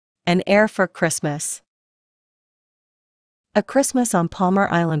An Heir for Christmas. A Christmas on Palmar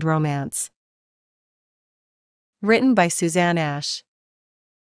Island romance. Written by Suzanne Ash.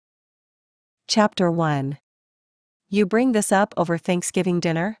 Chapter 1. You bring this up over Thanksgiving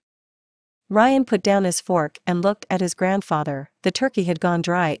dinner? Ryan put down his fork and looked at his grandfather. The turkey had gone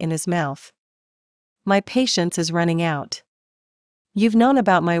dry in his mouth. My patience is running out. You've known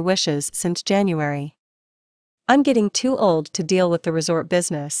about my wishes since January. I'm getting too old to deal with the resort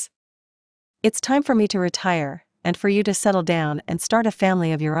business. It's time for me to retire, and for you to settle down and start a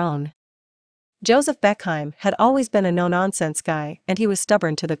family of your own. Joseph Beckheim had always been a no-nonsense guy, and he was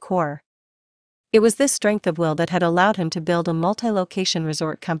stubborn to the core. It was this strength of will that had allowed him to build a multi-location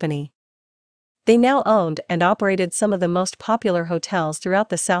resort company. They now owned and operated some of the most popular hotels throughout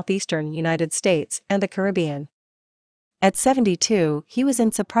the southeastern United States and the Caribbean. At 72, he was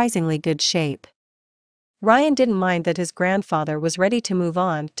in surprisingly good shape. Ryan didn't mind that his grandfather was ready to move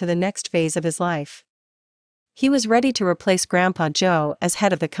on to the next phase of his life. He was ready to replace Grandpa Joe as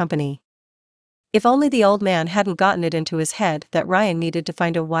head of the company. If only the old man hadn't gotten it into his head that Ryan needed to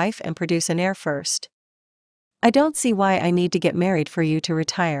find a wife and produce an heir first. I don't see why I need to get married for you to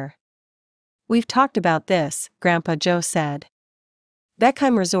retire. We've talked about this, Grandpa Joe said.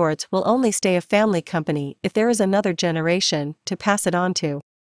 Beckheim Resorts will only stay a family company if there is another generation to pass it on to.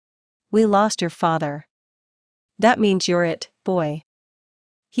 We lost your father. That means you're it, boy.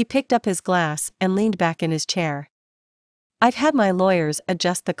 He picked up his glass and leaned back in his chair. I've had my lawyers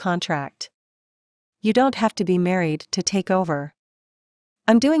adjust the contract. You don't have to be married to take over.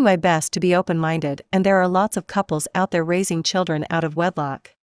 I'm doing my best to be open-minded, and there are lots of couples out there raising children out of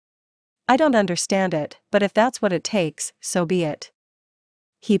wedlock. I don't understand it, but if that's what it takes, so be it.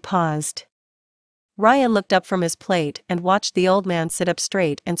 He paused. Ryan looked up from his plate and watched the old man sit up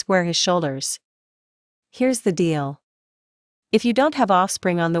straight and square his shoulders. Here's the deal. If you don't have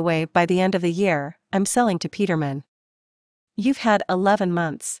offspring on the way by the end of the year, I'm selling to Peterman. You've had 11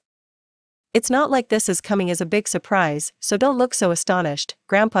 months. It's not like this is coming as a big surprise, so don't look so astonished.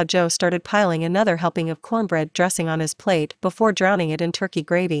 Grandpa Joe started piling another helping of cornbread dressing on his plate before drowning it in turkey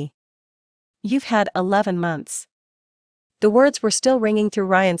gravy. You've had 11 months. The words were still ringing through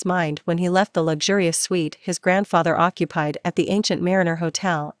Ryan's mind when he left the luxurious suite his grandfather occupied at the ancient Mariner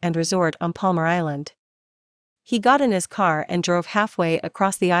Hotel and Resort on Palmar Island. He got in his car and drove halfway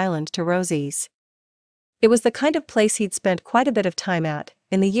across the island to Rosie's. It was the kind of place he'd spent quite a bit of time at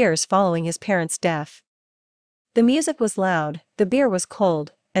in the years following his parents' death. The music was loud, the beer was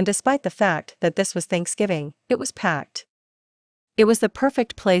cold, and despite the fact that this was Thanksgiving, it was packed. It was the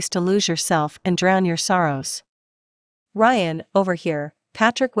perfect place to lose yourself and drown your sorrows. Ryan, over here,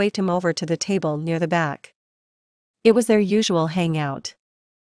 Patrick waved him over to the table near the back. It was their usual hangout.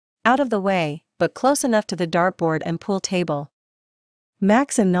 Out of the way, but close enough to the dartboard and pool table.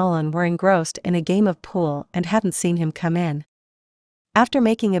 Max and Nolan were engrossed in a game of pool and hadn't seen him come in. After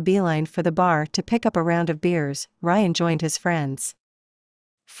making a beeline for the bar to pick up a round of beers, Ryan joined his friends.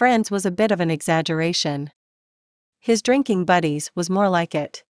 Friends was a bit of an exaggeration. His drinking buddies was more like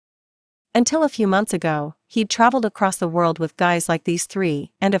it. Until a few months ago, he'd traveled across the world with guys like these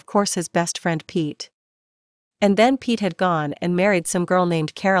three and of course his best friend Pete. And then Pete had gone and married some girl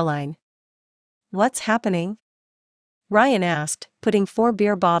named Caroline. What's happening? Ryan asked, putting 4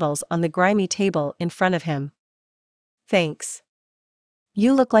 beer bottles on the grimy table in front of him. Thanks.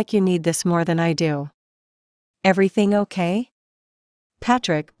 You look like you need this more than I do. Everything okay?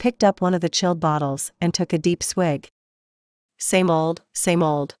 Patrick picked up one of the chilled bottles and took a deep swig. Same old, same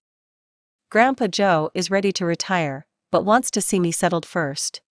old. Grandpa Joe is ready to retire, but wants to see me settled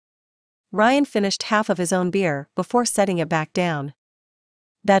first. Ryan finished half of his own beer before setting it back down.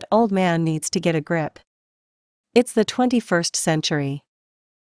 That old man needs to get a grip. It's the 21st century.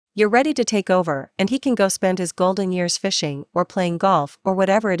 You're ready to take over, and he can go spend his golden years fishing or playing golf or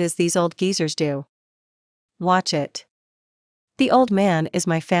whatever it is these old geezers do. Watch it. The old man is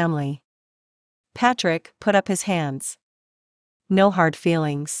my family. Patrick put up his hands. No hard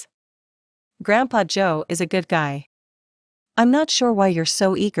feelings. Grandpa Joe is a good guy. I'm not sure why you're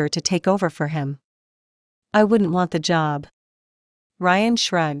so eager to take over for him. I wouldn't want the job. Ryan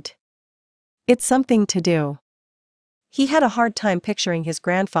shrugged. It's something to do. He had a hard time picturing his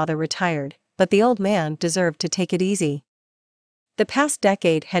grandfather retired, but the old man deserved to take it easy. The past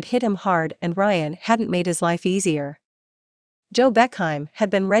decade had hit him hard and Ryan hadn't made his life easier. Joe Beckheim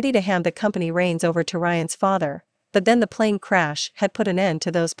had been ready to hand the company reins over to Ryan's father, but then the plane crash had put an end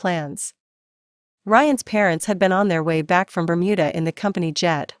to those plans. Ryan's parents had been on their way back from Bermuda in the company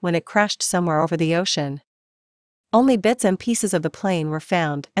jet when it crashed somewhere over the ocean. Only bits and pieces of the plane were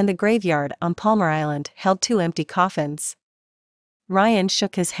found, and the graveyard on Palmar Island held 2 empty coffins. Ryan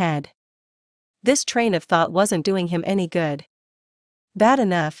shook his head. This train of thought wasn't doing him any good. Bad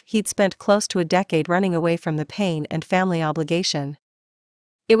enough he'd spent close to a decade running away from the pain and family obligation.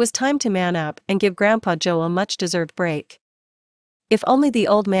 It was time to man up and give Grandpa Joe a much-deserved break. If only the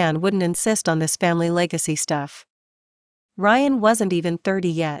old man wouldn't insist on this family legacy stuff. Ryan wasn't even 30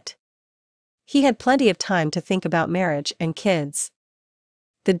 yet. He had plenty of time to think about marriage and kids.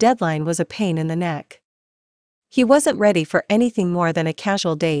 The deadline was a pain in the neck. He wasn't ready for anything more than a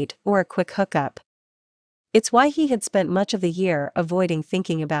casual date or a quick hookup. It's why he had spent much of the year avoiding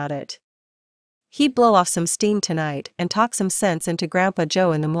thinking about it. He'd blow off some steam tonight and talk some sense into Grandpa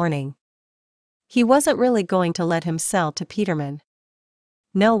Joe in the morning. He wasn't really going to let him sell to Peterman.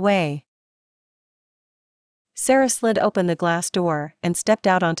 No way. Sarah slid open the glass door and stepped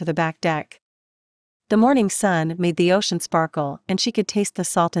out onto the back deck. The morning sun made the ocean sparkle and she could taste the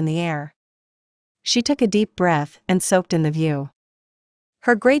salt in the air. She took a deep breath and soaked in the view.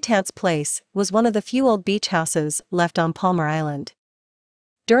 Her great-aunt's place was one of the few old beach houses left on Palmar Island.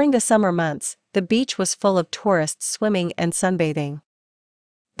 During the summer months, the beach was full of tourists swimming and sunbathing.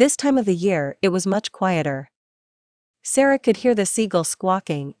 This time of the year it was much quieter. Sarah could hear the seagulls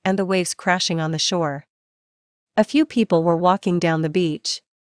squawking and the waves crashing on the shore. A few people were walking down the beach.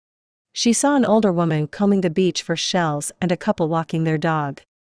 She saw an older woman combing the beach for shells and a couple walking their dog.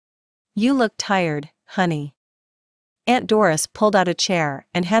 "You look tired, honey." Aunt Doris pulled out a chair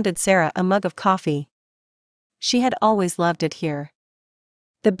and handed Sarah a mug of coffee. She had always loved it here.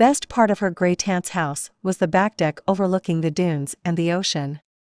 The best part of her great-aunt's house was the back deck overlooking the dunes and the ocean.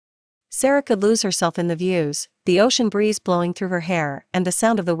 Sarah could lose herself in the views, the ocean breeze blowing through her hair and the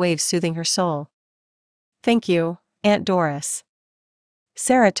sound of the waves soothing her soul. "Thank you, Aunt Doris."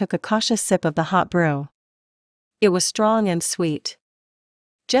 Sarah took a cautious sip of the hot brew. It was strong and sweet.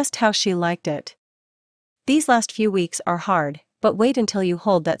 Just how she liked it. "These last few weeks are hard, but wait until you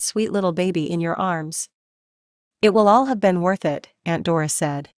hold that sweet little baby in your arms. It will all have been worth it," Aunt Doris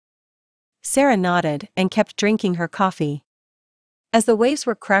said. Sarah nodded and kept drinking her coffee. As the waves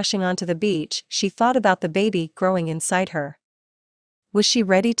were crashing onto the beach, she thought about the baby growing inside her. Was she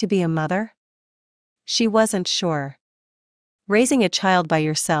ready to be a mother? She wasn't sure. Raising a child by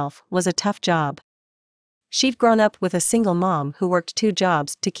yourself was a tough job. She'd grown up with a single mom who worked 2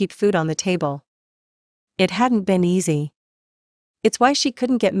 jobs to keep food on the table. It hadn't been easy. It's why she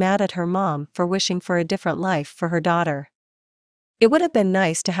couldn't get mad at her mom for wishing for a different life for her daughter. It would have been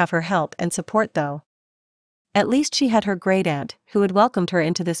nice to have her help and support though. At least she had her great-aunt who had welcomed her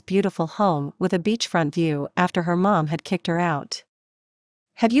into this beautiful home with a beachfront view after her mom had kicked her out.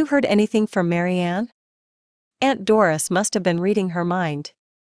 "Have you heard anything from Marianne?" Aunt Doris must have been reading her mind.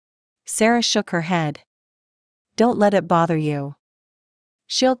 Sarah shook her head. "Don't let it bother you.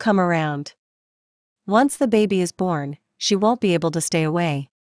 She'll come around. Once the baby is born, she won't be able to stay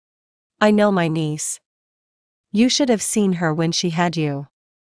away. I know my niece. You should have seen her when she had you.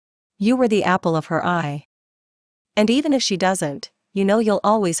 You were the apple of her eye. And even if she doesn't, you know you'll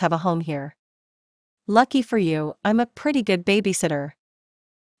always have a home here. Lucky for you, I'm a pretty good babysitter."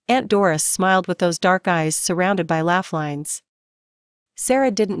 Aunt Doris smiled with those dark eyes surrounded by laugh lines.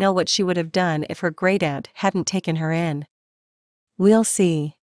 Sarah didn't know what she would have done if her great-aunt hadn't taken her in. "We'll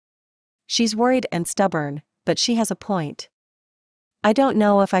see. She's worried and stubborn, but she has a point. I don't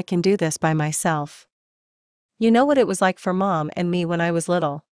know if I can do this by myself. You know what it was like for Mom and me when I was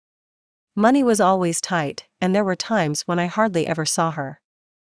little. Money was always tight, and there were times when I hardly ever saw her.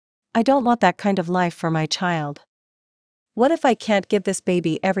 I don't want that kind of life for my child. What if I can't give this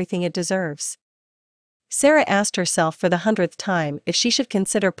baby everything it deserves?" Sarah asked herself for the 100th time if she should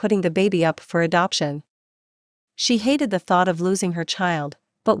consider putting the baby up for adoption. She hated the thought of losing her child,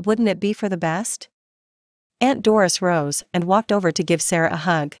 but wouldn't it be for the best? Aunt Doris rose and walked over to give Sarah a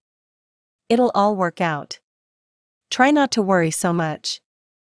hug. "It'll all work out. Try not to worry so much."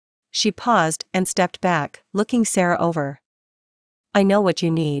 She paused and stepped back, looking Sarah over. "I know what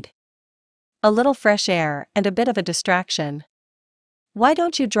you need. A little fresh air and a bit of a distraction. Why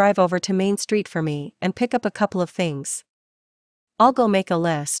don't you drive over to Main Street for me and pick up a couple of things? I'll go make a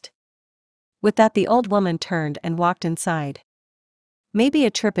list." With that the old woman turned and walked inside. Maybe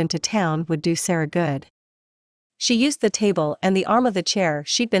a trip into town would do Sarah good. She used the table and the arm of the chair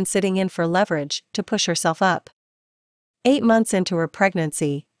she'd been sitting in for leverage to push herself up. 8 months into her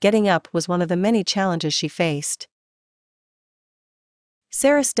pregnancy, getting up was one of the many challenges she faced.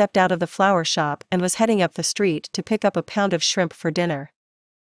 Sarah stepped out of the flower shop and was heading up the street to pick up a pound of shrimp for dinner.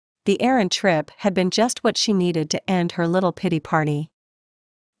 The errand trip had been just what she needed to end her little pity party.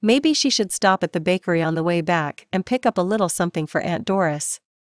 Maybe she should stop at the bakery on the way back and pick up a little something for Aunt Doris.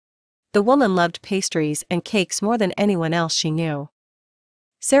 The woman loved pastries and cakes more than anyone else she knew.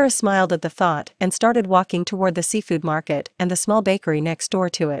 Sarah smiled at the thought and started walking toward the seafood market and the small bakery next door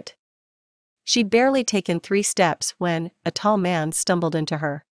to it. She'd barely taken 3 steps when a tall man stumbled into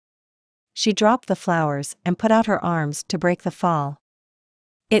her. She dropped the flowers and put out her arms to break the fall.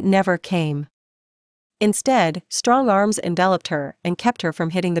 It never came. Instead, strong arms enveloped her and kept her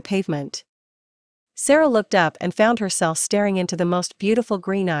from hitting the pavement. Sarah looked up and found herself staring into the most beautiful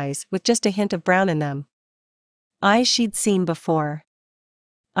green eyes with just a hint of brown in them. Eyes she'd seen before.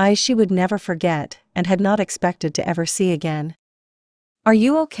 Eyes she would never forget and had not expected to ever see again. "Are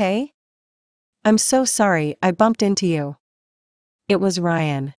you okay? I'm so sorry I bumped into you." It was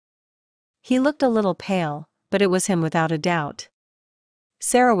Ryan. He looked a little pale, but it was him without a doubt.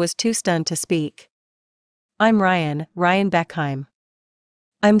 Sarah was too stunned to speak. "I'm Ryan Beckheim."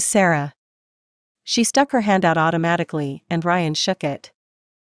 "I'm Sarah." She stuck her hand out automatically and Ryan shook it.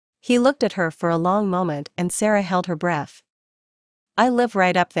 He looked at her for a long moment and Sarah held her breath. "I live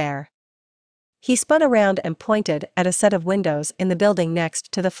right up there." He spun around and pointed at a set of windows in the building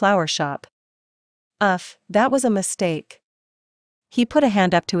next to the flower shop. That was a mistake." He put a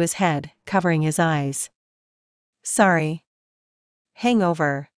hand up to his head, covering his eyes. "Sorry.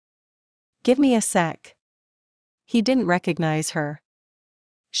 Hangover. Give me a sec." He didn't recognize her.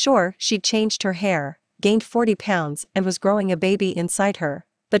 Sure, she'd changed her hair, gained 40 pounds and was growing a baby inside her,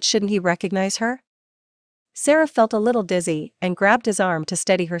 but shouldn't he recognize her? Sarah felt a little dizzy and grabbed his arm to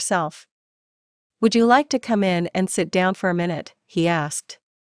steady herself. "Would you like to come in and sit down for a minute?" he asked.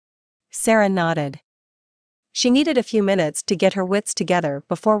 Sarah nodded. She needed a few minutes to get her wits together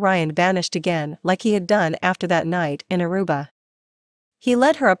before Ryan vanished again like he had done after that night in Aruba. He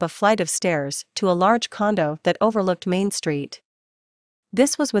led her up a flight of stairs to a large condo that overlooked Main Street.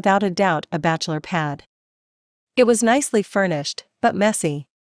 This was without a doubt a bachelor pad. It was nicely furnished, but messy.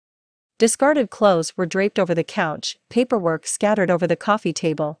 Discarded clothes were draped over the couch, paperwork scattered over the coffee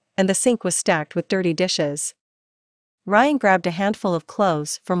table, and the sink was stacked with dirty dishes. Ryan grabbed a handful of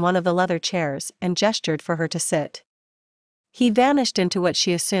clothes from one of the leather chairs and gestured for her to sit. He vanished into what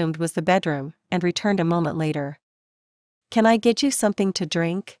she assumed was the bedroom and returned a moment later. "Can I get you something to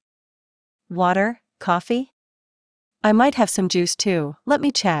drink? Water, coffee? I might have some juice too, let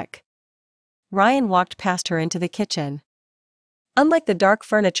me check." Ryan walked past her into the kitchen. Unlike the dark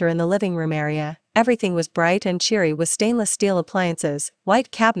furniture in the living room area, everything was bright and cheery with stainless steel appliances, white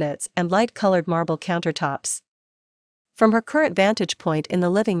cabinets and light-colored marble countertops. From her current vantage point in the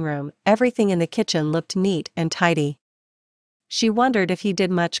living room, everything in the kitchen looked neat and tidy. She wondered if he did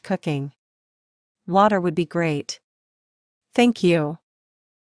much cooking. "Water would be great." "Thank you."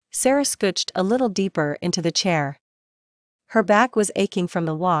 Sarah scooched a little deeper into the chair. Her back was aching from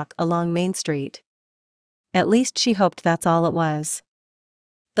the walk along Main Street. At least she hoped that's all it was.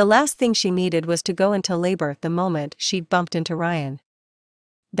 The last thing she needed was to go into labor the moment she'd bumped into Ryan.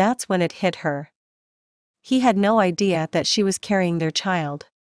 That's when it hit her. He had no idea that she was carrying their child.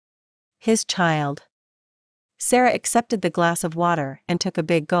 His child. Sarah accepted the glass of water and took a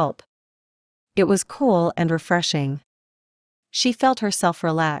big gulp. It was cool and refreshing. She felt herself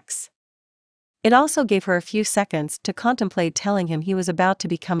relax. It also gave her a few seconds to contemplate telling him he was about to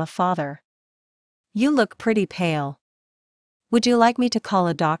become a father. "You look pretty pale. Would you like me to call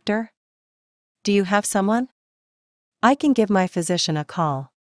a doctor? Do you have someone? I can give my physician a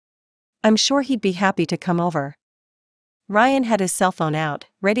call. I'm sure he'd be happy to come over." Ryan had his cell phone out,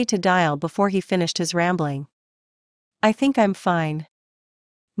 ready to dial before he finished his rambling. "I think I'm fine.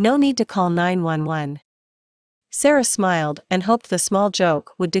 No need to call 911. Sarah smiled and hoped the small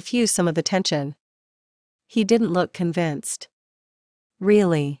joke would diffuse some of the tension. He didn't look convinced.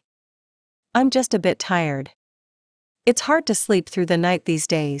 "Really? I'm just a bit tired. It's hard to sleep through the night these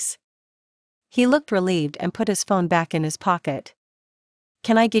days." He looked relieved and put his phone back in his pocket.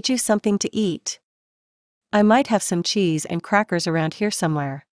 "Can I get you something to eat? I might have some cheese and crackers around here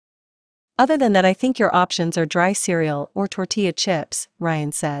somewhere." "Other than that, I think your options are dry cereal or tortilla chips,"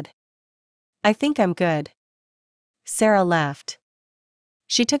 Ryan said. "I think I'm good." Sarah laughed.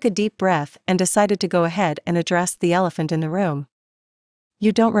 She took a deep breath and decided to go ahead and address the elephant in the room.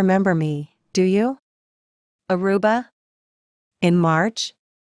 "You don't remember me, do you? Aruba? In March?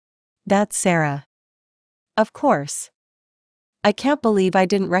 That's Sarah." "Of course. I can't believe I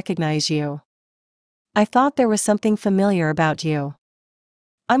didn't recognize you. I thought there was something familiar about you.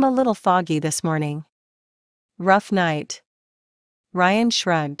 I'm a little foggy this morning." "Rough night." Ryan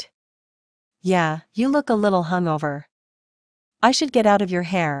shrugged. "Yeah, you look a little hungover." "I should get out of your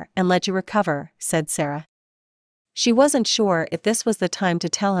hair and let you recover," said Sarah. She wasn't sure if this was the time to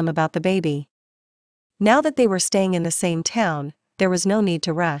tell him about the baby. Now that they were staying in the same town, there was no need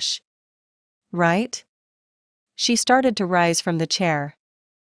to rush. "Right?" She started to rise from the chair.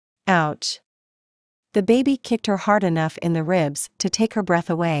 Ouch. The baby kicked her hard enough in the ribs to take her breath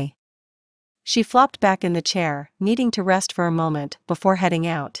away. She flopped back in the chair, needing to rest for a moment before heading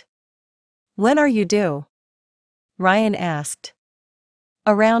out. When are you due? Ryan asked.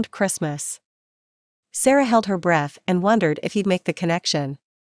 Around Christmas. Sarah held her breath and wondered if he'd make the connection.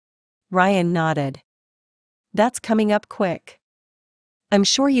 Ryan nodded. That's coming up quick. I'm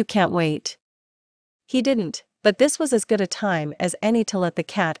sure you can't wait. He didn't, but this was as good a time as any to let the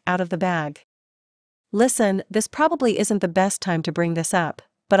cat out of the bag. Listen, this probably isn't the best time to bring this up,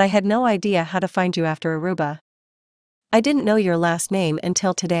 but I had no idea how to find you after Aruba. I didn't know your last name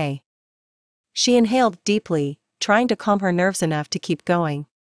until today. She inhaled deeply, trying to calm her nerves enough to keep going.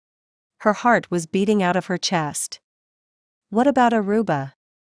 Her heart was beating out of her chest. What about Aruba?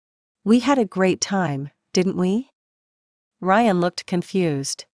 We had a great time, didn't we? Ryan looked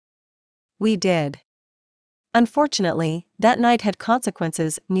confused. We did. Unfortunately, that night had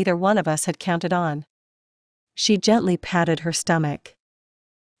consequences neither one of us had counted on. She gently patted her stomach.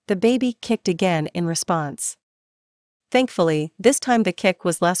 The baby kicked again in response. Thankfully, this time the kick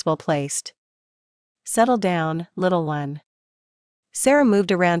was less well placed. Settle down, little one. Sarah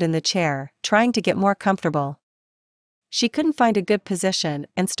moved around in the chair, trying to get more comfortable. She couldn't find a good position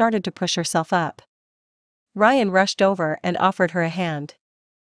and started to push herself up. Ryan rushed over and offered her a hand.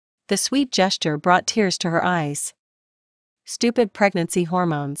 The sweet gesture brought tears to her eyes. Stupid pregnancy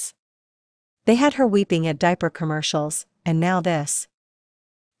hormones. They had her weeping at diaper commercials, and now this.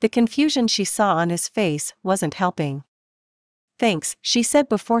 The confusion she saw on his face wasn't helping. Thanks, she said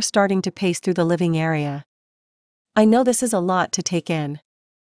before starting to pace through the living area. I know this is a lot to take in.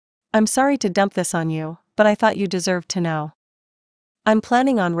 I'm sorry to dump this on you, but I thought you deserved to know. I'm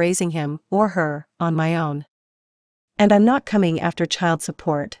planning on raising him, or her, on my own. And I'm not coming after child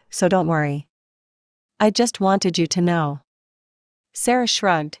support, so don't worry. I just wanted you to know. Sarah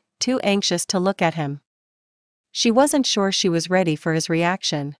shrugged, too anxious to look at him. She wasn't sure she was ready for his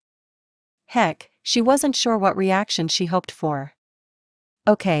reaction. Heck, she wasn't sure what reaction she hoped for.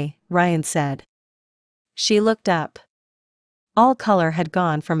 Okay, Ryan said. She looked up. All color had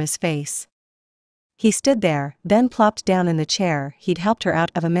gone from his face. He stood there, then plopped down in the chair he'd helped her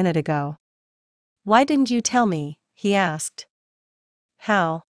out of a minute ago. Why didn't you tell me? He asked.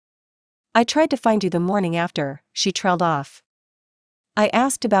 How? I tried to find you the morning after, she trailed off. I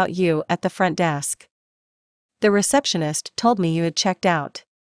asked about you at the front desk. The receptionist told me you had checked out.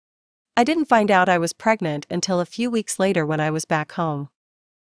 I didn't find out I was pregnant until a few weeks later when I was back home.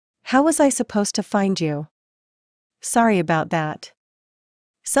 How was I supposed to find you? Sorry about that.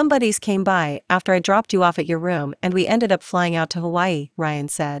 Some buddies came by after I dropped you off at your room and we ended up flying out to Hawaii, Ryan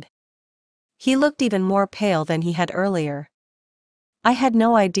said. He looked even more pale than he had earlier. I had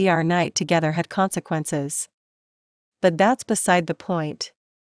no idea our night together had consequences. But that's beside the point.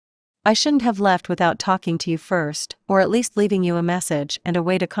 I shouldn't have left without talking to you first, or at least leaving you a message and a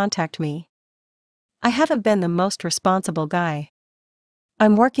way to contact me. I haven't been the most responsible guy.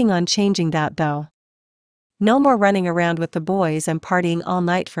 I'm working on changing that though. No more running around with the boys and partying all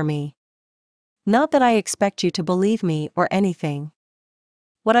night for me. Not that I expect you to believe me or anything.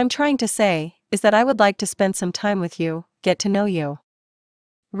 What I'm trying to say is that I would like to spend some time with you, get to know you.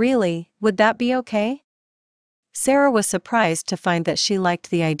 Really, would that be okay? Sarah was surprised to find that she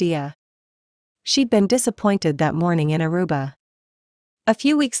liked the idea. She'd been disappointed that morning in Aruba. A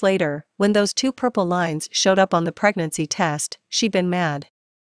few weeks later, when those 2 purple lines showed up on the pregnancy test, she'd been mad.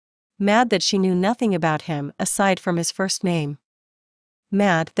 Mad that she knew nothing about him aside from his first name.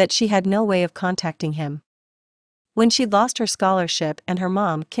 Mad that she had no way of contacting him. When she'd lost her scholarship and her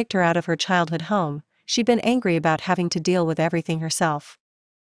mom kicked her out of her childhood home, she'd been angry about having to deal with everything herself.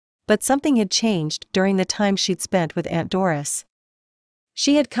 But something had changed during the time she'd spent with Aunt Doris.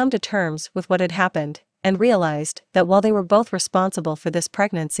 She had come to terms with what had happened, and realized that while they were both responsible for this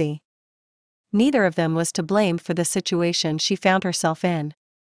pregnancy, neither of them was to blame for the situation she found herself in.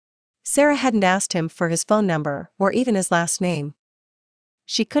 Sarah hadn't asked him for his phone number or even his last name.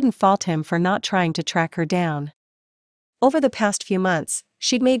 She couldn't fault him for not trying to track her down. Over the past few months,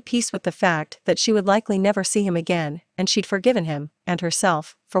 she'd made peace with the fact that she would likely never see him again, and she'd forgiven him, and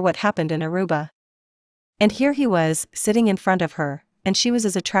herself, for what happened in Aruba. And here he was, sitting in front of her, and she was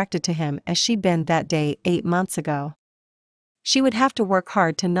as attracted to him as she'd been that day 8 months ago. She would have to work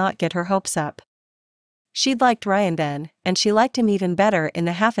hard to not get her hopes up. She'd liked Ryan then, and she liked him even better in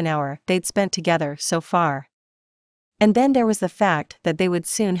the half an hour they'd spent together so far. And then there was the fact that they would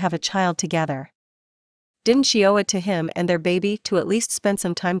soon have a child together. Didn't she owe it to him and their baby to at least spend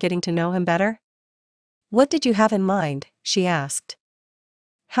some time getting to know him better? What did you have in mind? She asked.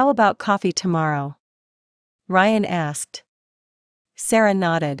 How about coffee tomorrow? Ryan asked. Sarah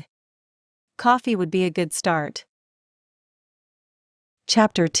nodded. Coffee would be a good start.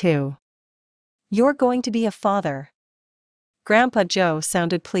 Chapter 2. You're going to be a father. Grandpa Joe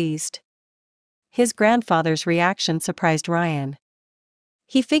sounded pleased. His grandfather's reaction surprised Ryan.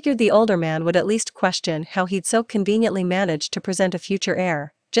 He figured the older man would at least question how he'd so conveniently managed to present a future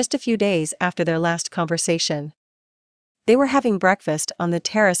heir, just a few days after their last conversation. They were having breakfast on the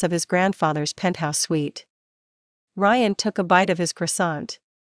terrace of his grandfather's penthouse suite. Ryan took a bite of his croissant.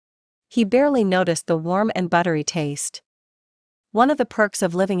 He barely noticed the warm and buttery taste. One of the perks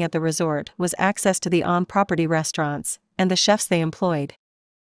of living at the resort was access to the on-property restaurants and the chefs they employed.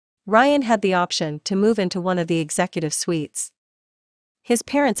 Ryan had the option to move into one of the executive suites. His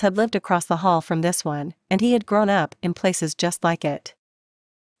parents had lived across the hall from this one, and he had grown up in places just like it.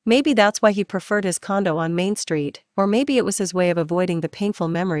 Maybe that's why he preferred his condo on Main Street, or maybe it was his way of avoiding the painful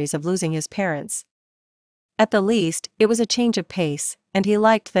memories of losing his parents. At the least, it was a change of pace, and he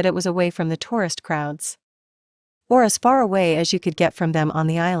liked that it was away from the tourist crowds. Or as far away as you could get from them on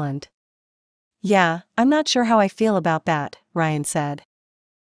the island. Yeah, I'm not sure how I feel about that, Ryan said.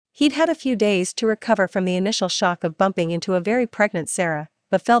 He'd had a few days to recover from the initial shock of bumping into a very pregnant Sarah,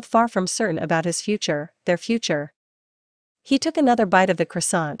 but felt far from certain about his future, their future. He took another bite of the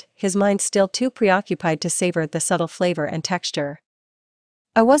croissant, his mind still too preoccupied to savor the subtle flavor and texture.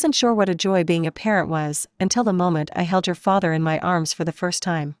 I wasn't sure what a joy being a parent was, until the moment I held your father in my arms for the first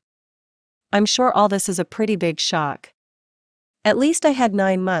time. I'm sure all this is a pretty big shock. At least I had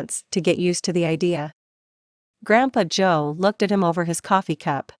 9 months to get used to the idea. Grandpa Joe looked at him over his coffee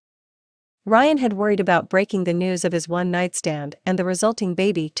cup. Ryan had worried about breaking the news of his one-night stand and the resulting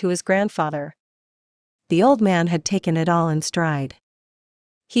baby to his grandfather. The old man had taken it all in stride.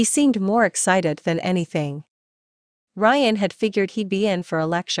 He seemed more excited than anything. Ryan had figured he'd be in for a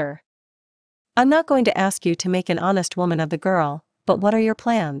lecture. I'm not going to ask you to make an honest woman of the girl, but what are your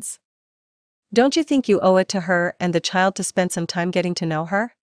plans? Don't you think you owe it to her and the child to spend some time getting to know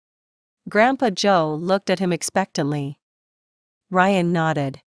her? Grandpa Joe looked at him expectantly. Ryan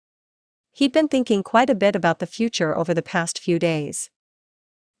nodded. He'd been thinking quite a bit about the future over the past few days.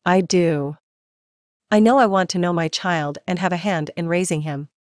 I do. I know I want to know my child and have a hand in raising him.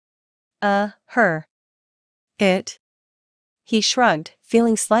 Her. It. He shrugged,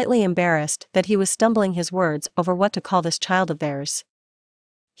 feeling slightly embarrassed that he was stumbling his words over what to call this child of theirs.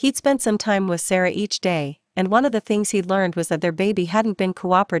 He'd spent some time with Sarah each day, and one of the things he'd learned was that their baby hadn't been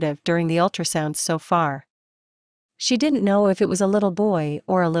cooperative during the ultrasounds so far. She didn't know if it was a little boy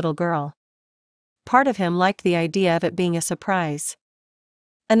or a little girl. Part of him liked the idea of it being a surprise.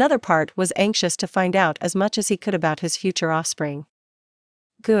 Another part was anxious to find out as much as he could about his future offspring.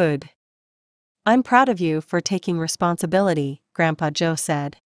 Good. I'm proud of you for taking responsibility, Grandpa Joe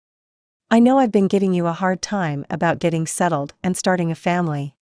said. I know I've been giving you a hard time about getting settled and starting a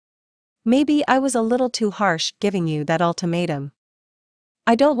family. Maybe I was a little too harsh giving you that ultimatum.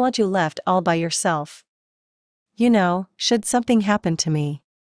 I don't want you left all by yourself. You know, should something happen to me.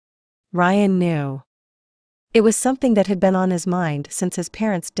 Ryan knew. It was something that had been on his mind since his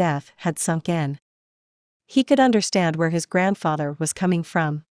parents' death had sunk in. He could understand where his grandfather was coming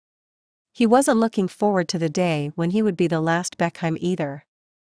from. He wasn't looking forward to the day when he would be the last Beckheim either.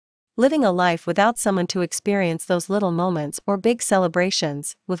 Living a life without someone to experience those little moments or big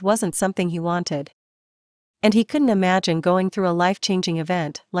celebrations with wasn't something he wanted. And he couldn't imagine going through a life-changing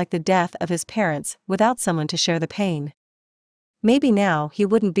event like the death of his parents without someone to share the pain. Maybe now he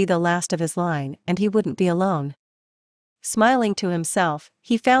wouldn't be the last of his line and he wouldn't be alone. Smiling to himself,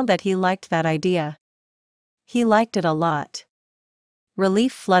 he found that he liked that idea. He liked it a lot.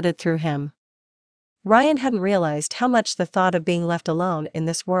 Relief flooded through him. Ryan hadn't realized how much the thought of being left alone in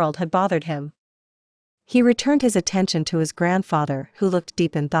this world had bothered him. He returned his attention to his grandfather, who looked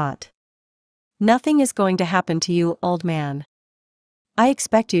deep in thought. Nothing is going to happen to you, old man. I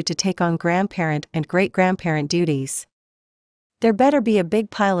expect you to take on grandparent and great-grandparent duties. There better be a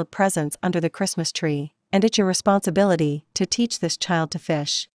big pile of presents under the Christmas tree, and it's your responsibility to teach this child to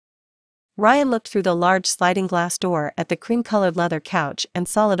fish. Ryan looked through the large sliding glass door at the cream-colored leather couch and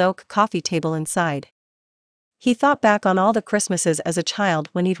solid oak coffee table inside. He thought back on all the Christmases as a child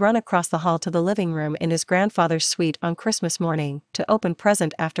when he'd run across the hall to the living room in his grandfather's suite on Christmas morning to open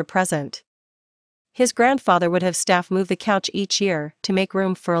present after present. His grandfather would have staff move the couch each year to make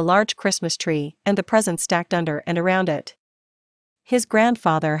room for a large Christmas tree and the presents stacked under and around it. His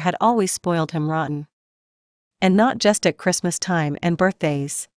grandfather had always spoiled him rotten. And not just at Christmas time and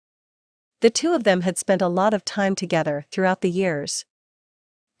birthdays. The two of them had spent a lot of time together throughout the years.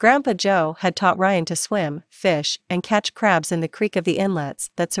 Grandpa Joe had taught Ryan to swim, fish, and catch crabs in the creek of the inlets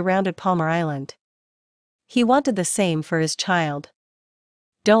that surrounded Palmar Island. He wanted the same for his child.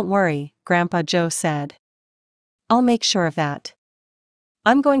 Don't worry, Grandpa Joe said. I'll make sure of that.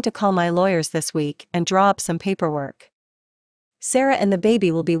 I'm going to call my lawyers this week and draw up some paperwork. Sarah and the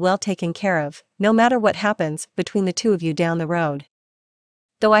baby will be well taken care of, no matter what happens between the two of you down the road.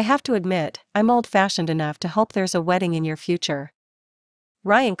 Though I have to admit, I'm old-fashioned enough to hope there's a wedding in your future.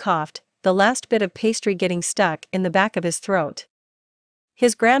 Ryan coughed, the last bit of pastry getting stuck in the back of his throat.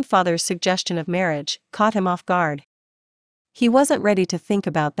 His grandfather's suggestion of marriage caught him off guard. He wasn't ready to think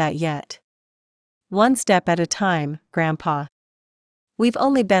about that yet. One step at a time, Grandpa. We've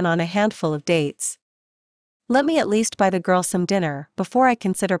only been on a handful of dates. Let me at least buy the girl some dinner before I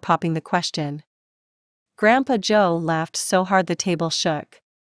consider popping the question. Grandpa Joe laughed so hard the table shook.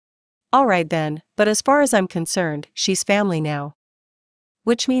 All right then, but as far as I'm concerned, she's family now.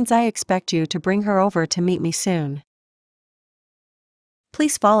 Which means I expect you to bring her over to meet me soon.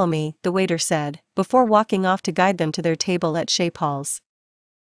 Please follow me, the waiter said, before walking off to guide them to their table at Shea Paul's.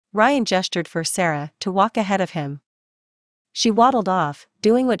 Ryan gestured for Sarah to walk ahead of him. She waddled off,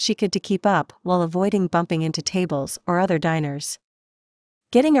 doing what she could to keep up while avoiding bumping into tables or other diners.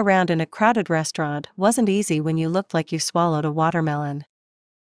 Getting around in a crowded restaurant wasn't easy when you looked like you swallowed a watermelon.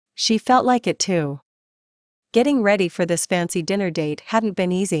 She felt like it too. Getting ready for this fancy dinner date hadn't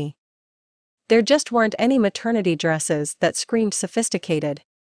been easy. There just weren't any maternity dresses that screamed sophisticated.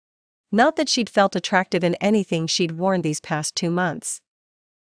 Not that she'd felt attractive in anything she'd worn these past 2 months.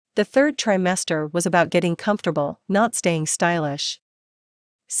 The third trimester was about getting comfortable, not staying stylish.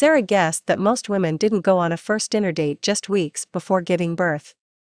 Sarah guessed that most women didn't go on a first dinner date just weeks before giving birth.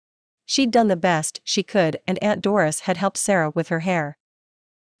 She'd done the best she could, and Aunt Doris had helped Sarah with her hair.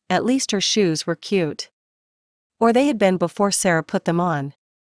 At least her shoes were cute. Or they had been before Sarah put them on.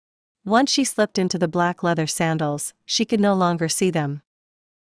 Once she slipped into the black leather sandals, she could no longer see them.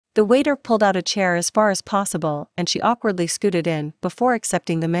 The waiter pulled out a chair as far as possible and she awkwardly scooted in before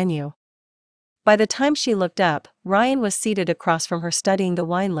accepting the menu. By the time she looked up, Ryan was seated across from her studying the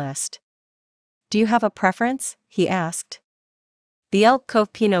wine list. Do you have a preference? He asked. The Elk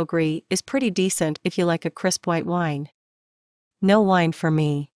Cove Pinot Gris is pretty decent if you like a crisp white wine. No wine for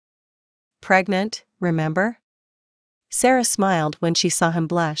me. Pregnant, remember? Sarah smiled when she saw him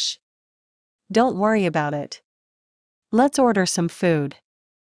blush. Don't worry about it. Let's order some food.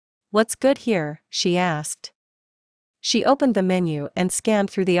 What's good here? She asked. She opened the menu and scanned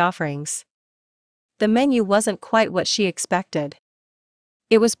through the offerings. The menu wasn't quite what she expected.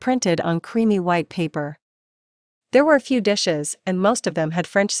 It was printed on creamy white paper. There were a few dishes, and most of them had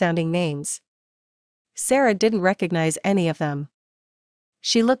French-sounding names. Sarah didn't recognize any of them.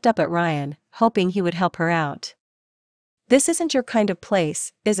 She looked up at Ryan, hoping he would help her out. This isn't your kind of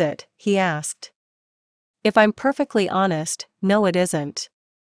place, is it? He asked. If I'm perfectly honest, no it isn't.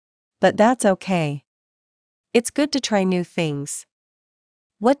 But that's okay. It's good to try new things.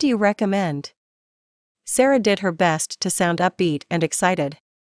 What do you recommend? Sarah did her best to sound upbeat and excited.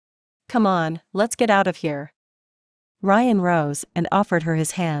 Come on, let's get out of here. Ryan rose and offered her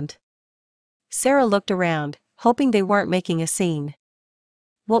his hand. Sarah looked around, hoping they weren't making a scene.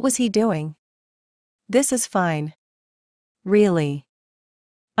 What was he doing? This is fine. Really?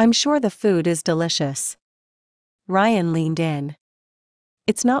 I'm sure the food is delicious. Ryan leaned in.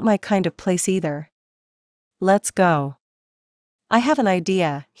 It's not my kind of place either. Let's go. I have an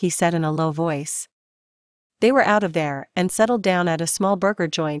idea, he said in a low voice. They were out of there and settled down at a small burger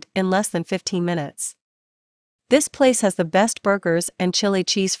joint in less than 15 minutes. This place has the best burgers and chili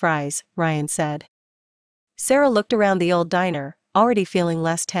cheese fries, Ryan said. Sarah looked around the old diner, already feeling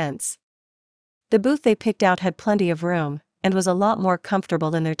less tense. The booth they picked out had plenty of room, and was a lot more comfortable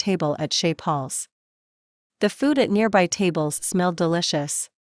than their table at Shea Paul's. The food at nearby tables smelled delicious.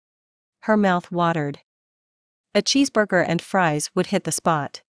 Her mouth watered. A cheeseburger and fries would hit the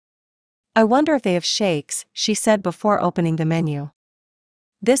spot. I wonder if they have shakes, she said before opening the menu.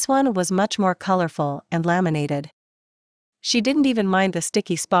 This one was much more colorful and laminated. She didn't even mind the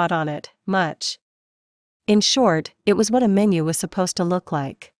sticky spot on it, much. In short, it was what a menu was supposed to look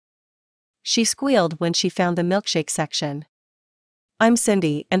like. She squealed when she found the milkshake section. I'm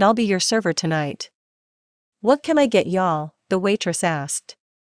Cindy and I'll be your server tonight. What can I get y'all? The waitress asked.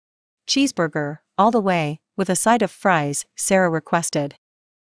 Cheeseburger, all the way, with a side of fries, Sarah requested.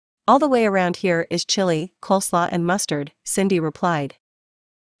 All the way around here is chili, coleslaw and mustard, Cindy replied.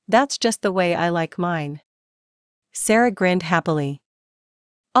 That's just the way I like mine. Sarah grinned happily.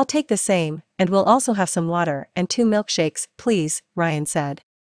 I'll take the same, and we'll also have some water and 2 milkshakes, please, Ryan said.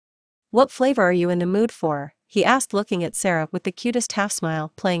 What flavor are you in the mood for? He asked, looking at Sarah with the cutest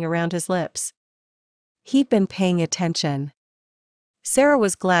half-smile playing around his lips. He'd been paying attention. Sarah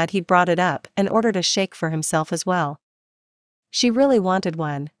was glad he'd brought it up and ordered a shake for himself as well. She really wanted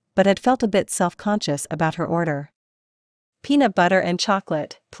one, but had felt a bit self-conscious about her order. Peanut butter and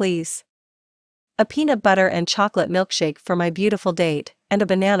chocolate, please. A peanut butter and chocolate milkshake for my beautiful date, and a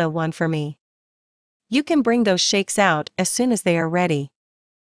banana one for me. You can bring those shakes out as soon as they are ready.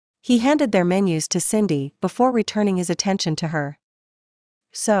 He handed their menus to Cindy before returning his attention to her.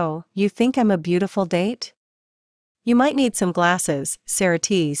 So, you think I'm a beautiful date? You might need some glasses, Sarah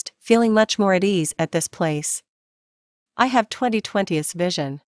teased, feeling much more at ease at this place. I have 20/20's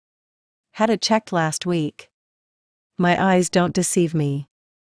vision. Had it checked last week. My eyes don't deceive me.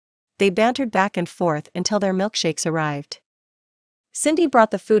 They bantered back and forth until their milkshakes arrived. Cindy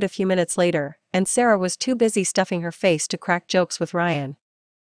brought the food a few minutes later, and Sarah was too busy stuffing her face to crack jokes with Ryan.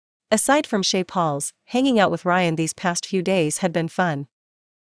 Aside from Chez Paul's, hanging out with Ryan these past few days had been fun.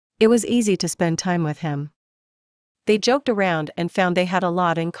 It was easy to spend time with him. They joked around and found they had a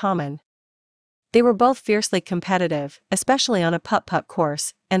lot in common. They were both fiercely competitive, especially on a putt-putt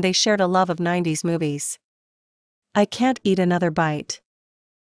course, and they shared a love of 90s movies. I can't eat another bite.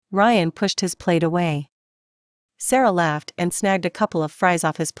 Ryan pushed his plate away. Sarah laughed and snagged a couple of fries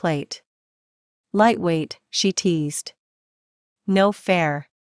off his plate. Lightweight, she teased. No fair.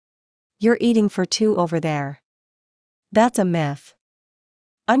 You're eating for two over there. That's a myth.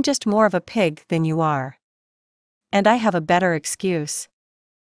 I'm just more of a pig than you are. And I have a better excuse.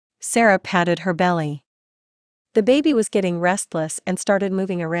 Sarah patted her belly. The baby was getting restless and started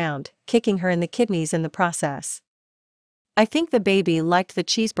moving around, kicking her in the kidneys in the process. I think the baby liked the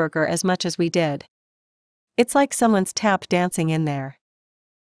cheeseburger as much as we did. It's like someone's tap dancing in there.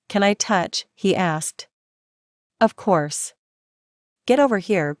 Can I touch? He asked. Of course. Get over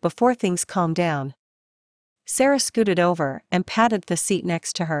here before things calm down. Sarah scooted over and patted the seat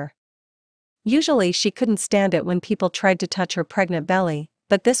next to her. Usually she couldn't stand it when people tried to touch her pregnant belly,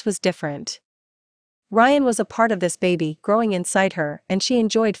 but this was different. Ryan was a part of this baby growing inside her, and she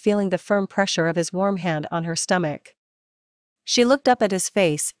enjoyed feeling the firm pressure of his warm hand on her stomach. She looked up at his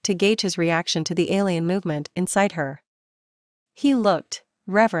face to gauge his reaction to the alien movement inside her. He looked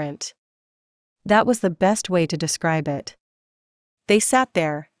reverent. That was the best way to describe it. They sat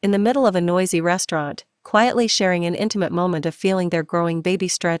there, in the middle of a noisy restaurant, quietly sharing an intimate moment of feeling their growing baby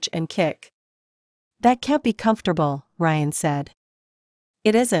stretch and kick. That can't be comfortable, Ryan said.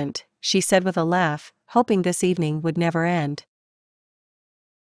 It isn't, she said with a laugh, hoping this evening would never end.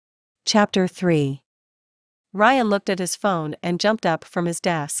 Chapter 3. Ryan looked at his phone and jumped up from his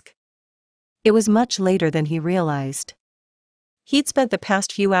desk. It was much later than he realized. He'd spent the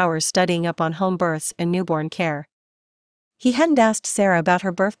past few hours studying up on home births and newborn care. He hadn't asked Sarah about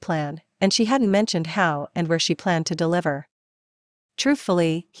her birth plan, and she hadn't mentioned how and where she planned to deliver.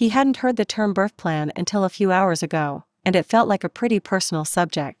 Truthfully, he hadn't heard the term birth plan until a few hours ago, and it felt like a pretty personal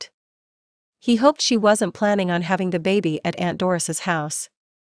subject. He hoped she wasn't planning on having the baby at Aunt Doris's house.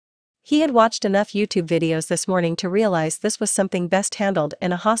 He had watched enough YouTube videos this morning to realize this was something best handled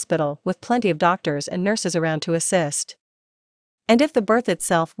in a hospital with plenty of doctors and nurses around to assist. And if the birth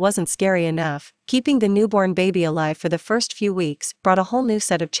itself wasn't scary enough, keeping the newborn baby alive for the first few weeks brought a whole new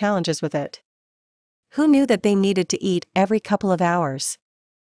set of challenges with it. Who knew that they needed to eat every couple of hours?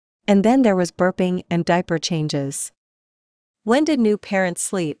 And then there was burping and diaper changes. When did new parents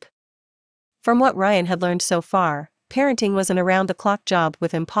sleep? From what Ryan had learned so far, parenting was an around-the-clock job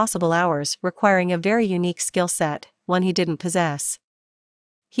with impossible hours requiring a very unique skill set, one he didn't possess.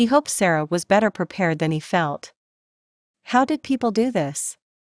 He hoped Sarah was better prepared than he felt. How did people do this?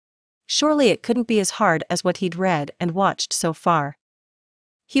 Surely it couldn't be as hard as what he'd read and watched so far.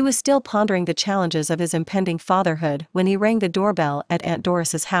 He was still pondering the challenges of his impending fatherhood when he rang the doorbell at Aunt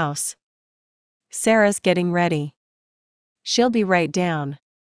Doris's house. Sarah's getting ready. She'll be right down.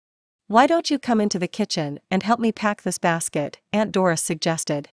 Why don't you come into the kitchen and help me pack this basket, Aunt Doris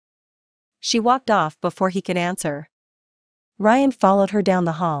suggested. She walked off before he could answer. Ryan followed her down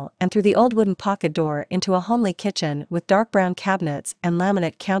the hall and through the old wooden pocket door into a homely kitchen with dark brown cabinets and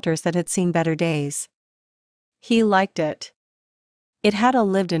laminate counters that had seen better days. He liked it. It had a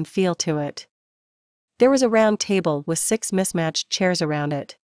lived-in feel to it. There was a round table with 6 mismatched chairs around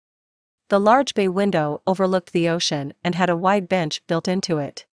it. The large bay window overlooked the ocean and had a wide bench built into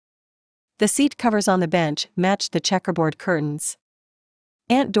it. The seat covers on the bench matched the checkerboard curtains.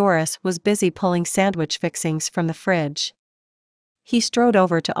 Aunt Doris was busy pulling sandwich fixings from the fridge. He strode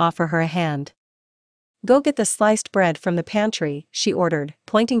over to offer her a hand. Go get the sliced bread from the pantry, she ordered,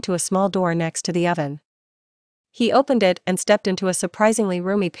 pointing to a small door next to the oven. He opened it and stepped into a surprisingly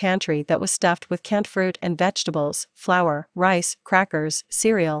roomy pantry that was stuffed with canned fruit and vegetables, flour, rice, crackers,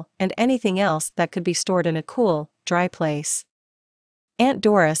 cereal, and anything else that could be stored in a cool, dry place. Aunt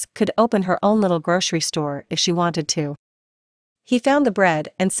Doris could open her own little grocery store if she wanted to. He found the bread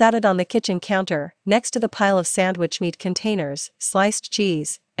and sat it on the kitchen counter, next to the pile of sandwich meat containers, sliced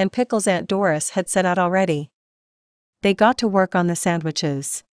cheese, and pickles Aunt Doris had set out already. They got to work on the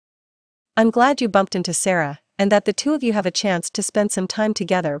sandwiches. "I'm glad you bumped into Sarah, and that the two of you have a chance to spend some time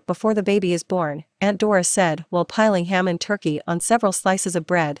together before the baby is born," Aunt Doris said while piling ham and turkey on several slices of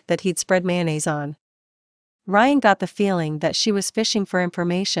bread that he'd spread mayonnaise on. Ryan got the feeling that she was fishing for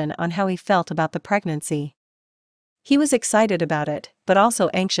information on how he felt about the pregnancy. He was excited about it, but also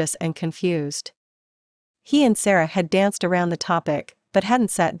anxious and confused. He and Sarah had danced around the topic, but hadn't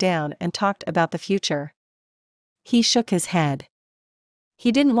sat down and talked about the future. He shook his head.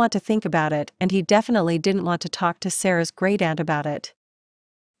 He didn't want to think about it, and he definitely didn't want to talk to Sarah's great-aunt about it.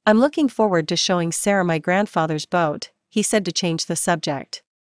 "I'm looking forward to showing Sarah my grandfather's boat," he said to change the subject.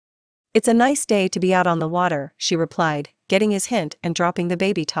 "It's a nice day to be out on the water," she replied, getting his hint and dropping the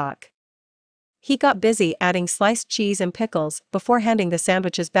baby talk. He got busy adding sliced cheese and pickles before handing the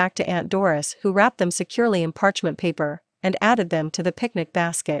sandwiches back to Aunt Doris, who wrapped them securely in parchment paper and added them to the picnic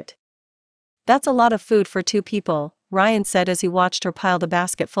basket. "That's a lot of food for 2 people, Ryan said as he watched her pile the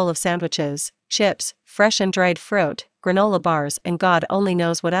basket full of sandwiches, chips, fresh and dried fruit, granola bars, and God only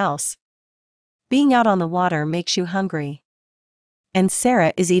knows what else. Being out on the water makes you hungry. And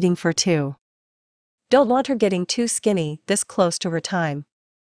Sarah is eating for 2. Don't want her getting too skinny this close to her time."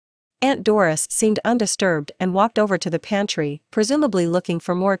 Aunt Doris seemed undisturbed and walked over to the pantry, presumably looking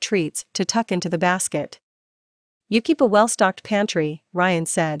for more treats to tuck into the basket. "You keep a well-stocked pantry," Ryan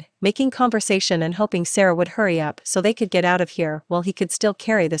said, making conversation and hoping Sarah would hurry up so they could get out of here while he could still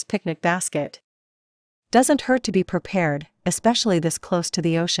carry this picnic basket. "Doesn't hurt to be prepared, especially this close to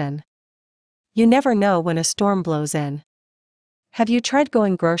the ocean. You never know when a storm blows in. Have you tried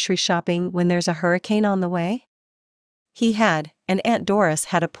going grocery shopping when there's a hurricane on the way?" He had, and Aunt Doris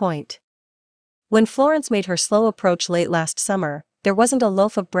had a point. When Florence made her slow approach late last summer, there wasn't a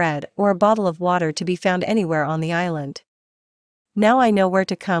loaf of bread or a bottle of water to be found anywhere on the island. "Now I know where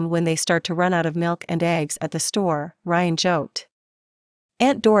to come when they start to run out of milk and eggs at the store," Ryan joked.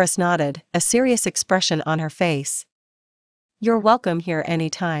 Aunt Doris nodded, a serious expression on her face. "You're welcome here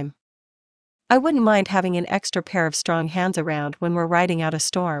anytime. I wouldn't mind having an extra pair of strong hands around when we're riding out a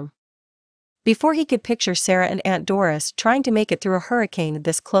storm." Before he could picture Sarah and Aunt Doris trying to make it through a hurricane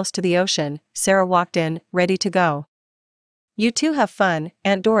this close to the ocean, Sarah walked in, ready to go. "You two have fun,"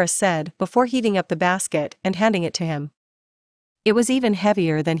 Aunt Doris said before heaving up the basket and handing it to him. It was even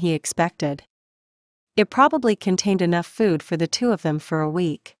heavier than he expected. It probably contained enough food for the 2 of them for a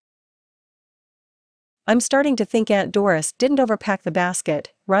week. "I'm starting to think Aunt Doris didn't overpack the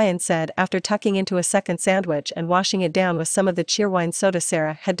basket," Ryan said after tucking into a second sandwich and washing it down with some of the cheerwine soda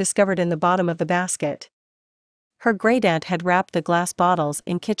Sarah had discovered in the bottom of the basket. Her great-aunt had wrapped the glass bottles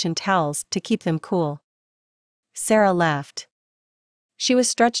in kitchen towels to keep them cool. Sarah laughed. She was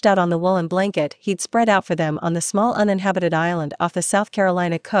stretched out on the woolen blanket he'd spread out for them on the small uninhabited island off the South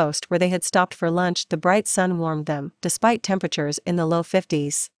Carolina coast where they had stopped for lunch. The bright sun warmed them, despite temperatures in the low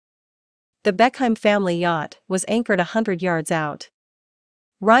 50s. The Beckheim family yacht was anchored 100 yards out.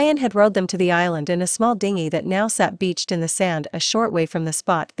 Ryan had rowed them to the island in a small dinghy that now sat beached in the sand a short way from the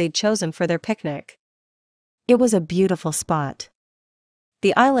spot they'd chosen for their picnic. It was a beautiful spot.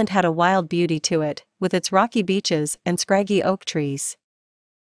 The island had a wild beauty to it, with its rocky beaches and scraggy oak trees.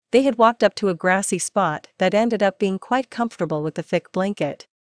 They had walked up to a grassy spot that ended up being quite comfortable with the thick blanket.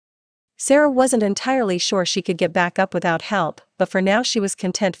 Sarah wasn't entirely sure she could get back up without help, but for now she was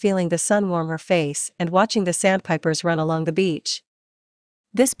content feeling the sun warm her face and watching the sandpipers run along the beach.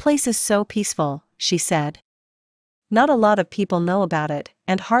 "This place is so peaceful," she said. "Not a lot of people know about it,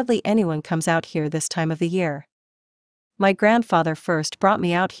 and hardly anyone comes out here this time of the year. My grandfather first brought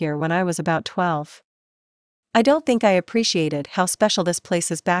me out here when I was about 12. I don't think I appreciated how special this place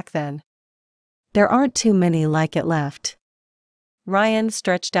is back then. There aren't too many like it left." Ryan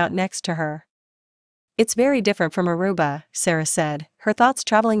stretched out next to her. "It's very different from Aruba," Sarah said, her thoughts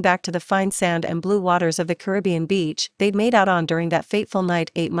traveling back to the fine sand and blue waters of the Caribbean beach they'd made out on during that fateful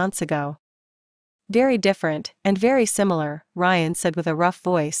night 8 months ago. "Very different, and very similar," Ryan said with a rough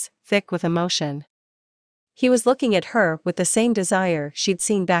voice, thick with emotion. He was looking at her with the same desire she'd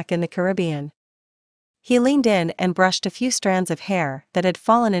seen back in the Caribbean. He leaned in and brushed a few strands of hair that had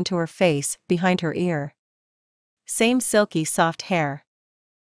fallen into her face behind her ear. "Same silky soft hair.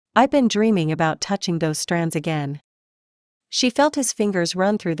 I've been dreaming about touching those strands again." She felt his fingers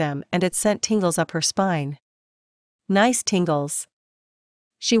run through them and it sent tingles up her spine. Nice tingles.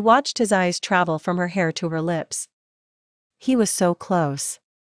 She watched his eyes travel from her hair to her lips. He was so close.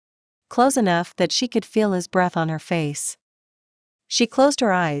 Close enough that she could feel his breath on her face. She closed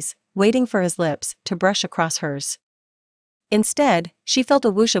her eyes, waiting for his lips to brush across hers. Instead, she felt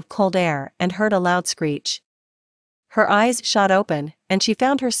a whoosh of cold air and heard a loud screech. Her eyes shot open, and she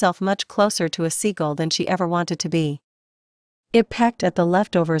found herself much closer to a seagull than she ever wanted to be. It pecked at the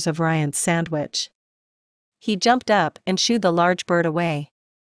leftovers of Ryan's sandwich. He jumped up and shooed the large bird away.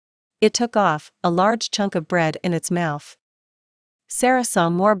 It took off, a large chunk of bread in its mouth. Sarah saw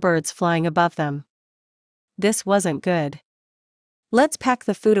more birds flying above them. This wasn't good. "Let's pack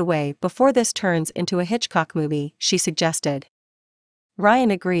the food away before this turns into a Hitchcock movie," she suggested.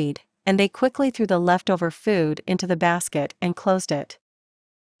 Ryan agreed, and they quickly threw the leftover food into the basket and closed it.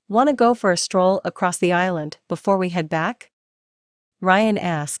 "Wanna go for a stroll across the island before we head back?" Ryan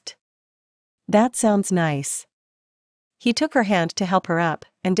asked. "That sounds nice." He took her hand to help her up,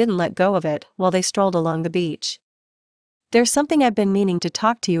 and didn't let go of it while they strolled along the beach. "There's something I've been meaning to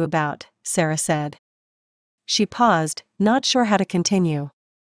talk to you about," Sarah said. She paused, not sure how to continue.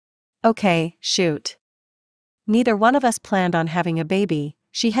 "Okay, shoot." "Neither one of us planned on having a baby,"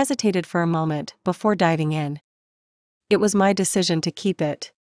 she hesitated for a moment before diving in. "It was my decision to keep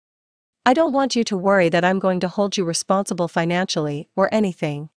it. I don't want you to worry that I'm going to hold you responsible financially or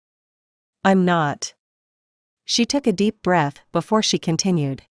anything." "I'm not." She took a deep breath before she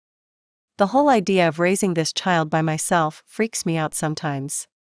continued. "The whole idea of raising this child by myself freaks me out sometimes.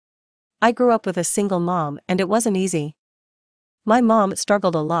 I grew up with a single mom and it wasn't easy. My mom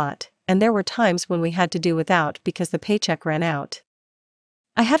struggled a lot, and there were times when we had to do without because the paycheck ran out.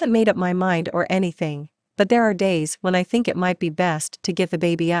 I haven't made up my mind or anything, but there are days when I think it might be best to give the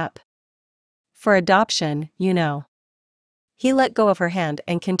baby up. For adoption, you know." He let go of her hand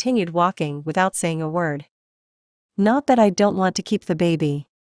and continued walking without saying a word. "Not that I don't want to keep the baby.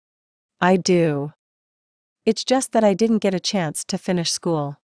 I do. It's just that I didn't get a chance to finish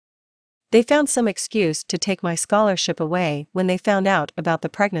school. They found some excuse to take my scholarship away when they found out about the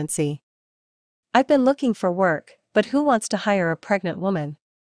pregnancy. I've been looking for work, but who wants to hire a pregnant woman?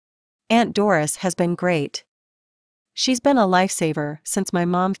 Aunt Doris has been great. She's been a lifesaver since my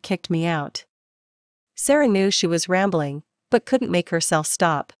mom kicked me out." Sarah knew she was rambling, but couldn't make herself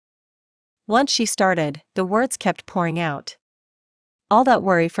stop. Once she started, the words kept pouring out. All that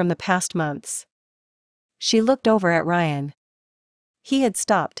worry from the past months. She looked over at Ryan. He had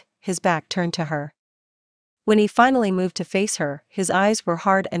stopped, his back turned to her. When he finally moved to face her, his eyes were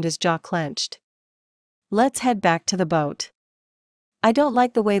hard and his jaw clenched. "Let's head back to the boat. I don't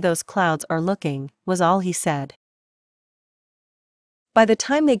like the way those clouds are looking," was all he said. By the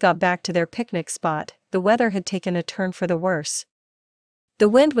time they got back to their picnic spot, the weather had taken a turn for the worse. The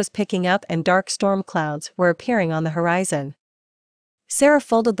wind was picking up and dark storm clouds were appearing on the horizon. Sarah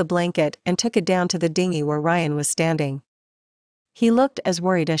folded the blanket and took it down to the dinghy where Ryan was standing. He looked as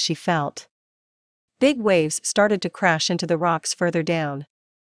worried as she felt. Big waves started to crash into the rocks further down.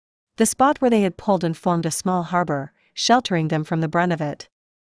 The spot where they had pulled and formed a small harbor, sheltering them from the brunt of it.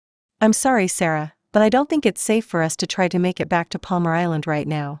 "I'm sorry, Sarah, but I don't think it's safe for us to try to make it back to Palmar Island right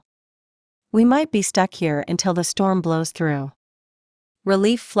now. We might be stuck here until the storm blows through."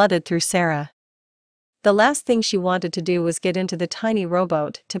 Relief flooded through Sarah. The last thing she wanted to do was get into the tiny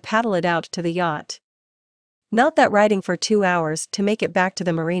rowboat to paddle it out to the yacht. Not that riding for 2 hours to make it back to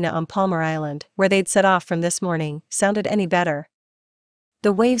the marina on Palmar Island, where they'd set off from this morning, sounded any better.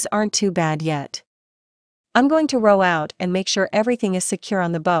 "The waves aren't too bad yet. I'm going to row out and make sure everything is secure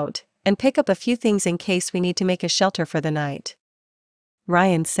on the boat, and pick up a few things in case we need to make a shelter for the night,"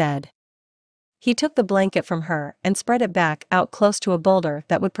 Ryan said. He took the blanket from her and spread it back out close to a boulder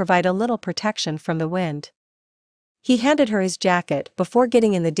that would provide a little protection from the wind. He handed her his jacket before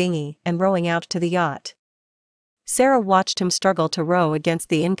getting in the dinghy and rowing out to the yacht. Sarah watched him struggle to row against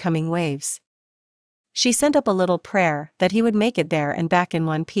the incoming waves. She sent up a little prayer that he would make it there and back in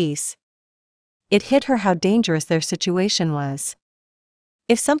one piece. It hit her how dangerous their situation was.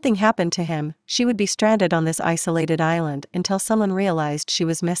 If something happened to him, she would be stranded on this isolated island until someone realized she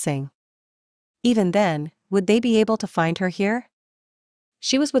was missing. Even then, would they be able to find her here?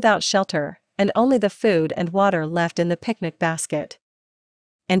 She was without shelter, and only the food and water left in the picnic basket.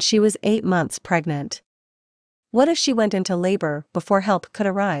 And she was 8 months pregnant. What if she went into labor before help could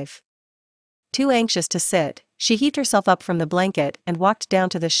arrive? Too anxious to sit, she heaved herself up from the blanket and walked down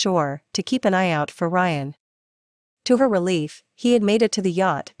to the shore to keep an eye out for Ryan. To her relief, he had made it to the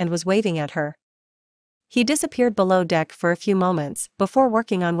yacht and was waving at her. He disappeared below deck for a few moments before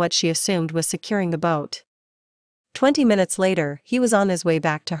working on what she assumed was securing the boat. 20 minutes later, he was on his way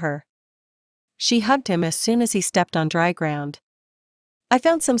back to her. She hugged him as soon as he stepped on dry ground. "I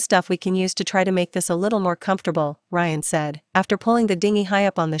found some stuff we can use to try to make this a little more comfortable," Ryan said, after pulling the dinghy high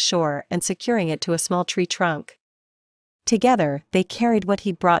up on the shore and securing it to a small tree trunk. Together, they carried what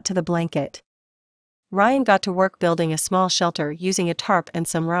he'd brought to the blanket. Ryan got to work building a small shelter using a tarp and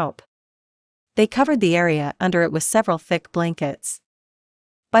some rope. They covered the area under it with several thick blankets.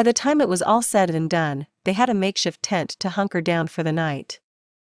 By the time it was all said and done, they had a makeshift tent to hunker down for the night.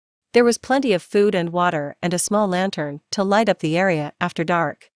 There was plenty of food and water and a small lantern to light up the area after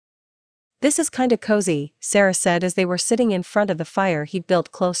dark. "This is kinda cozy," Sarah said as they were sitting in front of the fire he'd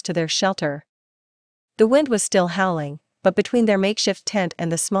built close to their shelter. The wind was still howling, but between their makeshift tent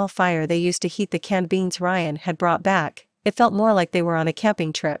and the small fire they used to heat the canned beans Ryan had brought back, it felt more like they were on a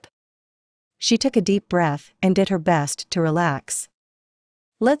camping trip. She took a deep breath and did her best to relax.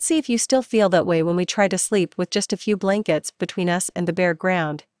 "Let's see if you still feel that way when we try to sleep with just a few blankets between us and the bare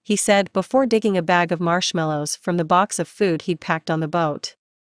ground," he said before digging a bag of marshmallows from the box of food he'd packed on the boat.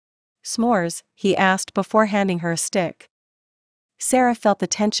 "S'mores?" he asked before handing her a stick. Sarah felt the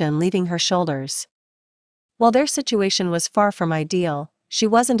tension leaving her shoulders. While their situation was far from ideal, she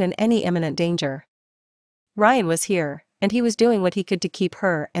wasn't in any imminent danger. Ryan was here, and he was doing what he could to keep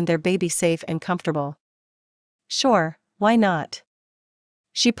her and their baby safe and comfortable. Sure, why not?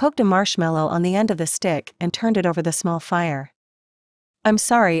 She poked a marshmallow on the end of the stick and turned it over the small fire. "I'm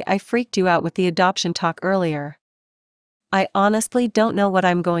sorry I freaked you out with the adoption talk earlier. I honestly don't know what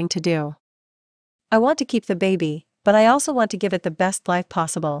I'm going to do. I want to keep the baby, but I also want to give it the best life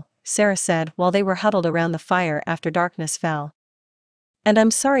possible," Sarah said while they were huddled around the fire after darkness fell. "And I'm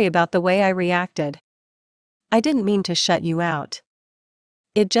sorry about the way I reacted. I didn't mean to shut you out.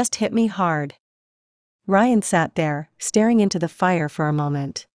 It just hit me hard." Ryan sat there, staring into the fire for a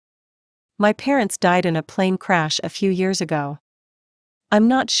moment. "My parents died in a plane crash a few years ago. I'm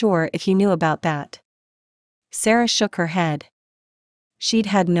not sure if you knew about that." Sarah shook her head. She'd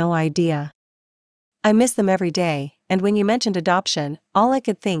had no idea. "I miss them every day, and when you mentioned adoption, all I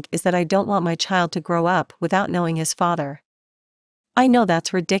could think is that I don't want my child to grow up without knowing his father. I know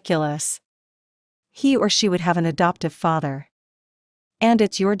that's ridiculous. He or she would have an adoptive father. And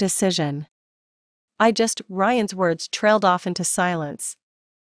it's your decision." Ryan's words trailed off into silence.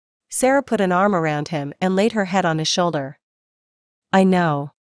 Sarah put an arm around him and laid her head on his shoulder. "I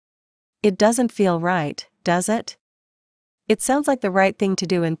know. It doesn't feel right, does it? It sounds like the right thing to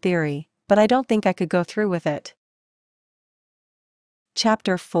do in theory, but I don't think I could go through with it."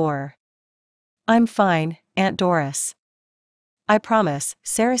 Chapter 4. "I'm fine, Aunt Doris. I promise,"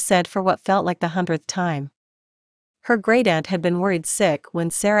 Sarah said for what felt like the 100th time. Her great-aunt had been worried sick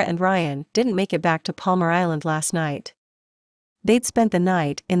when Sarah and Ryan didn't make it back to Palmar Island last night. They'd spent the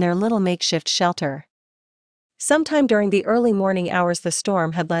night in their little makeshift shelter. Sometime during the early morning hours the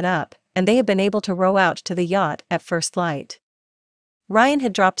storm had let up, and they had been able to row out to the yacht at first light. Ryan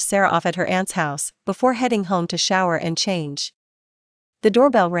had dropped Sarah off at her aunt's house before heading home to shower and change. The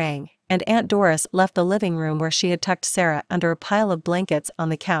doorbell rang, and Aunt Doris left the living room where she had tucked Sarah under a pile of blankets on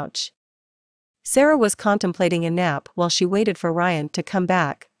the couch. Sarah was contemplating a nap while she waited for Ryan to come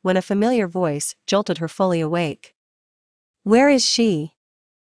back, when a familiar voice jolted her fully awake. "Where is she?"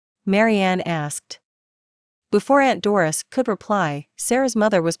 Marianne asked. Before Aunt Doris could reply, Sarah's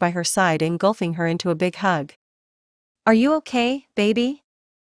mother was by her side engulfing her into a big hug. "Are you okay, baby?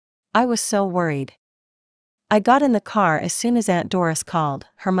 I was so worried. I got in the car as soon as Aunt Doris called,"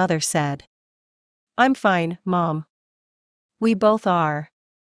 her mother said. "I'm fine, Mom. We both are."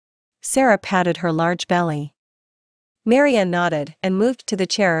 Sarah patted her large belly. Marianne nodded and moved to the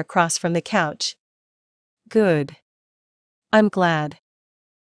chair across from the couch. "Good. I'm glad.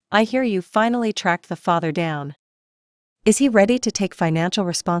 I hear you finally tracked the father down. Is he ready to take financial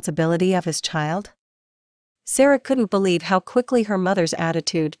responsibility of his child?" Sarah couldn't believe how quickly her mother's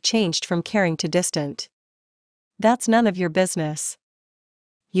attitude changed from caring to distant. "That's none of your business.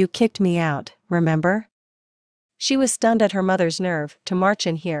 You kicked me out, remember?" She was stunned at her mother's nerve to march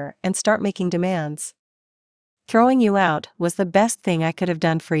in here and start making demands. "Throwing you out was the best thing I could have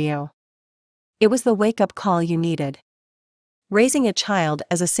done for you. It was the wake-up call you needed. Raising a child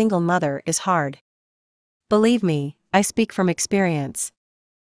as a single mother is hard. Believe me, I speak from experience.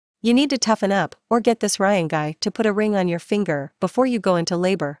 You need to toughen up or get this Ryan guy to put a ring on your finger before you go into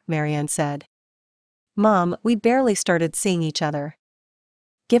labor," Marianne said. "Mom, we barely started seeing each other.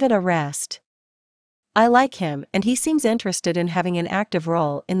 Give it a rest. I like him and he seems interested in having an active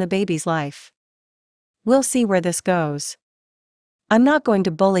role in the baby's life. We'll see where this goes. I'm not going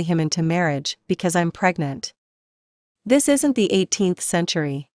to bully him into marriage because I'm pregnant. This isn't the 18th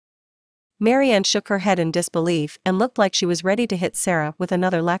century." Marianne shook her head in disbelief and looked like she was ready to hit Sarah with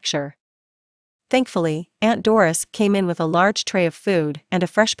another lecture. Thankfully, Aunt Doris came in with a large tray of food and a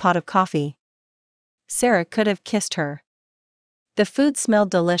fresh pot of coffee. Sarah could have kissed her. The food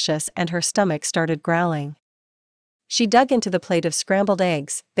smelled delicious and her stomach started growling. She dug into the plate of scrambled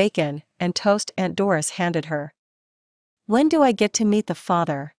eggs, bacon, and toast Aunt Doris handed her. "When do I get to meet the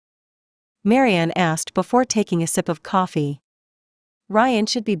father?" Marianne asked before taking a sip of coffee. "Ryan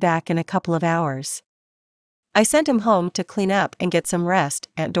should be back in a couple of hours." "I sent him home to clean up and get some rest,"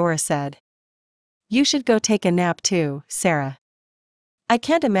 Aunt Doris said. "You should go take a nap too, Sarah. I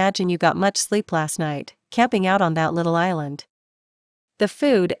can't imagine you got much sleep last night, camping out on that little island." The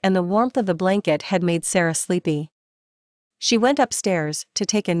food and the warmth of the blanket had made Sarah sleepy. She went upstairs to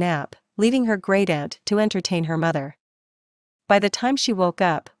take a nap, leaving her great-aunt to entertain her mother. By the time she woke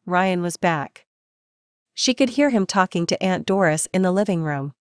up, Ryan was back. She could hear him talking to Aunt Doris in the living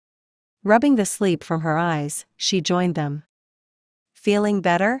room. Rubbing the sleep from her eyes, she joined them. "Feeling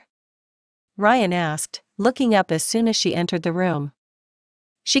better?" Ryan asked, looking up as soon as she entered the room.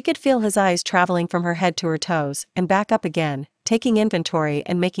 She could feel his eyes traveling from her head to her toes and back up again, taking inventory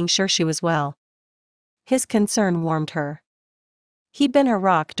and making sure she was well. His concern warmed her. He'd been her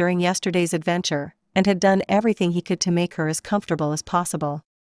rock during yesterday's adventure, and had done everything he could to make her as comfortable as possible.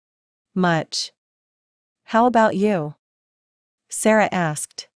 "Much. How about you?" Sarah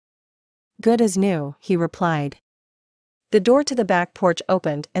asked. "Good as new," he replied. The door to the back porch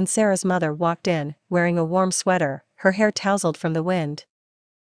opened and Sarah's mother walked in, wearing a warm sweater, her hair tousled from the wind.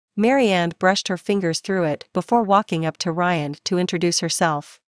 Marianne brushed her fingers through it before walking up to Ryan to introduce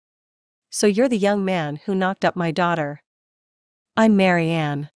herself. "So you're the young man who knocked up my daughter." "I'm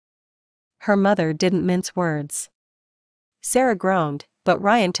Marianne." Her mother didn't mince words. Sarah groaned, but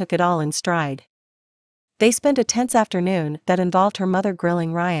Ryan took it all in stride. They spent a tense afternoon that involved her mother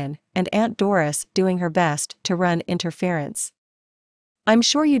grilling Ryan, and Aunt Doris doing her best to run interference. "I'm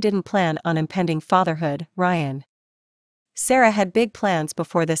sure you didn't plan on impending fatherhood, Ryan." Sarah had big plans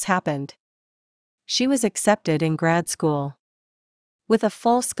before this happened. She was accepted in grad school. With a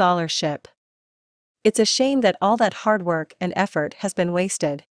full scholarship. It's a shame that all that hard work and effort has been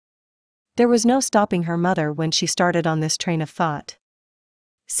wasted. There was no stopping her mother when she started on this train of thought.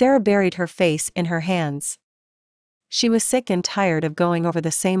 Sarah buried her face in her hands. She was sick and tired of going over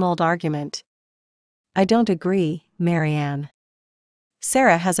the same old argument. "I don't agree, Marianne.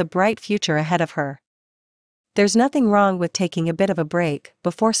 Sarah has a bright future ahead of her. There's nothing wrong with taking a bit of a break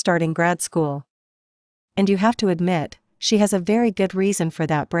before starting grad school. And you have to admit, she has a very good reason for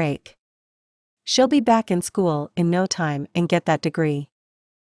that break. She'll be back in school in no time and get that degree."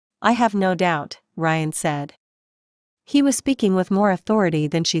 "I have no doubt," Ryan said. He was speaking with more authority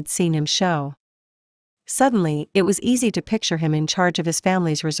than she'd seen him show. Suddenly, it was easy to picture him in charge of his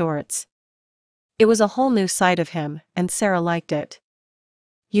family's resorts. It was a whole new side of him, and Sarah liked it.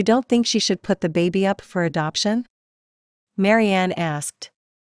 "You don't think she should put the baby up for adoption?" Marianne asked.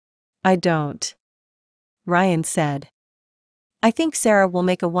 "I don't," Ryan said. "I think Sarah will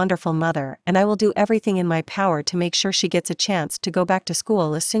make a wonderful mother, and I will do everything in my power to make sure she gets a chance to go back to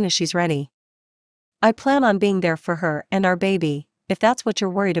school as soon as she's ready. I plan on being there for her and our baby, if that's what you're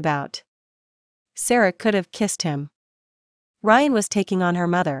worried about." Sarah could have kissed him. Ryan was taking on her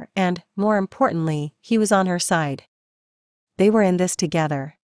mother and, more importantly, he was on her side. They were in this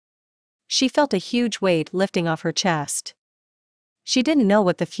together. She felt a huge weight lifting off her chest. She didn't know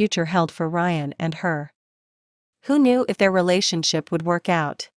what the future held for Ryan and her. Who knew if their relationship would work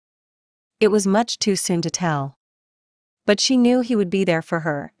out? It was much too soon to tell. But she knew he would be there for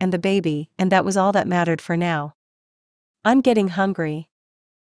her and the baby, and that was all that mattered for now. "I'm getting hungry.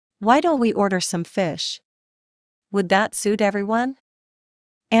 Why don't we order some fish? Would that suit everyone?"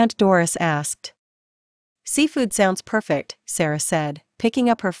 Aunt Doris asked. "Seafood sounds perfect," Sarah said, picking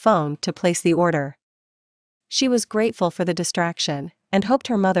up her phone to place the order. She was grateful for the distraction, and hoped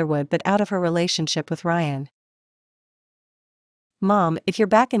her mother would but out of her relationship with Ryan. "Mom, if you're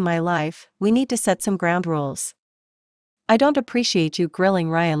back in my life, we need to set some ground rules. I don't appreciate you grilling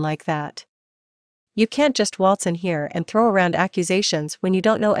Ryan like that. You can't just waltz in here and throw around accusations when you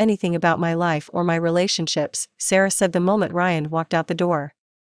don't know anything about my life or my relationships," Sarah said the moment Ryan walked out the door.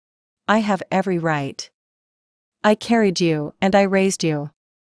 "I have every right. I carried you and I raised you.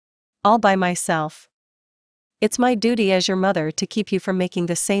 All by myself. It's my duty as your mother to keep you from making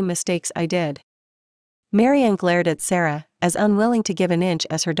the same mistakes I did." Marianne glared at Sarah, as unwilling to give an inch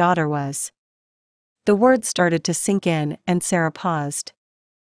as her daughter was. The words started to sink in, and Sarah paused.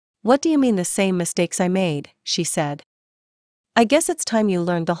 "What do you mean the same mistakes I made?" she said. "I guess it's time you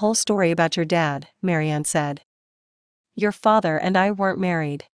learned the whole story about your dad," Marianne said. "Your father and I weren't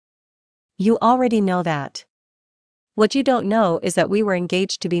married. You already know that. What you don't know is that we were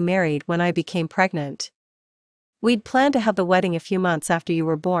engaged to be married when I became pregnant. We'd planned to have the wedding a few months after you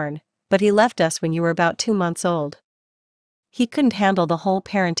were born, but he left us when you were about 2 months old. He couldn't handle the whole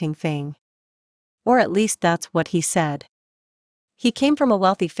parenting thing. Or at least that's what he said. He came from a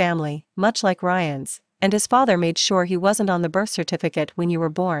wealthy family, much like Ryan's, and his father made sure he wasn't on the birth certificate when you were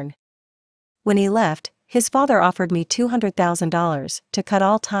born. When he left, his father offered me $200,000 to cut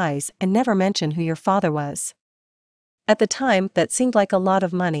all ties and never mention who your father was. At the time, that seemed like a lot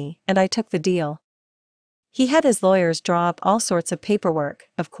of money, and I took the deal. He had his lawyers draw up all sorts of paperwork,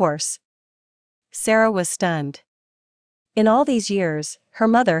 of course. Sarah was stunned. In all these years, her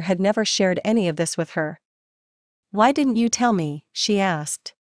mother had never shared any of this with her. "Why didn't you tell me?" she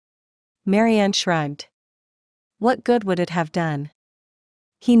asked. Marianne shrugged. "What good would it have done?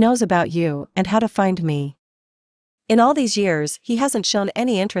 He knows about you and how to find me. In all these years, he hasn't shown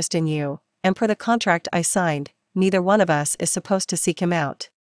any interest in you, and per the contract I signed, neither one of us is supposed to seek him out."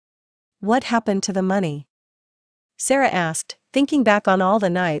 "What happened to the money?" Sarah asked, thinking back on all the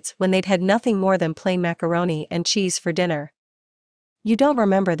nights when they'd had nothing more than plain macaroni and cheese for dinner. "You don't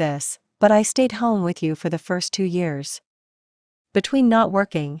remember this, but I stayed home with you for the first 2 years. Between not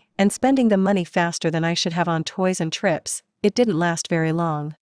working and spending the money faster than I should have on toys and trips, it didn't last very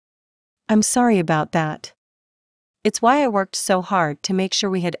long. I'm sorry about that. It's why I worked so hard to make sure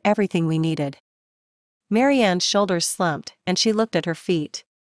we had everything we needed." Marianne's shoulders slumped and she looked at her feet.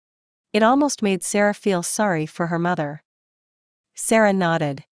 It almost made Sarah feel sorry for her mother. Sarah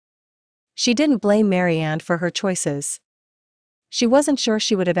nodded. She didn't blame Marianne for her choices. She wasn't sure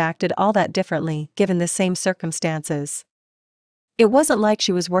she would have acted all that differently given the same circumstances. It wasn't like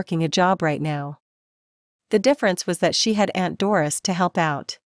she was working a job right now. The difference was that she had Aunt Doris to help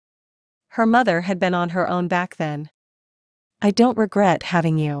out. Her mother had been on her own back then. "I don't regret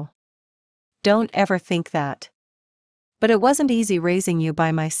having you. Don't ever think that. But it wasn't easy raising you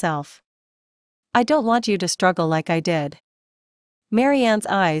by myself. I don't want you to struggle like I did." Marianne's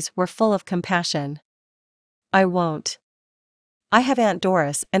eyes were full of compassion. "I won't. I have Aunt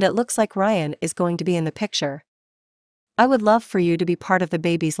Doris and it looks like Ryan is going to be in the picture. I would love for you to be part of the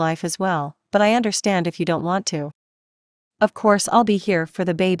baby's life as well, but I understand if you don't want to. Of course I'll be here for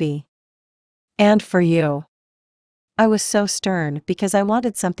the baby. And for you. I was so stern because I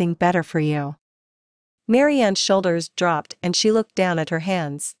wanted something better for you." Marianne's shoulders dropped and she looked down at her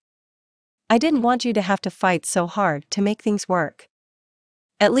hands. "I didn't want you to have to fight so hard to make things work.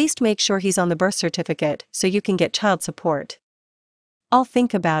 At least make sure he's on the birth certificate so you can get child support." "I'll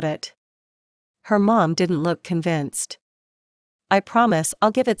think about it." Her mom didn't look convinced. "I promise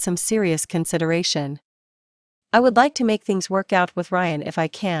I'll give it some serious consideration. I would like to make things work out with Ryan if I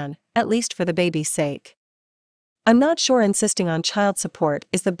can, at least for the baby's sake. I'm not sure insisting on child support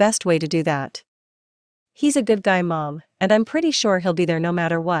is the best way to do that. He's a good guy, Mom, and I'm pretty sure he'll be there no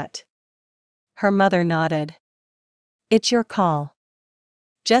matter what." Her mother nodded. "It's your call.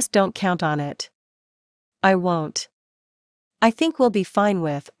 Just don't count on it." "I won't. I think we'll be fine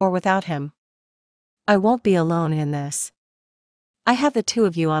with or without him. I won't be alone in this. I have the two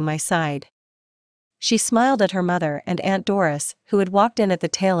of you on my side." She smiled at her mother and Aunt Doris, who had walked in at the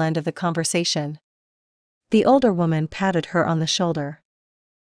tail end of the conversation. The older woman patted her on the shoulder.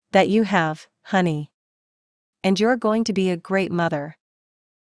 "That you have, honey. And you're going to be a great mother."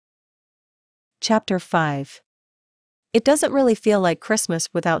 Chapter 5. "It doesn't really feel like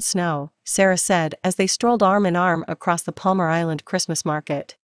Christmas without snow," Sarah said as they strolled arm in arm across the Palmar Island Christmas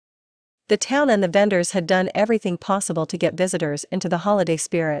market. The town and the vendors had done everything possible to get visitors into the holiday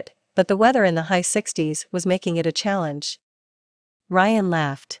spirit, but the weather in the high 60s was making it a challenge. Ryan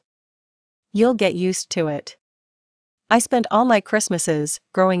laughed. "You'll get used to it. I spent all my Christmases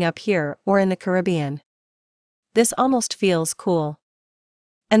growing up here or in the Caribbean. This almost feels cool.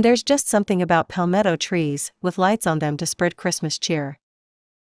 And there's just something about palmetto trees with lights on them to spread Christmas cheer."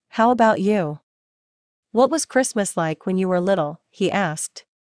 "How about you? What was Christmas like when you were little?" he asked.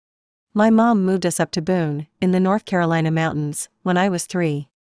 "My mom moved us up to Boone, in the North Carolina mountains, when I was 3.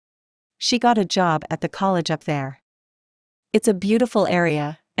 She got a job at the college up there. It's a beautiful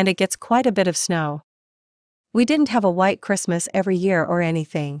area, and it gets quite a bit of snow. We didn't have a white Christmas every year or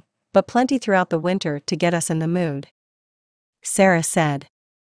anything, but plenty throughout the winter to get us in the mood." Sarah said.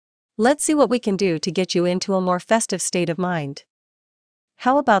 "Let's see what we can do to get you into a more festive state of mind.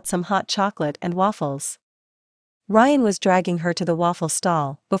 How about some hot chocolate and waffles?" Ryan was dragging her to the waffle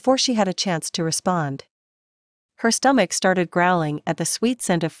stall before she had a chance to respond. Her stomach started growling at the sweet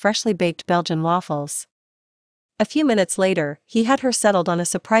scent of freshly baked Belgian waffles. A few minutes later, he had her settled on a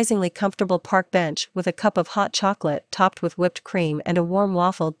surprisingly comfortable park bench with a cup of hot chocolate topped with whipped cream and a warm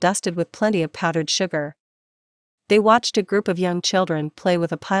waffle dusted with plenty of powdered sugar. They watched a group of young children play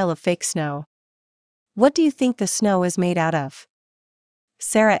with a pile of fake snow. "What do you think the snow is made out of?"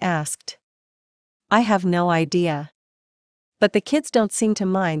 Sarah asked. "I have no idea. But the kids don't seem to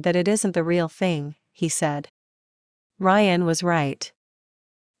mind that it isn't the real thing," he said. Ryan was right.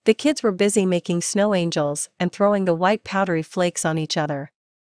 The kids were busy making snow angels and throwing the white powdery flakes on each other.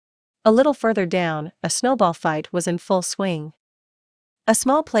 A little further down, a snowball fight was in full swing. A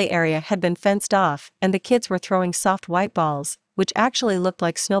small play area had been fenced off, and the kids were throwing soft white balls, which actually looked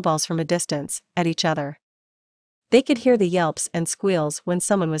like snowballs from a distance, at each other. They could hear the yelps and squeals when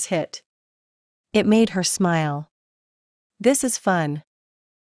someone was hit. It made her smile. This is fun.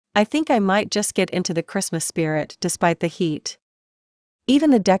 I think I might just get into the Christmas spirit despite the heat.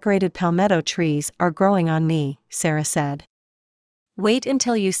 Even the decorated palmetto trees are growing on me, Sarah said. Wait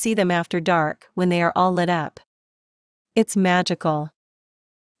until you see them after dark when they are all lit up. It's magical.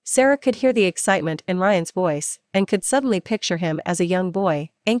 Sarah could hear the excitement in Ryan's voice, and could suddenly picture him as a young boy,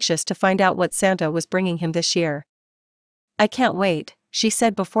 anxious to find out what Santa was bringing him this year. I can't wait, she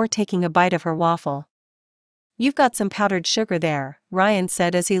said before taking a bite of her waffle. You've got some powdered sugar there, Ryan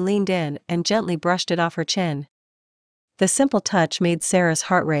said as he leaned in and gently brushed it off her chin. The simple touch made Sarah's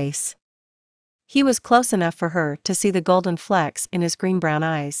heart race. He was close enough for her to see the golden flecks in his green-brown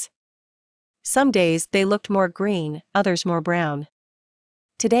eyes. Some days they looked more green, others more brown.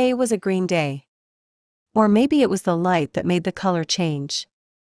 Today was a green day. Or maybe it was the light that made the color change.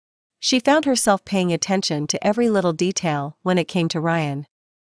 She found herself paying attention to every little detail when it came to Ryan.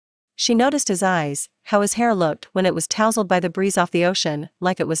 She noticed his eyes, how his hair looked when it was tousled by the breeze off the ocean,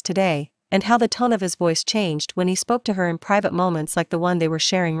 like it was today, and how the tone of his voice changed when he spoke to her in private moments like the one they were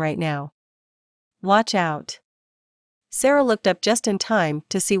sharing right now. Watch out. Sarah looked up just in time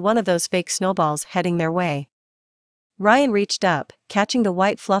to see one of those fake snowballs heading their way. Ryan reached up, catching the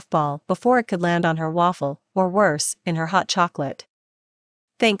white fluff ball before it could land on her waffle, or worse, in her hot chocolate.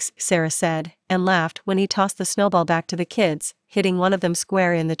 Thanks, Sarah said, and laughed when he tossed the snowball back to the kids, hitting one of them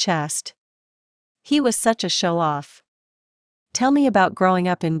square in the chest. He was such a show-off. Tell me about growing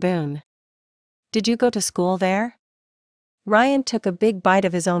up in Boone. Did you go to school there? Ryan took a big bite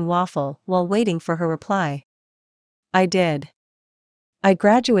of his own waffle while waiting for her reply. I did. I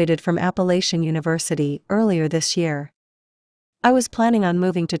graduated from Appalachian University earlier this year. I was planning on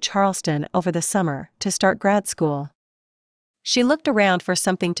moving to Charleston over the summer to start grad school. She looked around for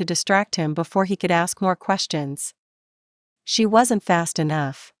something to distract him before he could ask more questions. She wasn't fast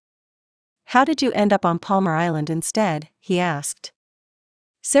enough. How did you end up on Palmar Island instead? He asked.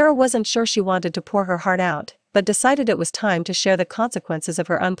 Sarah wasn't sure she wanted to pour her heart out, but decided it was time to share the consequences of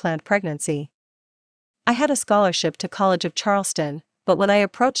her unplanned pregnancy. I had a scholarship to College of Charleston, but when I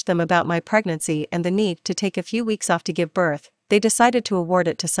approached them about my pregnancy and the need to take a few weeks off to give birth, they decided to award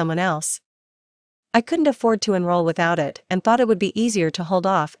it to someone else. I couldn't afford to enroll without it and thought it would be easier to hold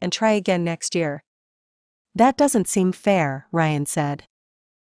off and try again next year. That doesn't seem fair, Ryan said.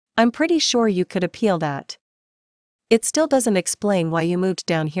 I'm pretty sure you could appeal that. It still doesn't explain why you moved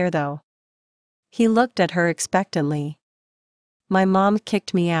down here though. He looked at her expectantly. My mom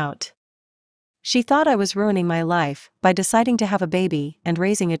kicked me out. She thought I was ruining my life by deciding to have a baby and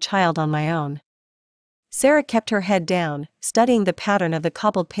raising a child on my own. Sarah kept her head down, studying the pattern of the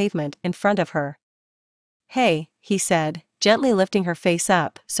cobbled pavement in front of her. Hey, he said, gently lifting her face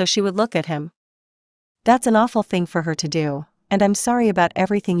up so she would look at him. That's an awful thing for her to do, and I'm sorry about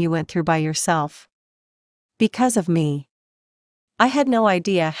everything you went through by yourself. Because of me. I had no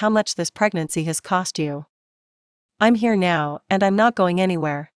idea how much this pregnancy has cost you. I'm here now, and I'm not going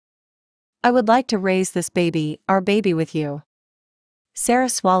anywhere. I would like to raise this baby, our baby, with you. Sarah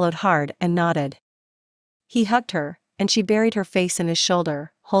swallowed hard and nodded. He hugged her, and she buried her face in his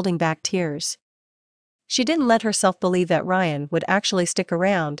shoulder, holding back tears. She didn't let herself believe that Ryan would actually stick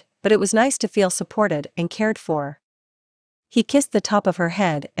around, but it was nice to feel supported and cared for. He kissed the top of her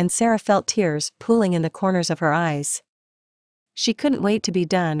head and Sarah felt tears pooling in the corners of her eyes. She couldn't wait to be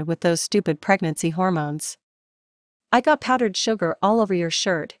done with those stupid pregnancy hormones. I got powdered sugar all over your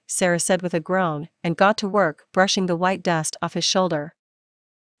shirt, Sarah said with a groan, and got to work brushing the white dust off his shoulder.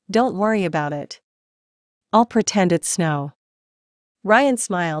 Don't worry about it. I'll pretend it's snow. Ryan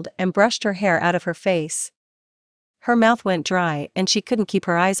smiled and brushed her hair out of her face. Her mouth went dry and she couldn't keep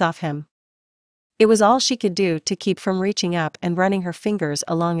her eyes off him. It was all she could do to keep from reaching up and running her fingers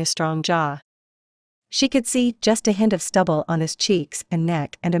along his strong jaw. She could see just a hint of stubble on his cheeks and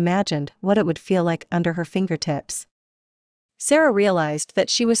neck and imagined what it would feel like under her fingertips. Sarah realized that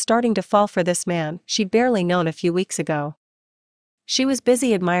she was starting to fall for this man she'd barely known a few weeks ago. She was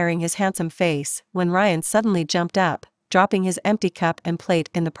busy admiring his handsome face when Ryan suddenly jumped up, dropping his empty cup and plate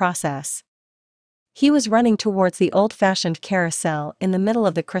in the process. He was running towards the old-fashioned carousel in the middle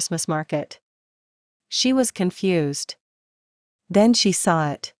of the Christmas market. She was confused. Then she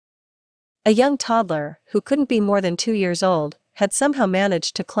saw it. A young toddler, who couldn't be more than 2 years old, had somehow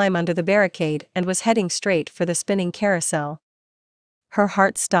managed to climb under the barricade and was heading straight for the spinning carousel. Her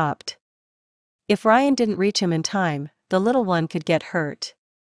heart stopped. If Ryan didn't reach him in time, the little one could get hurt.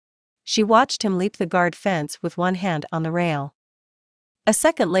 She watched him leap the guard fence with one hand on the rail. A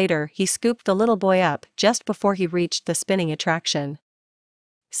second later, he scooped the little boy up just before he reached the spinning attraction.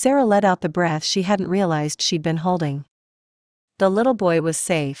 Sarah let out the breath she hadn't realized she'd been holding. The little boy was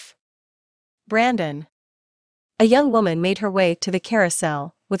safe. Brandon. A young woman made her way to the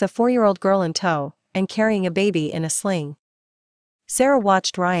carousel, with a 4-year-old girl in tow, and carrying a baby in a sling. Sarah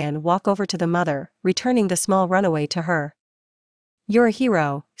watched Ryan walk over to the mother, returning the small runaway to her. "You're a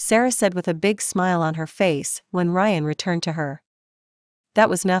hero," Sarah said with a big smile on her face when Ryan returned to her. "That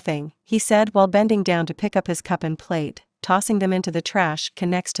was nothing," he said while bending down to pick up his cup and plate, tossing them into the trash can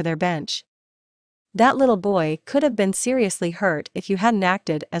next to their bench. "That little boy could have been seriously hurt if you hadn't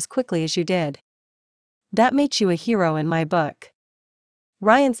acted as quickly as you did. That makes you a hero in my book."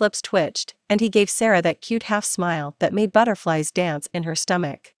 Ryan's lips twitched, and he gave Sarah that cute half-smile that made butterflies dance in her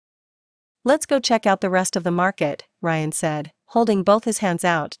stomach. "Let's go check out the rest of the market," Ryan said, holding both his hands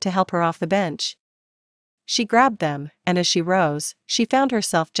out to help her off the bench. She grabbed them, and as she rose, she found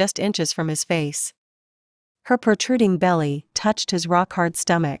herself just inches from his face. Her protruding belly touched his rock-hard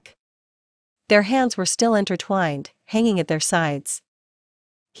stomach. Their hands were still intertwined, hanging at their sides.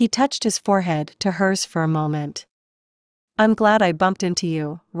 He touched his forehead to hers for a moment. "I'm glad I bumped into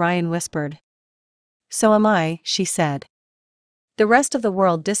you," Ryan whispered. "So am I," she said. The rest of the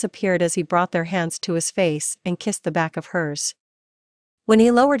world disappeared as he brought their hands to his face and kissed the back of hers. When he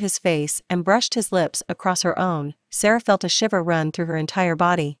lowered his face and brushed his lips across her own, Sarah felt a shiver run through her entire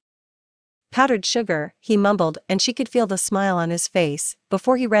body. "Powdered sugar," he mumbled, and she could feel the smile on his face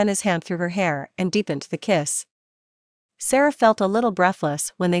before he ran his hand through her hair and deepened the kiss. Sarah felt a little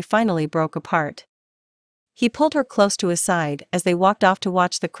breathless when they finally broke apart. He pulled her close to his side as they walked off to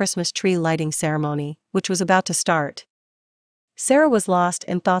watch the Christmas tree lighting ceremony, which was about to start. Sarah was lost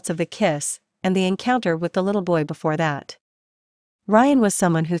in thoughts of the kiss and the encounter with the little boy before that. Ryan was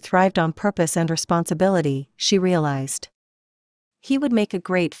someone who thrived on purpose and responsibility, she realized. He would make a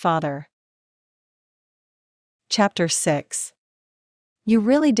great father. Chapter 6. "You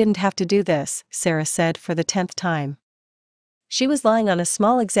really didn't have to do this," Sarah said for the 10th time. She was lying on a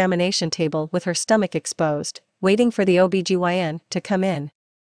small examination table with her stomach exposed, waiting for the OBGYN to come in.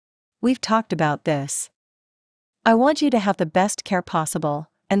 "We've talked about this. I want you to have the best care possible,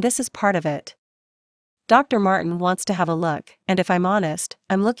 and this is part of it. Dr. Martin wants to have a look, and if I'm honest,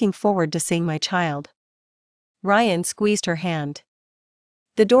 I'm looking forward to seeing my child." Ryan squeezed her hand.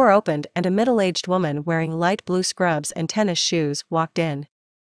 The door opened and a middle-aged woman wearing light blue scrubs and tennis shoes walked in.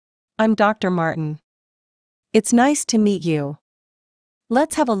 "I'm Dr. Martin. It's nice to meet you.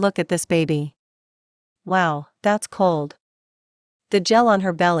 Let's have a look at this baby." "Wow, that's cold." The gel on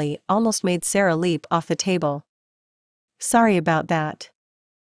her belly almost made Sarah leap off the table. "Sorry about that.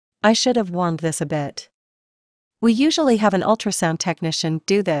 I should have warmed this a bit. We usually have an ultrasound technician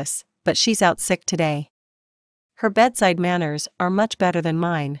do this, but she's out sick today. Her bedside manners are much better than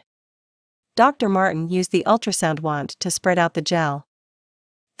mine." Dr. Martin used the ultrasound wand to spread out the gel.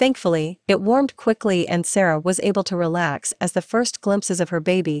 Thankfully, it warmed quickly and Sarah was able to relax as the first glimpses of her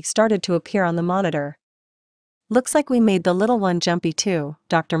baby started to appear on the monitor. "Looks like we made the little one jumpy too,"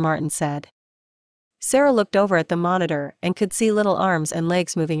 Dr. Martin said. Sarah looked over at the monitor and could see little arms and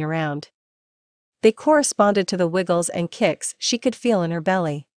legs moving around. They corresponded to the wiggles and kicks she could feel in her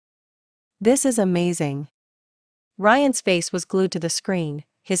belly. "This is amazing." Ryan's face was glued to the screen,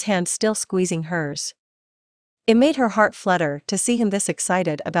 his hand still squeezing hers. It made her heart flutter to see him this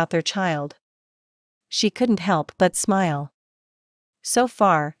excited about their child. She couldn't help but smile. So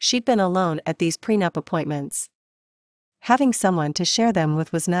far, she'd been alone at these prenup appointments. Having someone to share them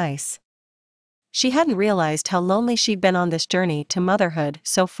with was nice. She hadn't realized how lonely she'd been on this journey to motherhood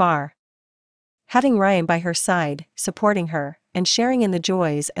so far. Having Ryan by her side, supporting her, and sharing in the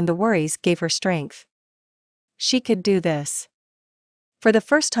joys and the worries gave her strength. She could do this. For the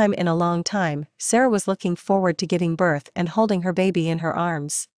first time in a long time, Sarah was looking forward to giving birth and holding her baby in her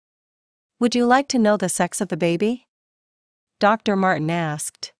arms. "Would you like to know the sex of the baby?" Dr. Martin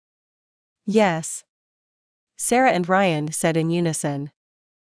asked. "Yes," Sarah and Ryan said in unison.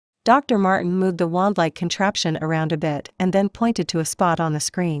 Dr. Martin moved the wand-like contraption around a bit and then pointed to a spot on the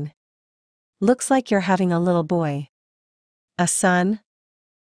screen. "Looks like you're having a little boy." "A son?"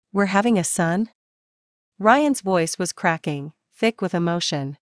 "We're having a son?" Ryan's voice was cracking, thick with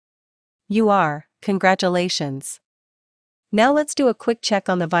emotion. "You are, congratulations. Now let's do a quick check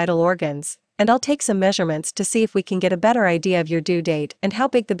on the vital organs, and I'll take some measurements to see if we can get a better idea of your due date and how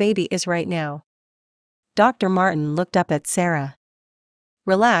big the baby is right now." Dr. Martin looked up at Sarah.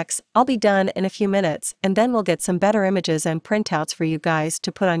 Relax, I'll be done in a few minutes and then we'll get some better images and printouts for you guys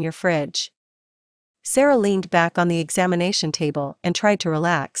to put on your fridge. Sarah leaned back on the examination table and tried to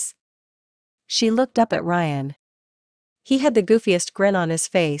relax. She looked up at Ryan. He had the goofiest grin on his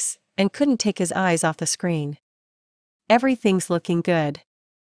face and couldn't take his eyes off the screen. Everything's looking good.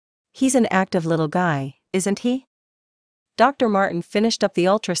 He's an active little guy, isn't he? Dr. Martin finished up the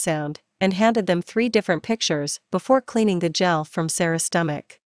ultrasound and handed them 3 different pictures before cleaning the gel from Sarah's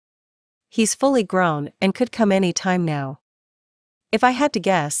stomach. He's fully grown and could come any time now. If I had to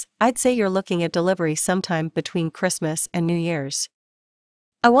guess, I'd say you're looking at delivery sometime between Christmas and New Year's.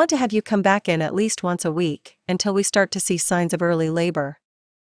 I want to have you come back in at least once a week until we start to see signs of early labor.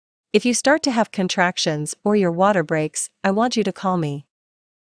 If you start to have contractions or your water breaks, I want you to call me.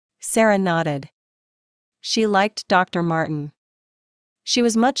 Sarah nodded. She liked Dr. Martin. She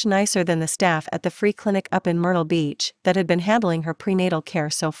was much nicer than the staff at the free clinic up in Myrtle Beach that had been handling her prenatal care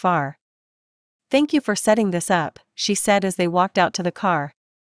so far. Thank you for setting this up, she said as they walked out to the car.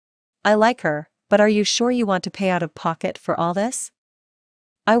 I like her, but are you sure you want to pay out of pocket for all this?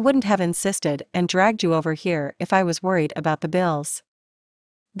 I wouldn't have insisted and dragged you over here if I was worried about the bills.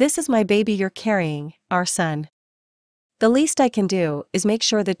 This is my baby you're carrying, our son. The least I can do is make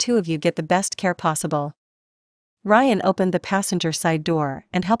sure the 2 of you get the best care possible. Ryan opened the passenger side door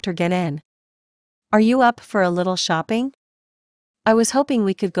and helped her get in. Are you up for a little shopping? I was hoping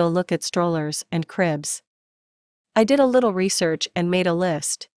we could go look at strollers and cribs. I did a little research and made a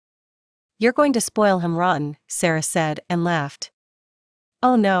list. You're going to spoil him rotten, Sarah said and laughed.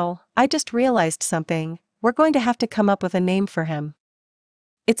 Oh no, I just realized something, we're going to have to come up with a name for him.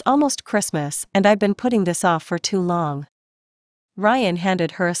 It's almost Christmas and I've been putting this off for too long. Ryan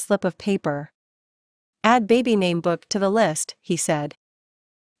handed her a slip of paper. Add baby name book to the list, he said.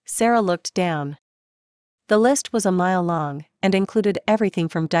 Sarah looked down. The list was a mile long and included everything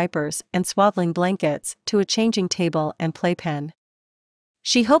from diapers and swaddling blankets to a changing table and playpen.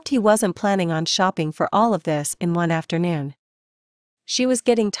 She hoped he wasn't planning on shopping for all of this in one afternoon. She was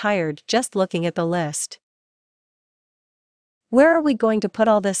getting tired just looking at the list. Where are we going to put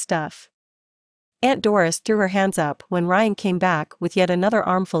all this stuff? Aunt Doris threw her hands up when Ryan came back with yet another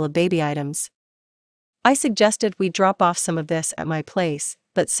armful of baby items. I suggested we drop off some of this at my place,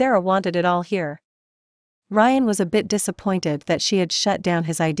 but Sarah wanted it all here. Ryan was a bit disappointed that she had shut down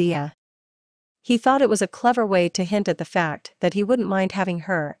his idea. He thought it was a clever way to hint at the fact that he wouldn't mind having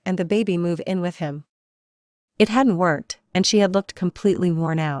her and the baby move in with him. It hadn't worked, and she had looked completely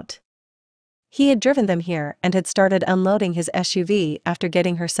worn out. He had driven them here and had started unloading his SUV after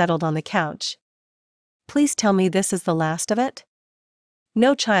getting her settled on the couch. Please tell me this is the last of it?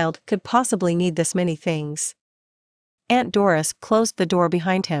 No child could possibly need this many things. Aunt Doris closed the door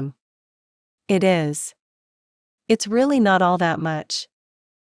behind him. It is. It's really not all that much.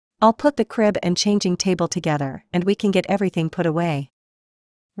 I'll put the crib and changing table together and we can get everything put away.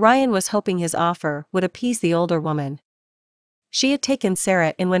 Ryan was hoping his offer would appease the older woman. She had taken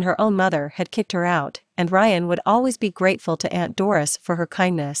Sarah in when her own mother had kicked her out, and Ryan would always be grateful to Aunt Doris for her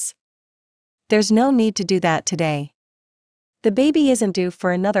kindness. There's no need to do that today. The baby isn't due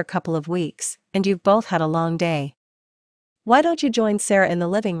for another couple of weeks, and you've both had a long day. Why don't you join Sarah in the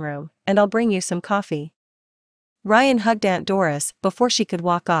living room, and I'll bring you some coffee. Ryan hugged Aunt Doris before she could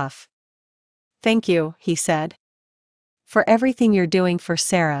walk off. Thank you, he said. For everything you're doing for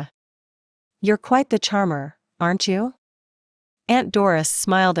Sarah. You're quite the charmer, aren't you? Aunt Doris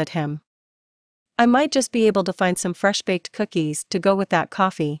smiled at him. I might just be able to find some fresh-baked cookies to go with that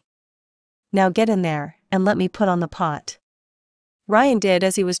coffee. Now get in there, and let me put on the pot. Ryan did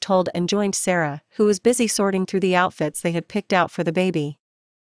as he was told and joined Sarah, who was busy sorting through the outfits they had picked out for the baby.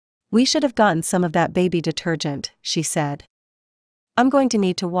 We should have gotten some of that baby detergent, she said. I'm going to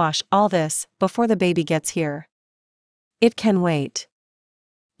need to wash all this before the baby gets here. It can wait.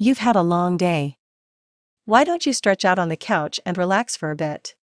 You've had a long day. Why don't you stretch out on the couch and relax for a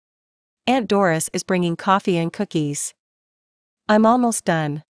bit? Aunt Doris is bringing coffee and cookies. I'm almost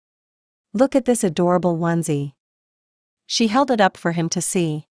done. Look at this adorable onesie. She held it up for him to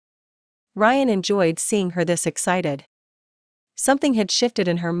see. Ryan enjoyed seeing her this excited. Something had shifted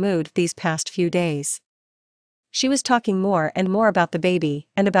in her mood these past few days. She was talking more and more about the baby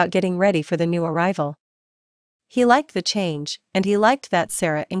and about getting ready for the new arrival. He liked the change, and he liked that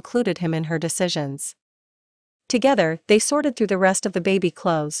Sarah included him in her decisions. Together, they sorted through the rest of the baby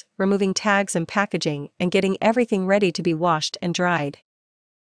clothes, removing tags and packaging and getting everything ready to be washed and dried.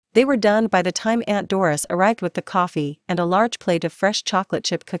 They were done by the time Aunt Doris arrived with the coffee and a large plate of fresh chocolate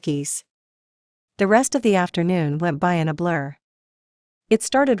chip cookies. The rest of the afternoon went by in a blur. It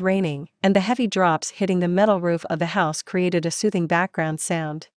started raining, and the heavy drops hitting the metal roof of the house created a soothing background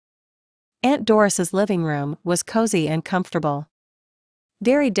sound. Aunt Doris's living room was cozy and comfortable.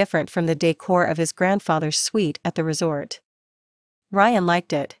 Very different from the decor of his grandfather's suite at the resort. Ryan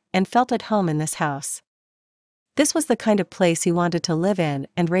liked it, and felt at home in this house. This was the kind of place he wanted to live in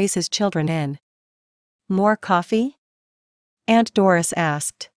and raise his children in. More coffee? Aunt Doris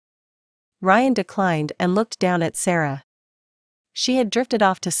asked. Ryan declined and looked down at Sarah. She had drifted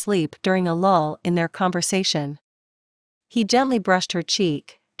off to sleep during a lull in their conversation. He gently brushed her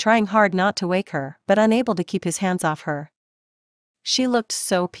cheek, trying hard not to wake her but unable to keep his hands off her. She looked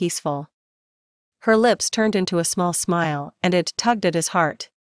so peaceful. Her lips turned into a small smile and it tugged at his heart.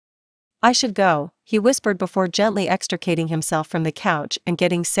 "I should go," he whispered before gently extricating himself from the couch and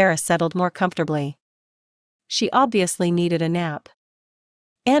getting Sarah settled more comfortably. She obviously needed a nap.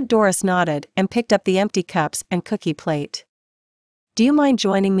 Aunt Doris nodded and picked up the empty cups and cookie plate. "Do you mind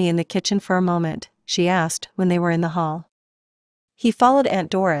joining me in the kitchen for a moment?" she asked when they were in the hall. He followed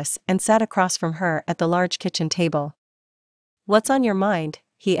Aunt Doris and sat across from her at the large kitchen table. "What's on your mind?"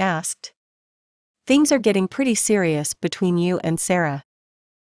 he asked. "Things are getting pretty serious between you and Sarah.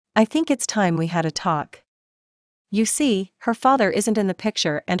 I think it's time we had a talk. You see, her father isn't in the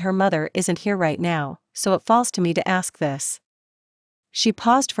picture and her mother isn't here right now, so it falls to me to ask this." She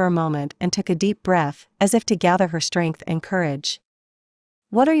paused for a moment and took a deep breath, as if to gather her strength and courage.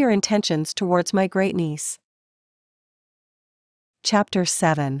 "What are your intentions towards my great-niece?" Chapter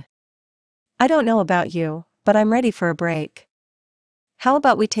 7. "I don't know about you, but I'm ready for a break. How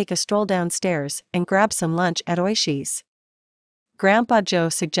about we take a stroll downstairs and grab some lunch at Oishi's?" Grandpa Joe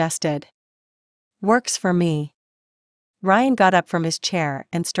suggested. "Works for me." Ryan got up from his chair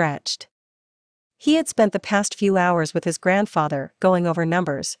and stretched. He had spent the past few hours with his grandfather going over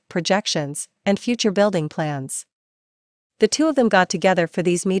numbers, projections, and future building plans. The two of them got together for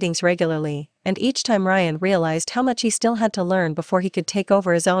these meetings regularly, and each time Ryan realized how much he still had to learn before he could take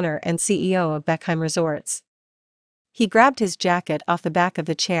over as owner and CEO of Beckheim Resorts. He grabbed his jacket off the back of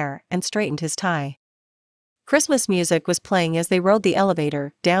the chair and straightened his tie. Christmas music was playing as they rode the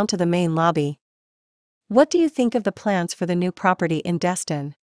elevator down to the main lobby. "What do you think of the plans for the new property in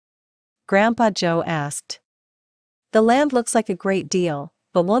Destin?" Grandpa Joe asked. "The land looks like a great deal,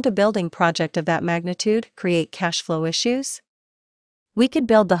 but won't a building project of that magnitude create cash flow issues? We could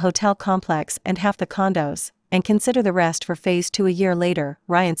build the hotel complex and half the condos, and consider the rest for phase 2 a year later,"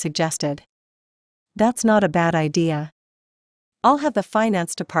 Ryan suggested. "That's not a bad idea. I'll have the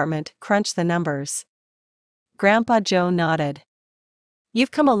finance department crunch the numbers." Grandpa Joe nodded.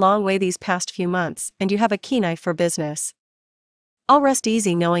 "You've come a long way these past few months and you have a keen eye for business. I'll rest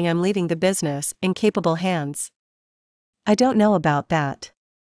easy knowing I'm leaving the business in capable hands." "I don't know about that.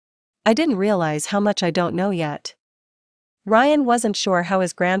 I didn't realize how much I don't know yet." Ryan wasn't sure how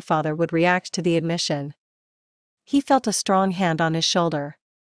his grandfather would react to the admission. He felt a strong hand on his shoulder.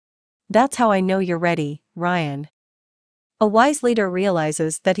 "That's how I know you're ready, Ryan." A wise leader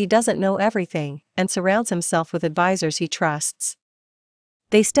realizes that he doesn't know everything and surrounds himself with advisors he trusts.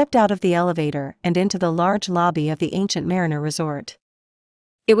 They stepped out of the elevator and into the large lobby of the Ancient Mariner Resort.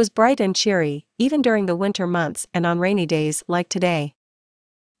 It was bright and cheery, even during the winter months and on rainy days like today.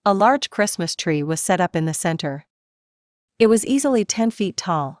 A large Christmas tree was set up in the center. It was easily 10 feet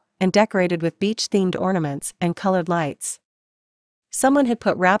tall, and decorated with beach-themed ornaments and colored lights. Someone had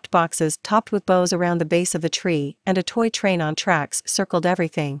put wrapped boxes topped with bows around the base of the tree, and a toy train on tracks circled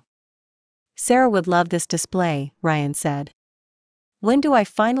everything. "Sarah would love this display," Ryan said. "When do I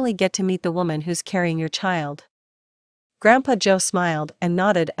finally get to meet the woman who's carrying your child?" Grandpa Joe smiled and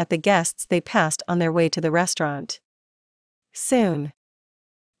nodded at the guests they passed on their way to the restaurant. "Soon.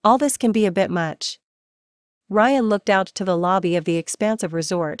 All this can be a bit much." Ryan looked out to the lobby of the expansive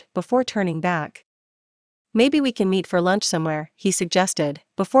resort before turning back. "Maybe we can meet for lunch somewhere," he suggested,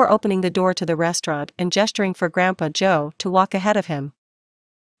 before opening the door to the restaurant and gesturing for Grandpa Joe to walk ahead of him.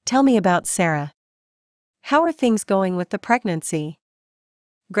 "Tell me about Sarah. How are things going with the pregnancy?"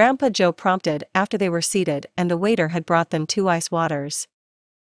 Grandpa Joe prompted after they were seated and the waiter had brought them 2 ice waters.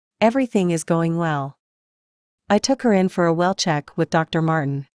 "Everything is going well. I took her in for a well check with Dr.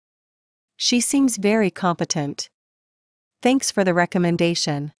 Martin. She seems very competent. Thanks for the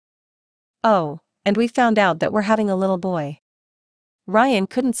recommendation. Oh, and we found out that we're having a little boy." Ryan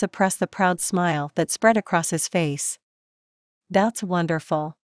couldn't suppress the proud smile that spread across his face. "That's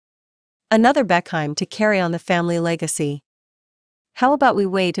wonderful. Another Beckheim to carry on the family legacy. How about we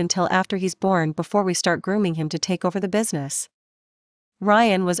wait until after he's born before we start grooming him to take over the business?"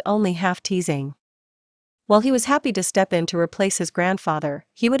 Ryan was only half teasing. While he was happy to step in to replace his grandfather,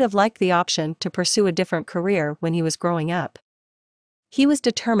 he would have liked the option to pursue a different career when he was growing up. He was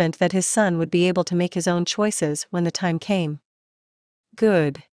determined that his son would be able to make his own choices when the time came.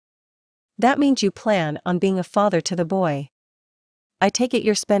 Good. That means you plan on being a father to the boy. I take it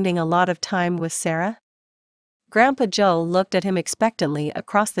you're spending a lot of time with Sarah? Grandpa Joe looked at him expectantly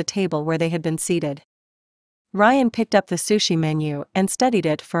across the table where they had been seated. Ryan picked up the sushi menu and studied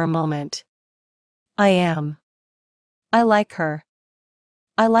it for a moment. I am. I like her.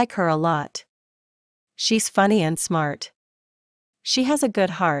 I like her a lot. She's funny and smart. She has a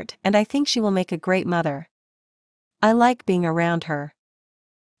good heart and I think she will make a great mother. I like being around her.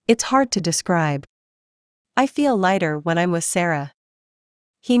 It's hard to describe. I feel lighter when I'm with Sarah.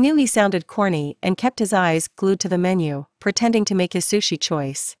 He knew he sounded corny and kept his eyes glued to the menu, pretending to make his sushi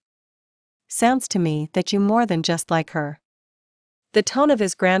choice. Sounds to me that you more than just like her. The tone of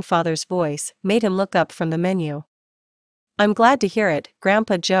his grandfather's voice made him look up from the menu. I'm glad to hear it,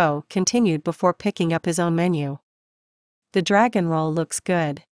 Grandpa Joe continued before picking up his own menu. The dragon roll looks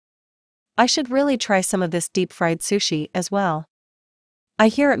good. I should really try some of this deep-fried sushi as well. I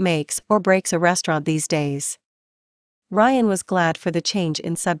hear it makes or breaks a restaurant these days. Ryan was glad for the change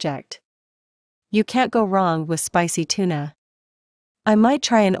in subject. You can't go wrong with spicy tuna. I might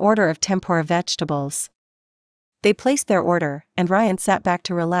try an order of tempura vegetables. They placed their order, and Ryan sat back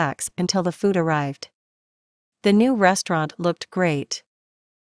to relax until the food arrived. The new restaurant looked great.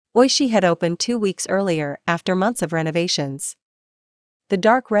 Oishi had opened 2 weeks earlier after months of renovations. The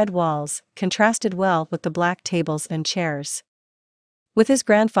dark red walls contrasted well with the black tables and chairs. With his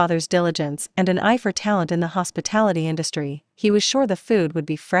grandfather's diligence and an eye for talent in the hospitality industry, he was sure the food would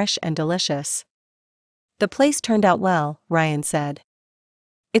be fresh and delicious. The place turned out well, Ryan said.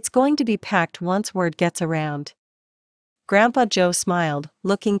 It's going to be packed once word gets around. Grandpa Joe smiled,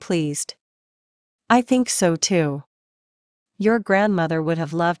 looking pleased. I think so too. Your grandmother would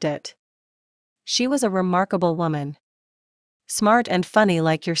have loved it. She was a remarkable woman. Smart and funny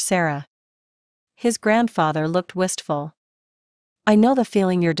like your Sarah. His grandfather looked wistful. I know the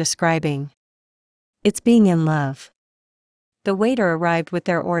feeling you're describing. It's being in love. The waiter arrived with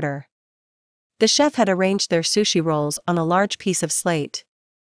their order. The chef had arranged their sushi rolls on a large piece of slate.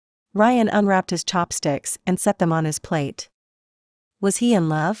 Ryan unwrapped his chopsticks and set them on his plate. Was he in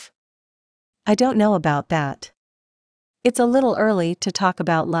love? I don't know about that. It's a little early to talk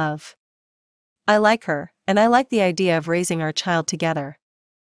about love. I like her, and I like the idea of raising our child together.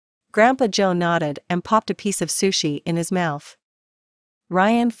 Grandpa Joe nodded and popped a piece of sushi in his mouth.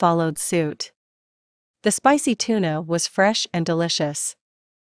 Ryan followed suit. The spicy tuna was fresh and delicious.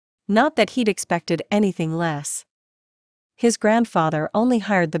 Not that he'd expected anything less. His grandfather only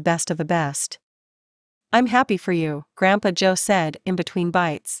hired the best of the best. I'm happy for you, Grandpa Joe said in between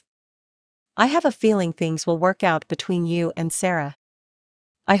bites. I have a feeling things will work out between you and Sarah.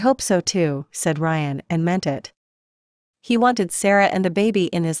 I hope so too, said Ryan, and meant it. He wanted Sarah and the baby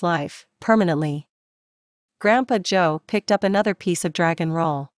in his life, permanently. Grandpa Joe picked up another piece of dragon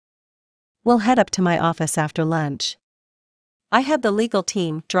roll. We'll head up to my office after lunch. I had the legal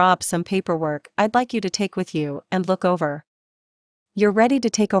team draw up some paperwork I'd like you to take with you and look over. You're ready to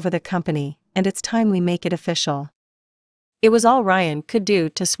take over the company, and it's time we make it official. It was all Ryan could do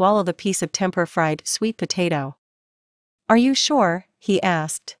to swallow the piece of tempura-fried sweet potato. Are you sure? He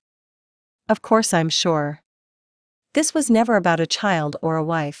asked. Of course I'm sure. This was never about a child or a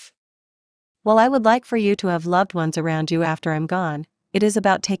wife. While I would like for you to have loved ones around you after I'm gone, it is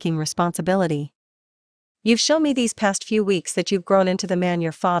about taking responsibility. You've shown me these past few weeks that you've grown into the man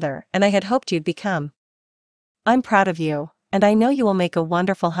your father and I had hoped you'd become. I'm proud of you, and I know you will make a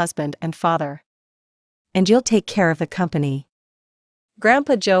wonderful husband and father. And you'll take care of the company.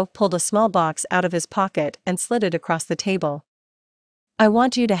 Grandpa Joe pulled a small box out of his pocket and slid it across the table. I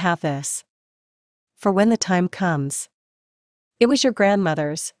want you to have this. For when the time comes. It was your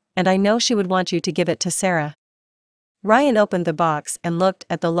grandmother's, and I know she would want you to give it to Sarah. Ryan opened the box and looked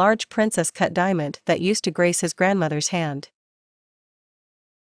at the large princess-cut diamond that used to grace his grandmother's hand.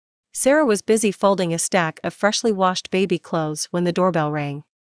 Sarah was busy folding a stack of freshly washed baby clothes when the doorbell rang.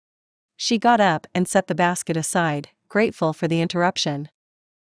 She got up and set the basket aside, grateful for the interruption.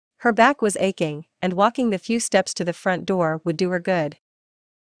 Her back was aching, and walking the few steps to the front door would do her good.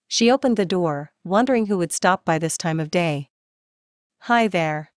 She opened the door, wondering who would stop by this time of day. Hi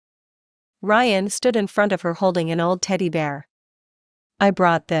there. Ryan stood in front of her holding an old teddy bear. I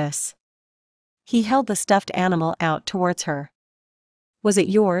brought this. He held the stuffed animal out towards her. Was it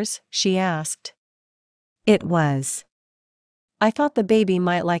yours? She asked. It was. I thought the baby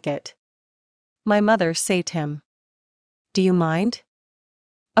might like it. My mother saved him. Do you mind?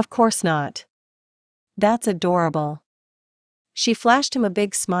 Of course not. That's adorable. She flashed him a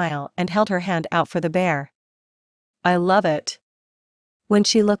big smile and held her hand out for the bear. I love it. When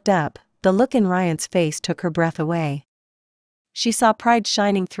she looked up, the look in Ryan's face took her breath away. She saw pride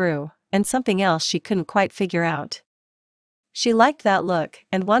shining through, and something else she couldn't quite figure out. She liked that look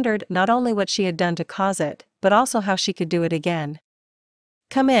and wondered not only what she had done to cause it, but also how she could do it again.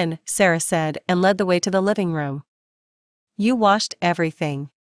 "Come in," Sarah said and led the way to the living room. "You washed everything."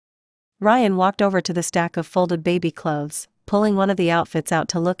 Ryan walked over to the stack of folded baby clothes, pulling one of the outfits out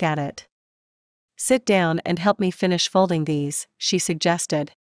to look at it. "Sit down and help me finish folding these," she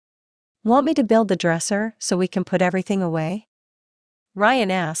suggested. "Want me to build the dresser so we can put everything away?"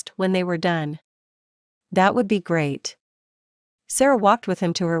 Ryan asked when they were done. "That would be great." Sarah walked with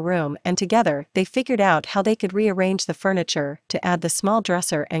him to her room and together they figured out how they could rearrange the furniture to add the small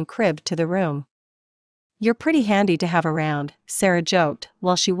dresser and crib to the room. "You're pretty handy to have around," Sarah joked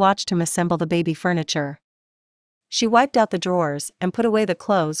while she watched him assemble the baby furniture. She wiped out the drawers and put away the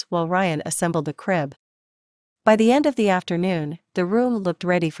clothes while Ryan assembled the crib. By the end of the afternoon, the room looked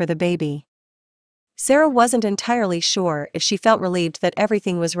ready for the baby. Sarah wasn't entirely sure if she felt relieved that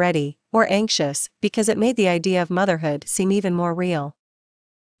everything was ready, or anxious, because it made the idea of motherhood seem even more real.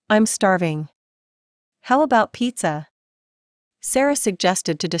 "I'm starving. How about pizza?" Sarah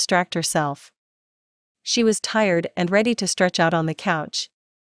suggested to distract herself. She was tired and ready to stretch out on the couch.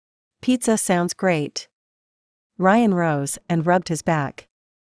 "Pizza sounds great." Ryan rose and rubbed his back.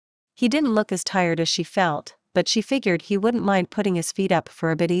 He didn't look as tired as she felt, but she figured he wouldn't mind putting his feet up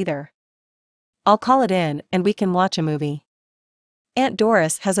for a bit either. "I'll call it in and we can watch a movie. Aunt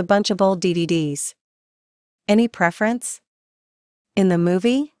Doris has a bunch of old DVDs. Any preference? In the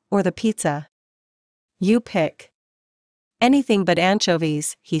movie, or the pizza?" "You pick." "Anything but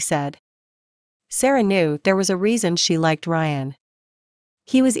anchovies," he said. Sarah knew there was a reason she liked Ryan.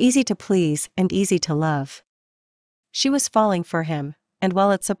 He was easy to please and easy to love. She was falling for him, and while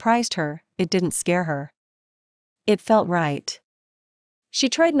it surprised her, it didn't scare her. It felt right. She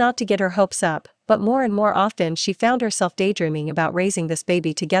tried not to get her hopes up, but more and more often she found herself daydreaming about raising this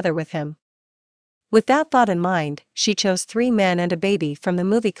baby together with him. With that thought in mind, she chose 3 men and a baby from the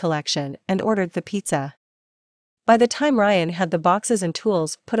movie collection and ordered the pizza. By the time Ryan had the boxes and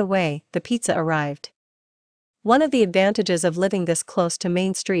tools put away, the pizza arrived. One of the advantages of living this close to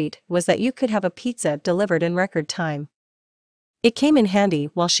Main Street was that you could have a pizza delivered in record time. It came in handy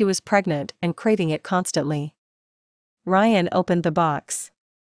while she was pregnant and craving it constantly. Ryan opened the box.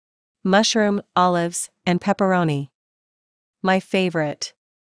 "Mushroom, olives, and pepperoni. My favorite."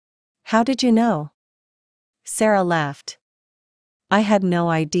 "How did you know?" Sarah laughed. "I had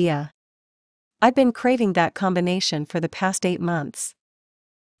no idea. I'd been craving that combination for the past 8 months.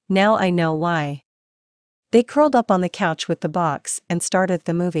 Now I know why." They curled up on the couch with the box and started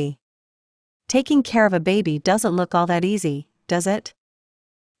the movie. "Taking care of a baby doesn't look all that easy, does it?"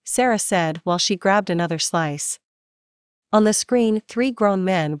 Sarah said while she grabbed another slice. On the screen, 3 grown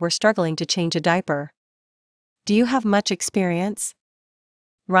men were struggling to change a diaper. "Do you have much experience?"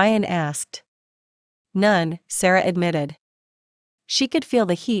 Ryan asked. "None," Sarah admitted. She could feel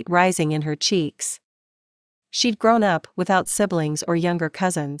the heat rising in her cheeks. She'd grown up without siblings or younger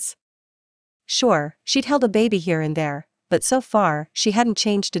cousins. Sure, she'd held a baby here and there, but so far she hadn't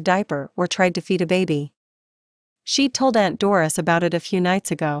changed a diaper or tried to feed a baby. She'd told Aunt Doris about it a few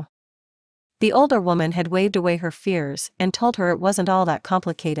nights ago. The older woman had waved away her fears and told her it wasn't all that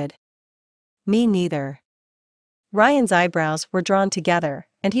complicated. "Me neither." Ryan's eyebrows were drawn together,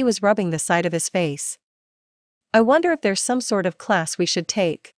 and he was rubbing the side of his face. "I wonder if there's some sort of class we should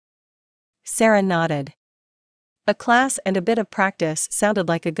take." Sarah nodded. A class and a bit of practice sounded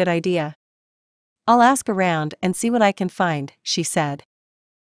like a good idea. "I'll ask around and see what I can find," she said.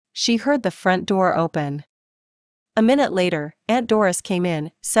 She heard the front door open. A minute later, Aunt Doris came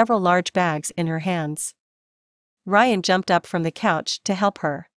in, several large bags in her hands. Ryan jumped up from the couch to help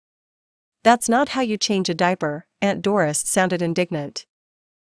her. "That's not how you change a diaper," Aunt Doris sounded indignant.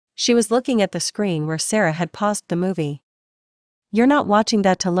 She was looking at the screen where Sarah had paused the movie. "You're not watching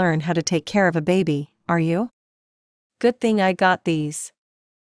that to learn how to take care of a baby, are you? Good thing I got these."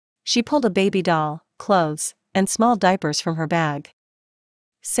 She pulled a baby doll, clothes, and small diapers from her bag.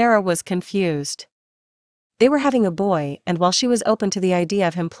 Sarah was confused. They were having a boy, and while she was open to the idea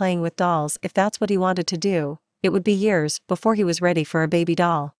of him playing with dolls if that's what he wanted to do, it would be years before he was ready for a baby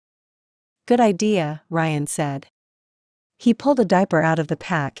doll. "Good idea," Ryan said. He pulled a diaper out of the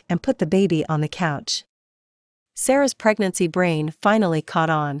pack and put the baby on the couch. Sarah's pregnancy brain finally caught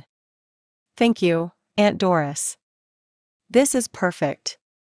on. "Thank you, Aunt Doris. This is perfect."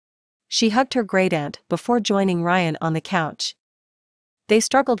 She hugged her great-aunt before joining Ryan on the couch. They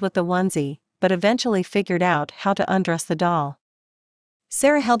struggled with the onesie, but eventually figured out how to undress the doll.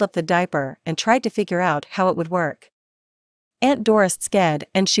 Sarah held up the diaper and tried to figure out how it would work. Aunt Doris scared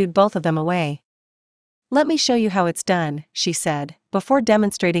and shooed both of them away. "Let me show you how it's done," she said, before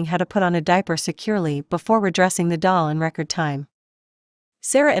demonstrating how to put on a diaper securely before redressing the doll in record time.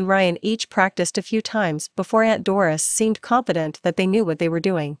 Sarah and Ryan each practiced a few times before Aunt Doris seemed confident that they knew what they were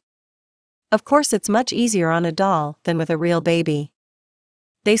doing. Of course, it's much easier on a doll than with a real baby.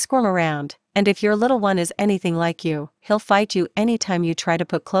 They squirm around, and if your little one is anything like you, he'll fight you anytime you try to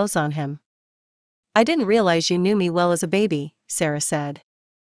put clothes on him. "I didn't realize you knew me well as a baby," Sarah said.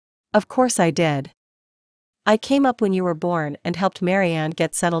 "Of course I did. I came up when you were born and helped Marianne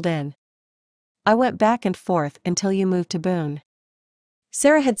get settled in. I went back and forth until you moved to Boone."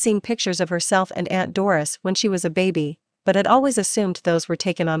 Sarah had seen pictures of herself and Aunt Doris when she was a baby, but had always assumed those were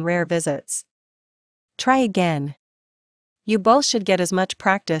taken on rare visits. "Try again. You both should get as much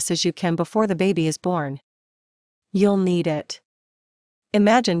practice as you can before the baby is born. You'll need it.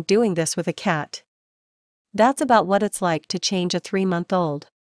 Imagine doing this with a cat. That's about what it's like to change a 3-month-old."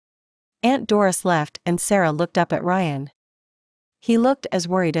 Aunt Doris left and Sarah looked up at Ryan. He looked as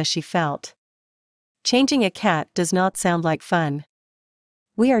worried as she felt. "Changing a cat does not sound like fun."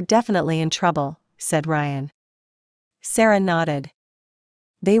 "We are definitely in trouble," said Ryan. Sarah nodded.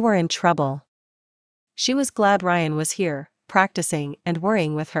 They were in trouble. She was glad Ryan was here, practicing and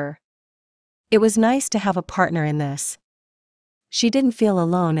worrying with her. It was nice to have a partner in this. She didn't feel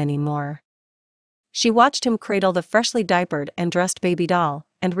alone anymore. She watched him cradle the freshly diapered and dressed baby doll,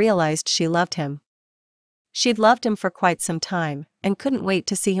 and realized she loved him. She'd loved him for quite some time, and couldn't wait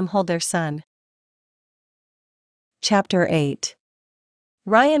to see him hold their son. Chapter 8.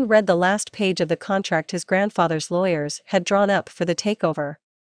 Ryan read the last page of the contract his grandfather's lawyers had drawn up for the takeover.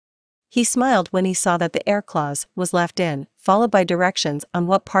 He smiled when he saw that the heir clause was left in, followed by directions on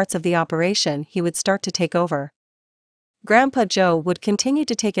what parts of the operation he would start to take over. Grandpa Joe would continue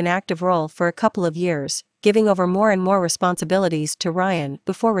to take an active role for a couple of years, giving over more and more responsibilities to Ryan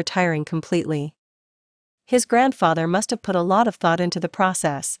before retiring completely. His grandfather must have put a lot of thought into the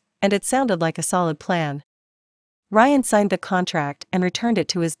process, and it sounded like a solid plan. Ryan signed the contract and returned it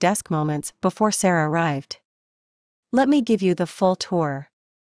to his desk moments before Sarah arrived. "Let me give you the full tour.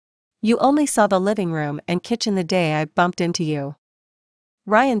 You only saw the living room and kitchen the day I bumped into you."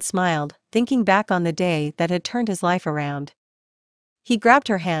 Ryan smiled, thinking back on the day that had turned his life around. He grabbed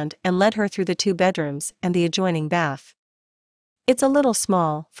her hand and led her through the 2 bedrooms and the adjoining bath. "It's a little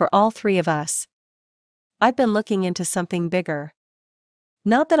small for all 3 of us. I've been looking into something bigger.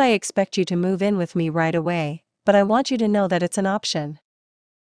 Not that I expect you to move in with me right away, but I want you to know that it's an option.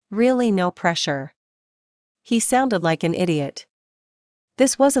 Really, no pressure." He sounded like an idiot.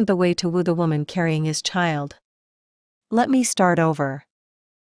 This wasn't the way to woo the woman carrying his child. "Let me start over.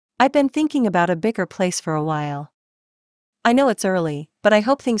 I've been thinking about a bigger place for a while. I know it's early, but I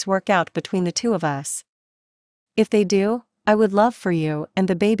hope things work out between the 2 of us. If they do, I would love for you and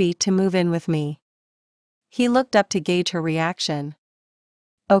the baby to move in with me." He looked up to gauge her reaction.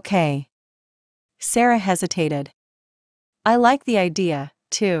 "Okay." Sarah hesitated. "I like the idea,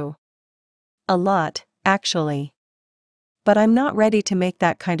 too. A lot, actually. But I'm not ready to make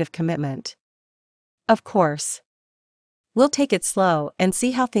that kind of commitment." "Of course. We'll take it slow and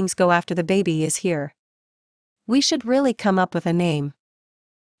see how things go after the baby is here. We should really come up with a name."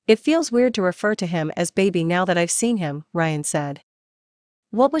 "It feels weird to refer to him as baby now that I've seen him," Ryan said.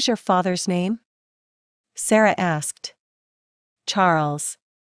 "What was your father's name?" Sarah asked. "Charles."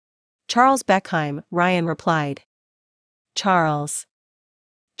 "Charles Beckheim," Ryan replied. "Charles.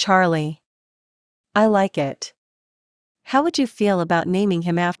 Charlie. I like it. How would you feel about naming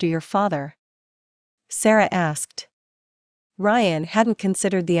him after your father?" Sarah asked. Ryan hadn't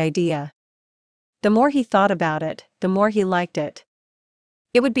considered the idea. The more he thought about it, the more he liked it.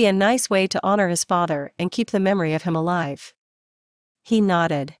 It would be a nice way to honor his father and keep the memory of him alive. He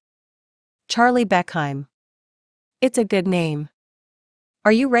nodded. "Charlie Beckheim. It's a good name.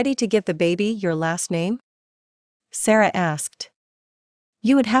 Are you ready to give the baby your last name?" Sarah asked.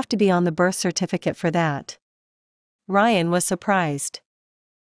 "You would have to be on the birth certificate for that." Ryan was surprised.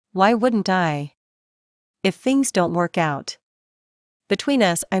 "Why wouldn't I? If things don't work out. Between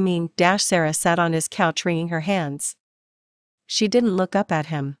us, I mean." Sarah sat on his couch wringing her hands. She didn't look up at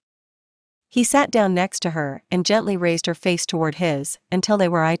him. He sat down next to her and gently raised her face toward his until they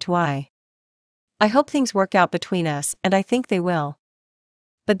were eye to eye. "I hope things work out between us, and I think they will.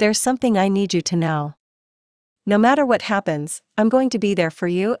 But there's something I need you to know. No matter what happens, I'm going to be there for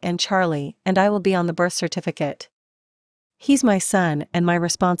you and Charlie, and I will be on the birth certificate. He's my son and my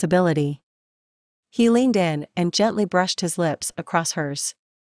responsibility." He leaned in and gently brushed his lips across hers.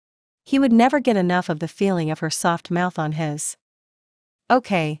 He would never get enough of the feeling of her soft mouth on his.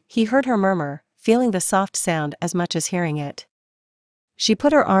 "Okay," he heard her murmur, feeling the soft sound as much as hearing it. She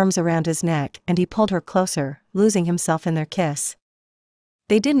put her arms around his neck and he pulled her closer, losing himself in their kiss.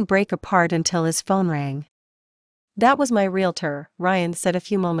 They didn't break apart until his phone rang. "That was my realtor," Ryan said a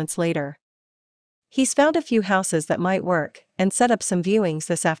few moments later. "He's found a few houses that might work, and set up some viewings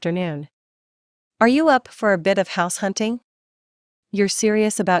this afternoon. Are you up for a bit of house hunting?" "You're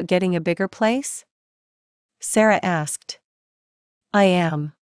serious about getting a bigger place?" Sarah asked. "I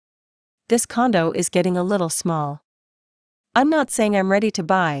am. This condo is getting a little small. I'm not saying I'm ready to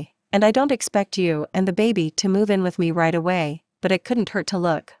buy, and I don't expect you and the baby to move in with me right away, but it couldn't hurt to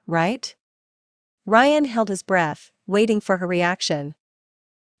look, right?" Ryan held his breath, waiting for her reaction.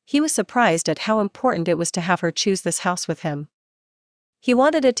 He was surprised at how important it was to have her choose this house with him. He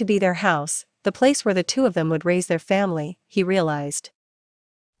wanted it to be their house, the place where the two of them would raise their family, he realized.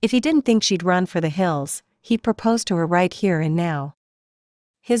 If he didn't think she'd run for the hills, he'd propose to her right here and now.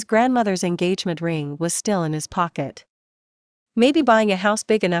 His grandmother's engagement ring was still in his pocket. Maybe buying a house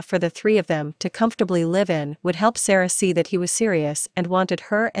big enough for the three of them to comfortably live in would help Sarah see that he was serious and wanted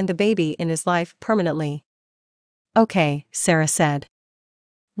her and the baby in his life permanently. "Okay," Sarah said.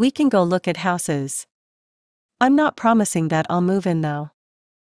 "We can go look at houses. I'm not promising that I'll move in though."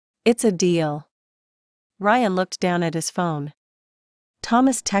 "It's a deal." Ryan looked down at his phone.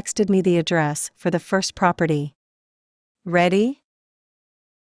 "Thomas texted me the address for the first property. Ready?"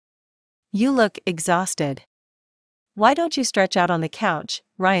 "You look exhausted. Why don't you stretch out on the couch?"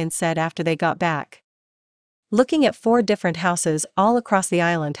 Ryan said after they got back. Looking at 4 different houses all across the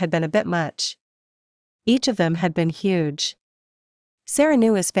island had been a bit much. Each of them had been huge. Sarah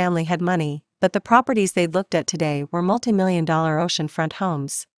knew his family had money, but the properties they'd looked at today were multi-million-dollar oceanfront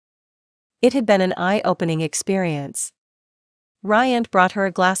homes. It had been an eye-opening experience. Ryan brought her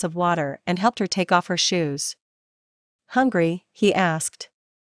a glass of water and helped her take off her shoes. "Hungry?" he asked.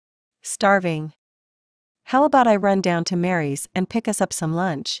 "Starving. How about I run down to Mary's and pick us up some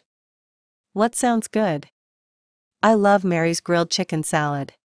lunch?" "What sounds good?" "I love Mary's grilled chicken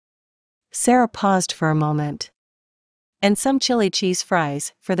salad." Sarah paused for a moment. "And some chili cheese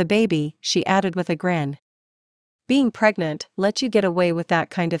fries, for the baby," she added with a grin. "Being pregnant lets you get away with that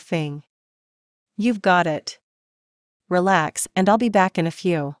kind of thing." "You've got it. Relax and I'll be back in a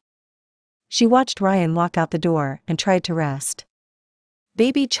few." She watched Ryan walk out the door and tried to rest.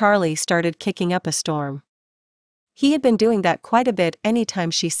 Baby Charlie started kicking up a storm. He had been doing that quite a bit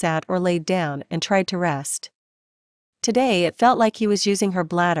anytime she sat or laid down and tried to rest. Today it felt like he was using her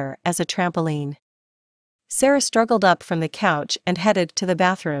bladder as a trampoline. Sarah struggled up from the couch and headed to the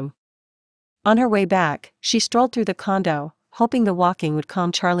bathroom. On her way back, she strolled through the condo, hoping the walking would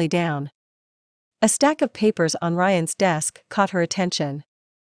calm Charlie down. A stack of papers on Ryan's desk caught her attention.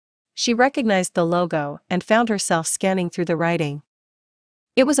 She recognized the logo and found herself scanning through the writing.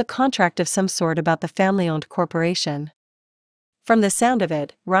 It was a contract of some sort about the family-owned corporation. From the sound of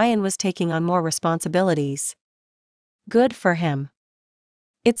it, Ryan was taking on more responsibilities. Good for him.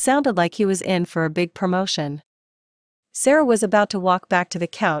 It sounded like he was in for a big promotion. Sarah was about to walk back to the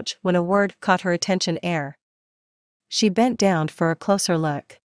couch when a word caught her attention. Heir. She bent down for a closer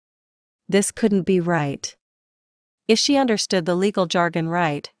look. This couldn't be right. If she understood the legal jargon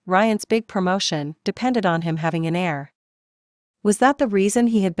right, Ryan's big promotion depended on him having an heir. Was that the reason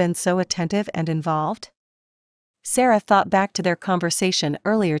he had been so attentive and involved? Sarah thought back to their conversation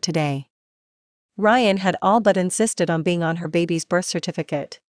earlier today. Ryan had all but insisted on being on her baby's birth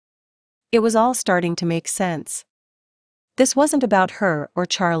certificate. It was all starting to make sense. This wasn't about her or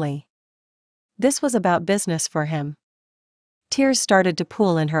Charlie. This was about business for him. Tears started to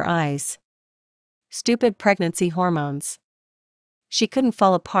pool in her eyes. Stupid pregnancy hormones. She couldn't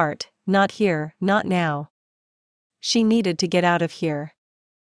fall apart, not here, not now. She needed to get out of here.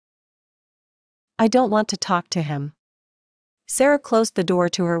 "I don't want to talk to him." Sarah closed the door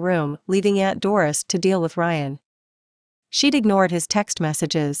to her room, leaving Aunt Doris to deal with Ryan. She'd ignored his text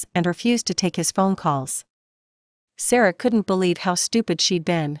messages and refused to take his phone calls. Sarah couldn't believe how stupid she'd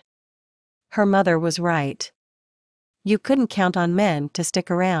been. Her mother was right. You couldn't count on men to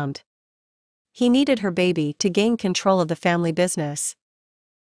stick around. He needed her baby to gain control of the family business.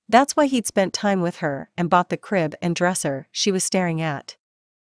 That's why he'd spent time with her and bought the crib and dresser she was staring at.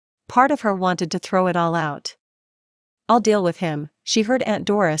 Part of her wanted to throw it all out. "I'll deal with him," she heard Aunt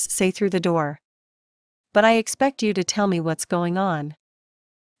Doris say through the door. "But I expect you to tell me what's going on.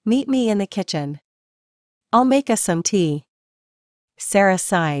 Meet me in the kitchen. I'll make us some tea." Sarah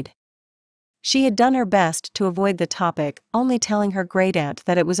sighed. She had done her best to avoid the topic, only telling her great-aunt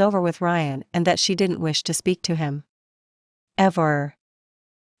that it was over with Ryan and that she didn't wish to speak to him. Ever.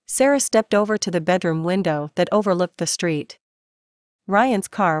 Sarah stepped over to the bedroom window that overlooked the street. Ryan's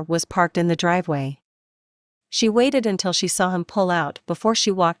car was parked in the driveway. She waited until she saw him pull out before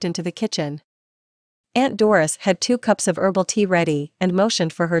she walked into the kitchen. Aunt Doris had 2 cups of herbal tea ready and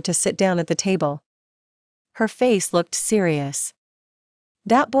motioned for her to sit down at the table. Her face looked serious.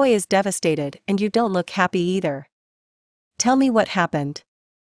 "That boy is devastated and you don't look happy either. Tell me what happened."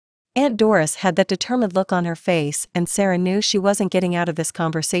 Aunt Doris had that determined look on her face, and Sarah knew she wasn't getting out of this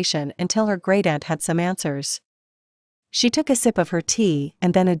conversation until her great-aunt had some answers. She took a sip of her tea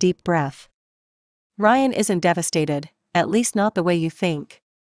and then a deep breath. "Ryan isn't devastated, at least not the way you think.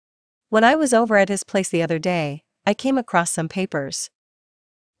 When I was over at his place the other day, I came across some papers.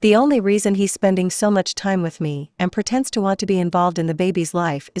 The only reason he's spending so much time with me and pretends to want to be involved in the baby's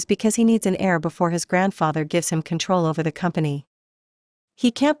life is because he needs an heir before his grandfather gives him control over the company. He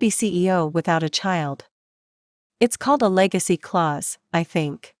can't be CEO without a child. It's called a legacy clause, I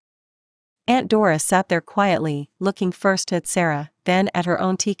think." Aunt Doris sat there quietly, looking first at Sarah, then at her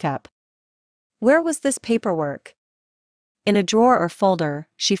own teacup. "Where was this paperwork?" "In a drawer or folder?"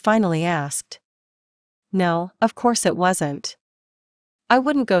 she finally asked. "No, of course it wasn't. I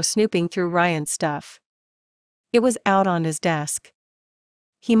wouldn't go snooping through Ryan's stuff. It was out on his desk.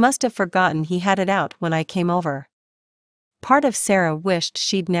 He must have forgotten he had it out when I came over." Part of Sarah wished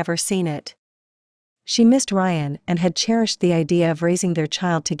she'd never seen it. She missed Ryan and had cherished the idea of raising their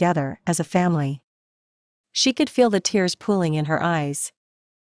child together as a family. She could feel the tears pooling in her eyes.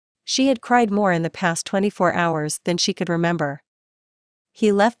 She had cried more in the past 24 hours than she could remember.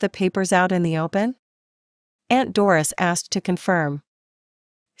 "He left the papers out in the open?" Aunt Doris asked to confirm.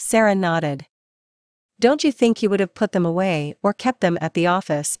 Sarah nodded. "Don't you think he would have put them away or kept them at the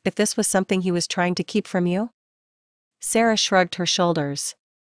office if this was something he was trying to keep from you?" Sarah shrugged her shoulders.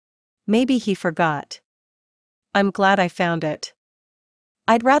 "Maybe he forgot. I'm glad I found it.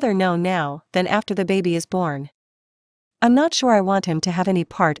 I'd rather know now than after the baby is born. I'm not sure I want him to have any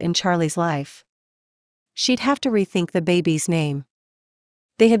part in Charlie's life." She'd have to rethink the baby's name.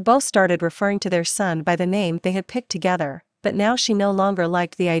 They had both started referring to their son by the name they had picked together, but now she no longer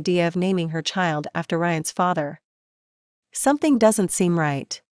liked the idea of naming her child after Ryan's father. "Something doesn't seem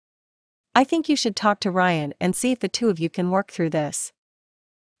right. I think you should talk to Ryan and see if the 2 of you can work through this.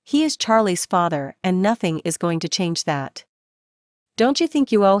 He is Charlie's father and nothing is going to change that. Don't you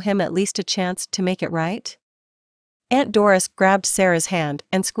think you owe him at least a chance to make it right?" Aunt Doris grabbed Sarah's hand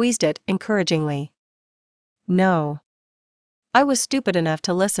and squeezed it encouragingly. "No. I was stupid enough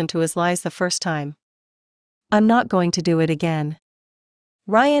to listen to his lies the first time. I'm not going to do it again.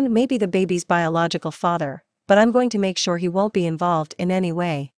 Ryan may be the baby's biological father, but I'm going to make sure he won't be involved in any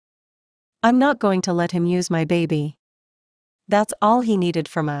way. I'm not going to let him use my baby. That's all he needed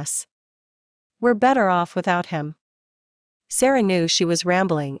from us. We're better off without him." Sarah knew she was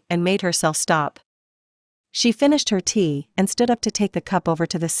rambling and made herself stop. She finished her tea and stood up to take the cup over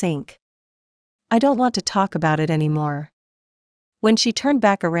to the sink. "I don't want to talk about it anymore." When she turned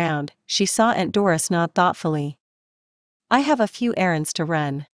back around, she saw Aunt Doris nod thoughtfully. "I have a few errands to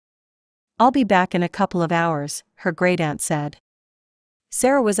run. I'll be back in a couple of hours," her great-aunt said.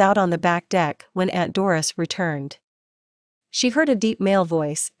 Sarah was out on the back deck when Aunt Doris returned. She heard a deep male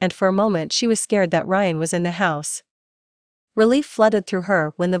voice, and for a moment she was scared that Ryan was in the house. Relief flooded through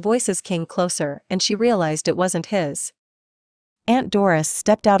her when the voices came closer and she realized it wasn't his. Aunt Doris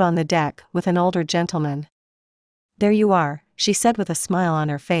stepped out on the deck with an older gentleman. "There you are," she said with a smile on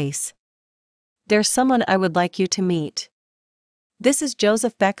her face. "There's someone I would like you to meet. This is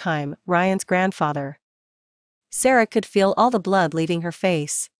Joseph Beckheim, Ryan's grandfather." Sarah could feel all the blood leaving her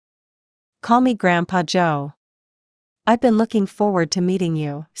face. "Call me Grandpa Joe. I've been looking forward to meeting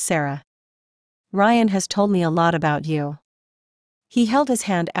you, Sarah. Ryan has told me a lot about you." He held his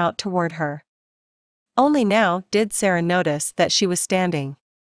hand out toward her. Only now did Sarah notice that she was standing.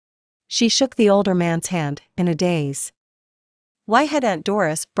 She shook the older man's hand, in a daze. Why had Aunt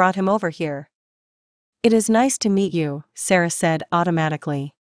Doris brought him over here? "It is nice to meet you," Sarah said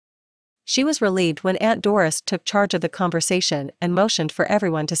automatically. She was relieved when Aunt Doris took charge of the conversation and motioned for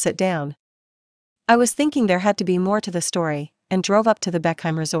everyone to sit down. "I was thinking there had to be more to the story," and drove up to the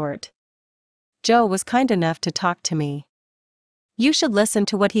Beckheim resort. "Joe was kind enough to talk to me. You should listen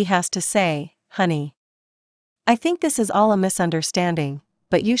to what he has to say, honey. I think this is all a misunderstanding,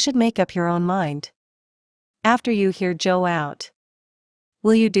 but you should make up your own mind after you hear Joe out.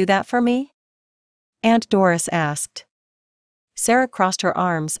 Will you do that for me?" Aunt Doris asked. Sarah crossed her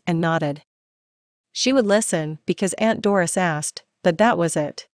arms and nodded. She would listen because Aunt Doris asked, but that was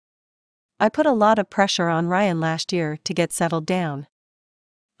it. "I put a lot of pressure on Ryan last year to get settled down.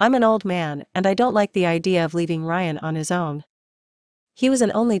 I'm an old man and I don't like the idea of leaving Ryan on his own. He was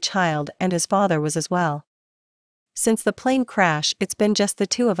an only child and his father was as well. Since the plane crash it's been just the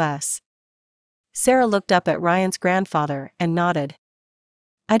 2 of us. Sarah looked up at Ryan's grandfather and nodded.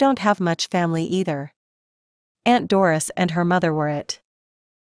 I don't have much family either. Aunt Doris and her mother were it.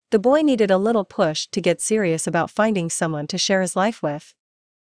 The boy needed a little push to get serious about finding someone to share his life with.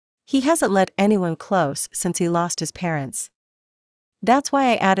 He hasn't let anyone close since he lost his parents. That's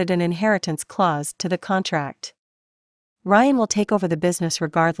why I added an inheritance clause to the contract. Ryan will take over the business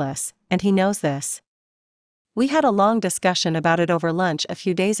regardless, and he knows this. We had a long discussion about it over lunch a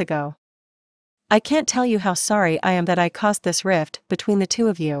few days ago. I can't tell you how sorry I am that I caused this rift between the two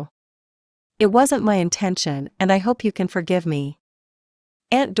of you. It wasn't my intention, and I hope you can forgive me.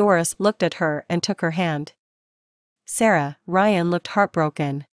 Aunt Doris looked at her and took her hand. Sarah, Ryan looked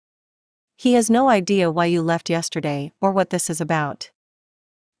heartbroken. He has no idea why you left yesterday or what this is about.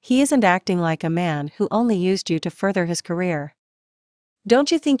 He isn't acting like a man who only used you to further his career.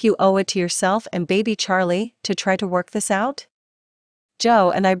 Don't you think you owe it to yourself and baby Charlie to try to work this out?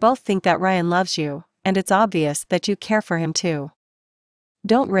 Joe and I both think that Ryan loves you, and it's obvious that you care for him too.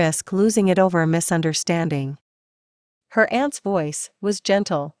 Don't risk losing it over a misunderstanding. Her aunt's voice was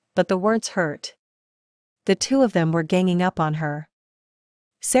gentle, but the words hurt. The two of them were ganging up on her.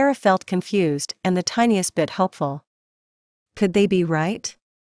 Sarah felt confused and the tiniest bit hopeful. Could they be right?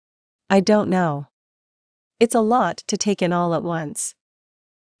 I don't know. It's a lot to take in all at once.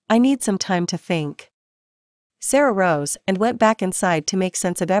 I need some time to think. Sarah rose and went back inside to make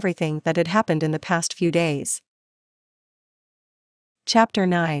sense of everything that had happened in the past few days. Chapter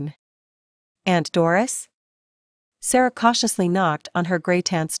 9. Aunt Doris? Sarah cautiously knocked on her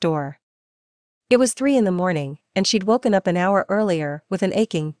great-aunt's door. It was 3 a.m, and she'd woken up an hour earlier with an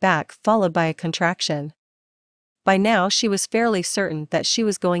aching back followed by a contraction. By now she was fairly certain that she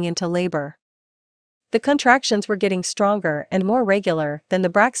was going into labor. The contractions were getting stronger and more regular than the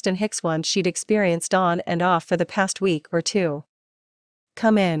Braxton Hicks ones she'd experienced on and off for the past week or two.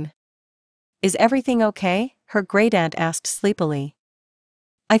 Come in. Is everything okay? Her great-aunt asked sleepily.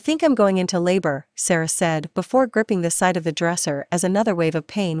 I think I'm going into labor, Sarah said before gripping the side of the dresser as another wave of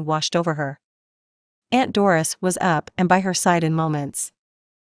pain washed over her. Aunt Doris was up and by her side in moments.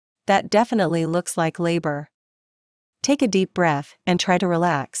 That definitely looks like labor. Take a deep breath and try to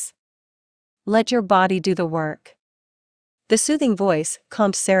relax. Let your body do the work. The soothing voice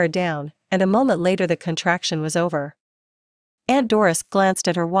calmed Sarah down, and a moment later the contraction was over. Aunt Doris glanced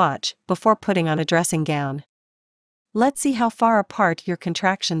at her watch before putting on a dressing gown. Let's see how far apart your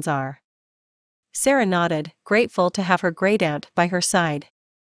contractions are. Sarah nodded, grateful to have her great-aunt by her side.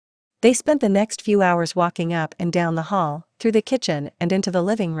 They spent the next few hours walking up and down the hall, through the kitchen and into the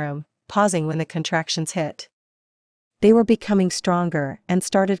living room, pausing when the contractions hit. They were becoming stronger and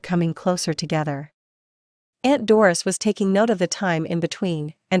started coming closer together. Aunt Doris was taking note of the time in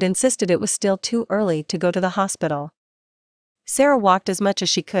between, and insisted it was still too early to go to the hospital. Sarah walked as much as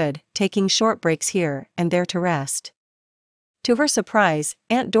she could, taking short breaks here and there to rest. To her surprise,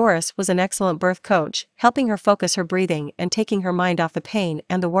 Aunt Doris was an excellent birth coach, helping her focus her breathing and taking her mind off the pain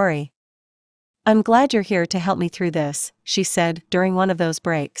and the worry. I'm glad you're here to help me through this, she said during one of those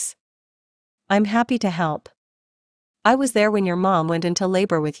breaks. I'm happy to help. I was there when your mom went into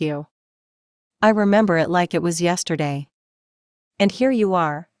labor with you. I remember it like it was yesterday. And here you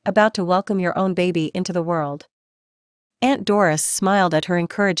are, about to welcome your own baby into the world. Aunt Doris smiled at her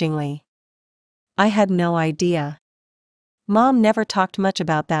encouragingly. I had no idea. Mom never talked much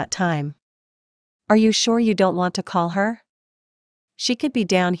about that time. Are you sure you don't want to call her? She could be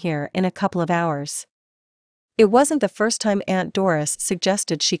down here in a couple of hours. It wasn't the first time Aunt Doris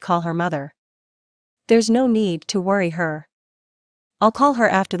suggested she call her mother. There's no need to worry her. I'll call her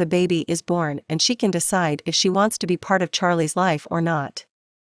after the baby is born and she can decide if she wants to be part of Charlie's life or not.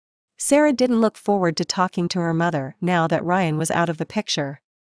 Sarah didn't look forward to talking to her mother now that Ryan was out of the picture.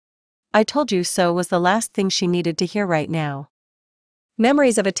 I told you so was the last thing she needed to hear right now.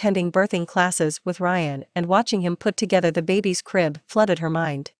 Memories of attending birthing classes with Ryan and watching him put together the baby's crib flooded her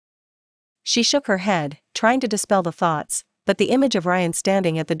mind. She shook her head, trying to dispel the thoughts, but the image of Ryan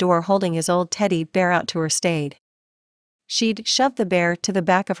standing at the door holding his old teddy bear out to her stayed. She'd shoved the bear to the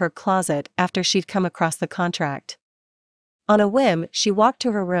back of her closet after she'd come across the contract. On a whim, she walked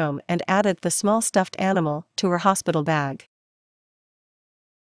to her room and added the small stuffed animal to her hospital bag.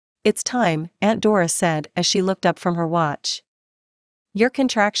 It's time, Aunt Doris said as she looked up from her watch. Your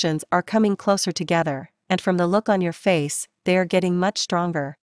contractions are coming closer together, and from the look on your face, they are getting much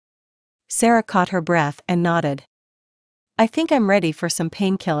stronger. Sarah caught her breath and nodded. I think I'm ready for some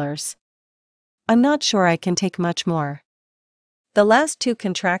painkillers. I'm not sure I can take much more. The last 2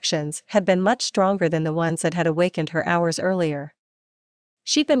 contractions had been much stronger than the ones that had awakened her hours earlier.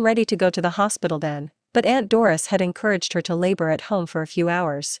 She'd been ready to go to the hospital then, but Aunt Doris had encouraged her to labor at home for a few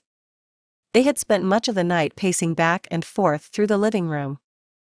hours. They had spent much of the night pacing back and forth through the living room.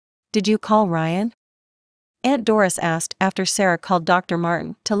 "Did you call Ryan?" Aunt Doris asked after Sarah called Dr.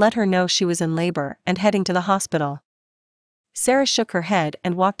 Martin to let her know she was in labor and heading to the hospital. Sarah shook her head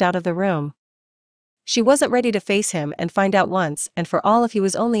and walked out of the room. She wasn't ready to face him and find out once and for all if he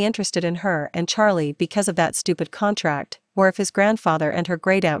was only interested in her and Charlie because of that stupid contract, or if his grandfather and her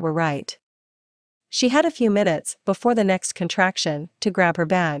great-aunt were right. She had a few minutes before the next contraction to grab her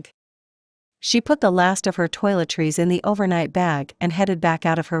bag. She put the last of her toiletries in the overnight bag and headed back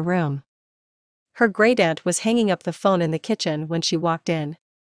out of her room. Her great-aunt was hanging up the phone in the kitchen when she walked in.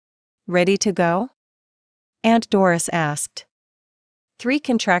 "Ready to go?" Aunt Doris asked. 3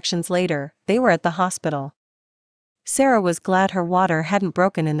 contractions later, they were at the hospital. Sarah was glad her water hadn't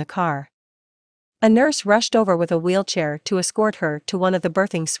broken in the car. A nurse rushed over with a wheelchair to escort her to one of the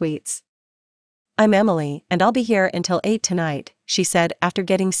birthing suites. "I'm Emily, and I'll be here until 8 tonight," she said after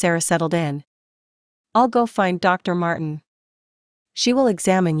getting Sarah settled in. "I'll go find Dr. Martin. She will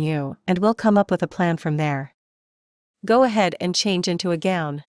examine you, and we'll come up with a plan from there. Go ahead and change into a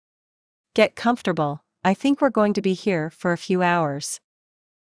gown. Get comfortable, I think we're going to be here for a few hours."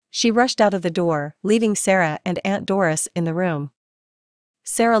 She rushed out of the door, leaving Sarah and Aunt Doris in the room.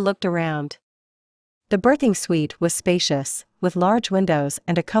 Sarah looked around. The birthing suite was spacious, with large windows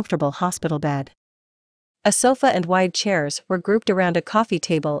and a comfortable hospital bed. A sofa and wide chairs were grouped around a coffee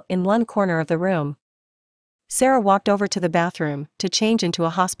table in one corner of the room. Sarah walked over to the bathroom to change into a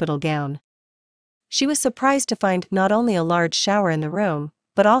hospital gown. She was surprised to find not only a large shower in the room,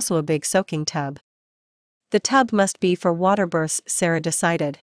 but also a big soaking tub. The tub must be for water births, Sarah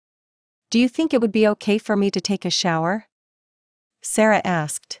decided. "Do you think it would be okay for me to take a shower?" Sarah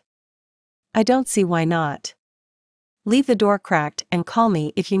asked. "I don't see why not. Leave the door cracked and call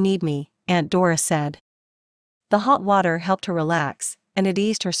me if you need me," Aunt Doris said. The hot water helped her relax, and it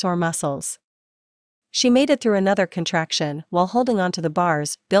eased her sore muscles. She made it through another contraction while holding onto the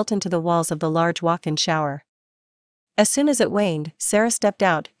bars built into the walls of the large walk-in shower. As soon as it waned, Sarah stepped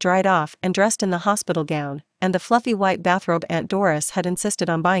out, dried off and dressed in the hospital gown, and the fluffy white bathrobe Aunt Doris had insisted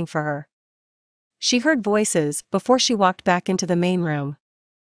on buying for her. She heard voices before she walked back into the main room.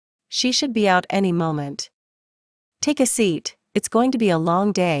 She should be out any moment. "Take a seat, it's going to be a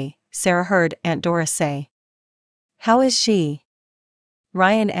long day," Sarah heard Aunt Doris say. "How is she?"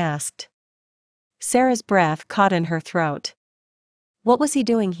 Ryan asked. Sarah's breath caught in her throat. What was he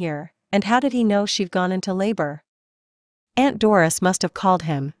doing here, and how did he know she'd gone into labor? Aunt Doris must have called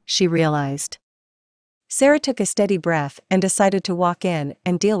him, she realized. Sarah took a steady breath and decided to walk in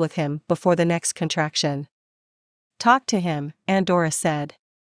and deal with him before the next contraction. "Talk to him," Aunt Doris said.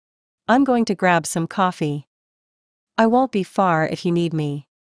 "I'm going to grab some coffee. I won't be far if you need me."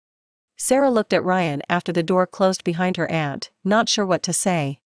 Sarah looked at Ryan after the door closed behind her aunt, not sure what to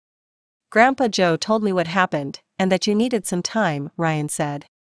say. "Grandpa Joe told me what happened, and that you needed some time," Ryan said.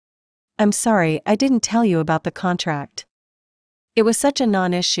 "I'm sorry I didn't tell you about the contract. It was such a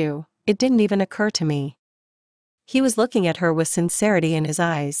non-issue, it didn't even occur to me." He was looking at her with sincerity in his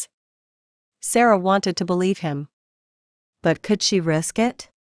eyes. Sarah wanted to believe him. But could she risk it?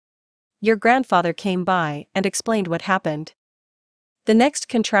 "Your grandfather came by and explained what happened." The next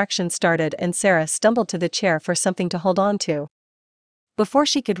contraction started and Sarah stumbled to the chair for something to hold on to. Before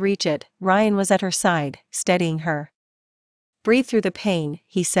she could reach it, Ryan was at her side, steadying her. "Breathe through the pain,"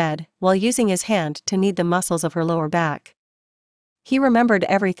 he said, while using his hand to knead the muscles of her lower back. He remembered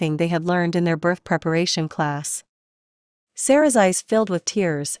everything they had learned in their birth preparation class. Sarah's eyes filled with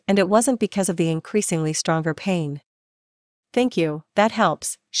tears, and it wasn't because of the increasingly stronger pain. "Thank you, that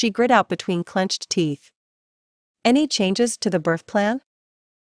helps," she grit out between clenched teeth. "Any changes to the birth plan?"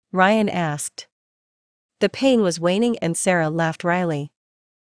 Ryan asked. The pain was waning and Sarah laughed wryly.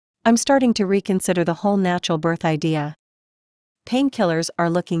 "I'm starting to reconsider the whole natural birth idea. Painkillers are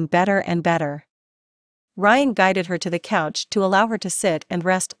looking better and better." Ryan guided her to the couch to allow her to sit and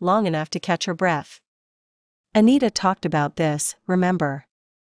rest long enough to catch her breath. "Anita talked about this, remember?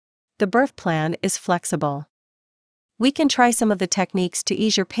 The birth plan is flexible. We can try some of the techniques to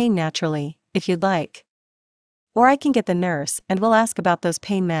ease your pain naturally, if you'd like. Or I can get the nurse and we'll ask about those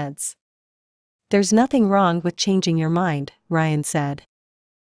pain meds." "There's nothing wrong with changing your mind," Ryan said.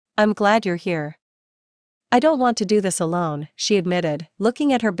 "I'm glad you're here." "I don't want to do this alone," she admitted,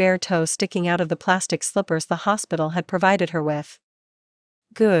 looking at her bare toes sticking out of the plastic slippers the hospital had provided her with.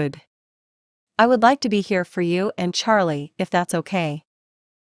 "Good. I would like to be here for you and Charlie, if that's okay.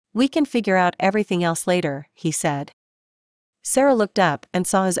 We can figure out everything else later," he said. Sarah looked up and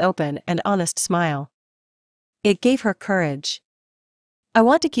saw his open and honest smile. It gave her courage. "I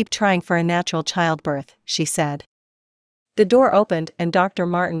want to keep trying for a natural childbirth," she said. The door opened and Dr.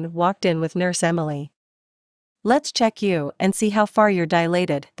 Martin walked in with Nurse Emily. "Let's check you and see how far you're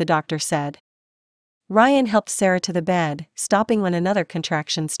dilated," the doctor said. Ryan helped Sarah to the bed, stopping when another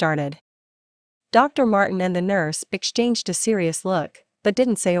contraction started. Dr. Martin and the nurse exchanged a serious look, but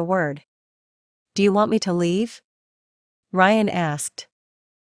didn't say a word. "Do you want me to leave?" Ryan asked.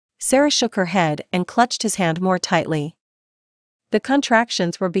 Sarah shook her head and clutched his hand more tightly. The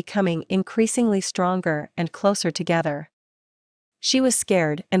contractions were becoming increasingly stronger and closer together. She was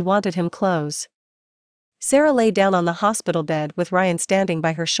scared and wanted him close. Sarah lay down on the hospital bed with Ryan standing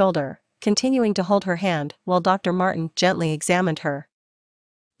by her shoulder, continuing to hold her hand while Dr. Martin gently examined her.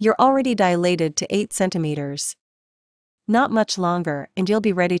 "You're already dilated to 8 centimeters. Not much longer and you'll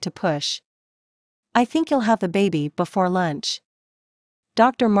be ready to push. I think you'll have the baby before lunch."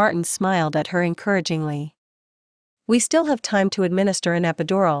 Dr. Martin smiled at her encouragingly. "We still have time to administer an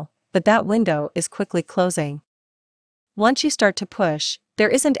epidural, but that window is quickly closing. Once you start to push, there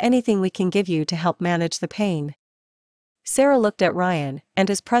isn't anything we can give you to help manage the pain." Sarah looked at Ryan, and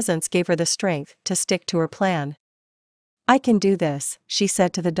his presence gave her the strength to stick to her plan. "I can do this," she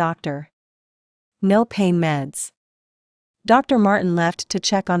said to the doctor. "No pain meds." Dr. Martin left to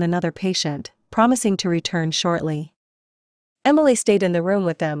check on another patient, promising to return shortly. Emily stayed in the room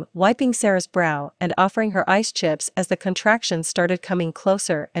with them, wiping Sarah's brow and offering her ice chips as the contractions started coming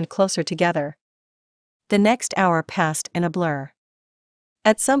closer and closer together. The next hour passed in a blur.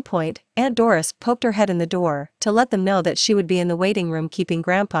 At some point, Aunt Doris poked her head in the door to let them know that she would be in the waiting room keeping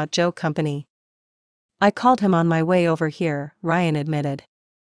Grandpa Joe company. "I called him on my way over here," Ryan admitted.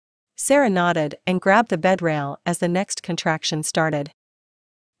 Sarah nodded and grabbed the bed rail as the next contraction started.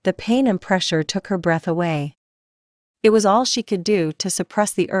 The pain and pressure took her breath away. It was all she could do to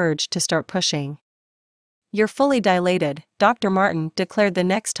suppress the urge to start pushing. "You're fully dilated," Dr. Martin declared the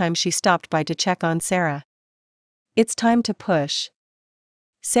next time she stopped by to check on Sarah. "It's time to push."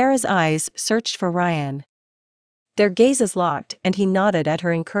 Sarah's eyes searched for Ryan. Their gazes locked and he nodded at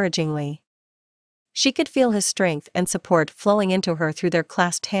her encouragingly. She could feel his strength and support flowing into her through their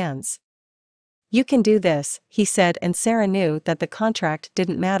clasped hands. "You can do this," he said, and Sarah knew that the contract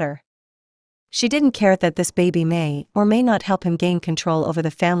didn't matter. She didn't care that this baby may or may not help him gain control over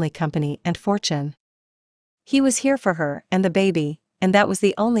the family company and fortune. He was here for her and the baby, and that was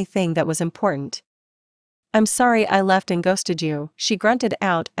the only thing that was important. "I'm sorry I left and ghosted you," she grunted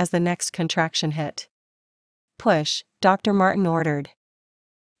out as the next contraction hit. "Push," Dr. Martin ordered.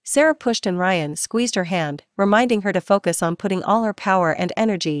 Sarah pushed and Ryan squeezed her hand, reminding her to focus on putting all her power and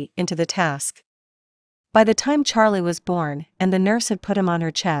energy into the task. By the time Charlie was born and the nurse had put him on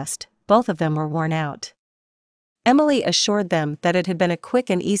her chest, both of them were worn out. Emily assured them that it had been a quick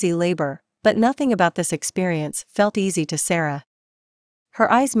and easy labor, but nothing about this experience felt easy to Sarah.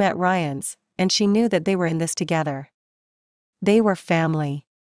 Her eyes met Ryan's, and she knew that they were in this together. They were family.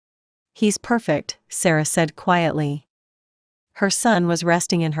 "He's perfect," Sarah said quietly. Her son was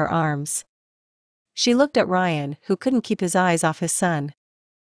resting in her arms. She looked at Ryan, who couldn't keep his eyes off his son.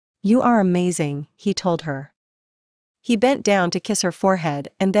 "You are amazing," he told her. He bent down to kiss her forehead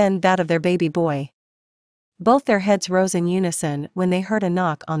and then that of their baby boy. Both their heads rose in unison when they heard a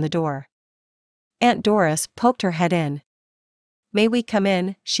knock on the door. Aunt Doris poked her head in. "May we come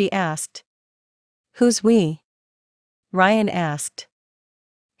in?" she asked. "Who's we?" Ryan asked.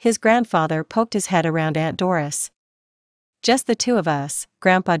 His grandfather poked his head around Aunt Doris. "Just the two of us,"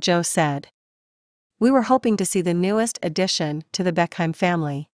 Grandpa Joe said. "We were hoping to see the newest addition to the Beckheim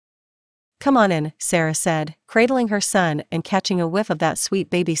family." "Come on in," Sarah said, cradling her son and catching a whiff of that sweet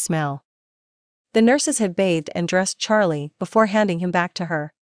baby smell. The nurses had bathed and dressed Charlie before handing him back to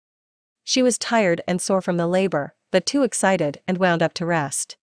her. She was tired and sore from the labor, but too excited and wound up to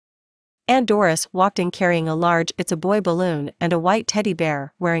rest. Aunt Doris walked in carrying a large "It's a Boy" balloon and a white teddy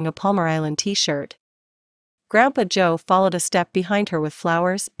bear wearing a Palmar Island t-shirt. Grandpa Joe followed a step behind her with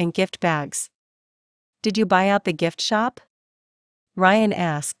flowers and gift bags. "Did you buy out the gift shop?" Ryan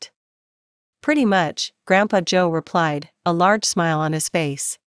asked. "Pretty much," Grandpa Joe replied, a large smile on his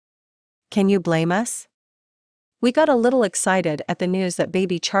face. "Can you blame us? We got a little excited at the news that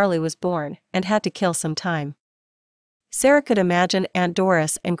baby Charlie was born and had to kill some time." Sarah could imagine Aunt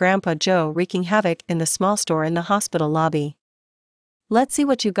Doris and Grandpa Joe wreaking havoc in the small store in the hospital lobby. "Let's see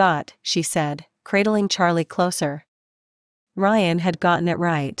what you got," she said, cradling Charlie closer. Ryan had gotten it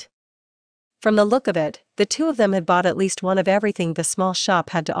right. From the look of it, the two of them had bought at least one of everything the small shop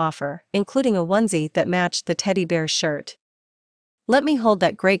had to offer, including a onesie that matched the teddy bear's shirt. "Let me hold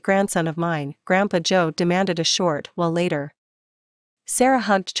that great-grandson of mine," Grandpa Joe demanded a short while later. Sarah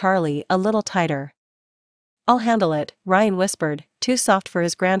hugged Charlie a little tighter. "I'll handle it," Ryan whispered, too soft for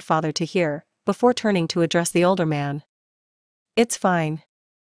his grandfather to hear, before turning to address the older man. It's fine.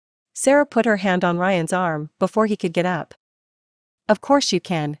 Sarah put her hand on Ryan's arm before he could get up. Of course you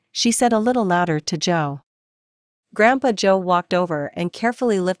can, she said a little louder to Joe. Grandpa Joe walked over and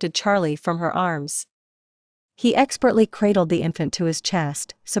carefully lifted Charlie from her arms. He expertly cradled the infant to his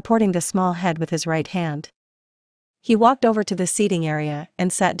chest, supporting the small head with his right hand. He walked over to the seating area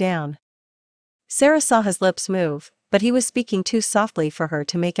and sat down. Sarah saw his lips move, but he was speaking too softly for her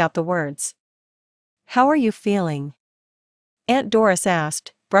to make out the words. How are you feeling? Aunt Doris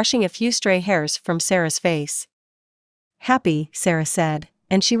asked, brushing a few stray hairs from Sarah's face. Happy, Sarah said,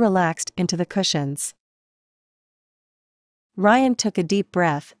 and she relaxed into the cushions. Ryan took a deep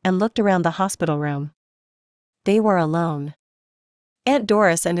breath and looked around the hospital room. They were alone. Aunt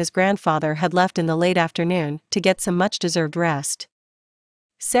Doris and his grandfather had left in the late afternoon to get some much-deserved rest.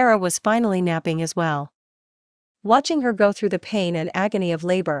 Sarah was finally napping as well. Watching her go through the pain and agony of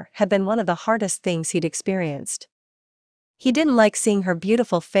labor had been one of the hardest things he'd experienced. He didn't like seeing her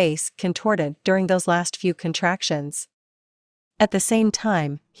beautiful face contorted during those last few contractions. At the same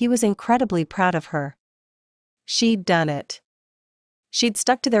time, he was incredibly proud of her. She'd done it. She'd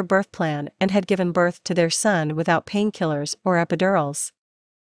stuck to their birth plan and had given birth to their son without painkillers or epidurals.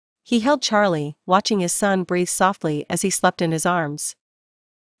 He held Charlie, watching his son breathe softly as he slept in his arms.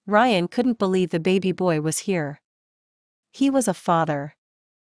 Ryan couldn't believe the baby boy was here. He was a father.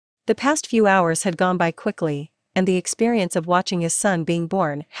 The past few hours had gone by quickly, and the experience of watching his son being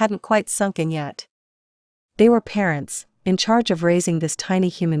born hadn't quite sunk in yet. They were parents, in charge of raising this tiny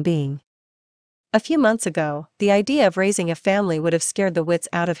human being. A few months ago, the idea of raising a family would have scared the wits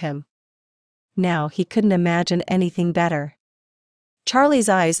out of him. Now he couldn't imagine anything better. Charlie's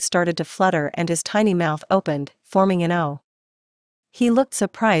eyes started to flutter and his tiny mouth opened, forming an O. He looked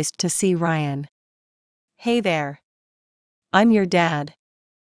surprised to see Ryan. Hey there. I'm your dad.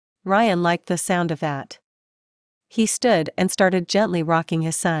 Ryan liked the sound of that. He stood and started gently rocking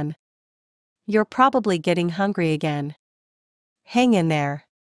his son. You're probably getting hungry again. Hang in there.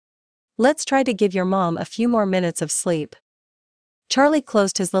 Let's try to give your mom a few more minutes of sleep. Charlie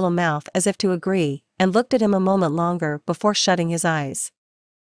closed his little mouth as if to agree, and looked at him a moment longer before shutting his eyes.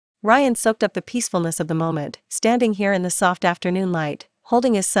 Ryan soaked up the peacefulness of the moment, standing here in the soft afternoon light,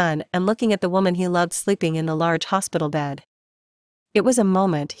 holding his son and looking at the woman he loved sleeping in the large hospital bed. It was a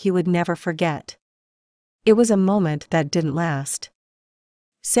moment he would never forget. It was a moment that didn't last.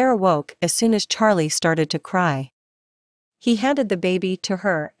 Sarah woke as soon as Charlie started to cry. He handed the baby to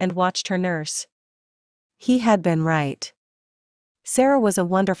her and watched her nurse. He had been right. Sarah was a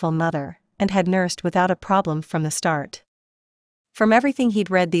wonderful mother, and had nursed without a problem from the start. From everything he'd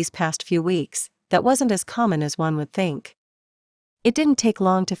read these past few weeks, that wasn't as common as one would think. It didn't take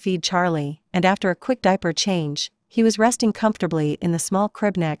long to feed Charlie, and after a quick diaper change, he was resting comfortably in the small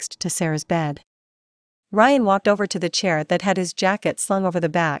crib next to Sarah's bed. Ryan walked over to the chair that had his jacket slung over the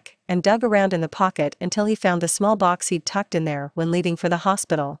back, and dug around in the pocket until he found the small box he'd tucked in there when leaving for the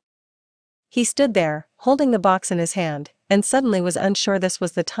hospital. He stood there, holding the box in his hand, and suddenly was unsure this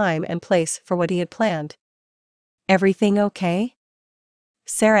was the time and place for what he had planned. Everything okay?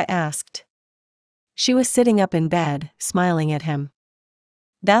 Sarah asked. She was sitting up in bed, smiling at him.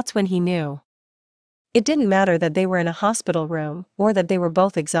 That's when he knew. It didn't matter that they were in a hospital room, or that they were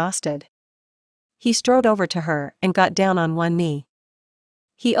both exhausted. He strode over to her and got down on one knee.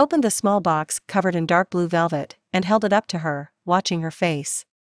 He opened the small box covered in dark blue velvet, and held it up to her, watching her face.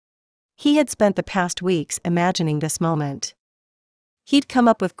 He had spent the past weeks imagining this moment. He'd come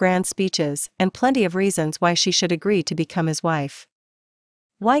up with grand speeches and plenty of reasons why she should agree to become his wife.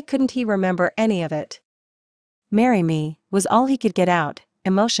 Why couldn't he remember any of it? Marry me, was all he could get out,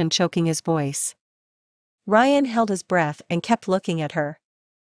 emotion choking his voice. Ryan held his breath and kept looking at her.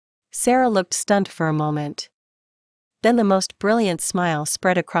 Sarah looked stunned for a moment. Then the most brilliant smile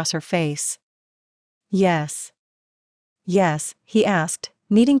spread across her face. Yes. Yes, he asked,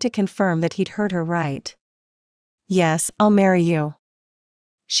 needing to confirm that he'd heard her right. Yes, I'll marry you.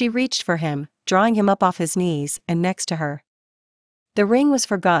 She reached for him, drawing him up off his knees and next to her. The ring was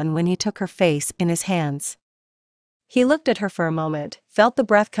forgotten when he took her face in his hands. He looked at her for a moment, felt the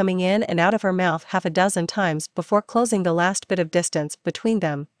breath coming in and out of her mouth half a dozen times before closing the last bit of distance between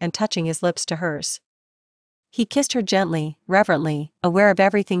them and touching his lips to hers. He kissed her gently, reverently, aware of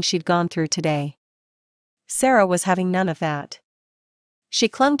everything she'd gone through today. Sarah was having none of that. She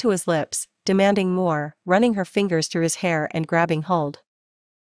clung to his lips, demanding more, running her fingers through his hair and grabbing hold.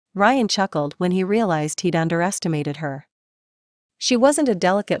 Ryan chuckled when he realized he'd underestimated her. She wasn't a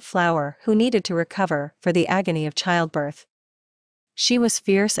delicate flower who needed to recover for the agony of childbirth. She was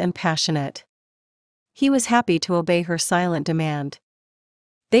fierce and passionate. He was happy to obey her silent demand.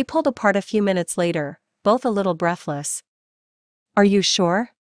 They pulled apart a few minutes later, both a little breathless. Are you sure?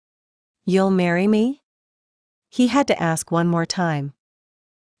 You'll marry me? He had to ask one more time.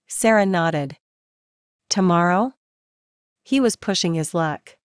 Sarah nodded. Tomorrow? He was pushing his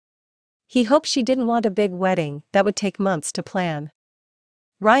luck. He hoped she didn't want a big wedding that would take months to plan.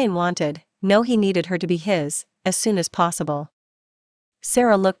 Ryan he needed her to be his, as soon as possible.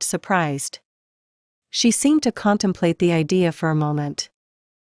 Sarah looked surprised. She seemed to contemplate the idea for a moment.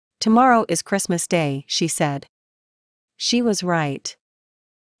 Tomorrow is Christmas Day, she said. She was right.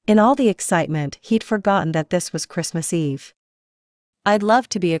 In all the excitement, he'd forgotten that this was Christmas Eve. I'd love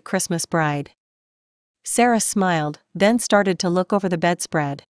to be a Christmas bride. Sarah smiled, then started to look over the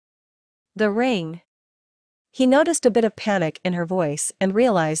bedspread. The ring. He noticed a bit of panic in her voice and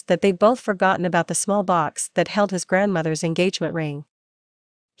realized that they'd both forgotten about the small box that held his grandmother's engagement ring.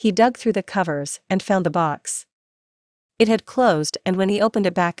 He dug through the covers and found the box. It had closed, and when he opened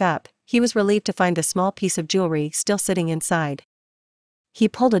it back up, he was relieved to find the small piece of jewelry still sitting inside. He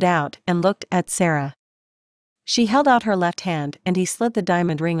pulled it out and looked at Sarah. She held out her left hand and he slid the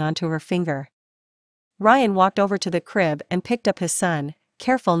diamond ring onto her finger. Ryan walked over to the crib and picked up his son,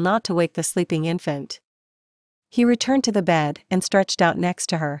 careful not to wake the sleeping infant. He returned to the bed and stretched out next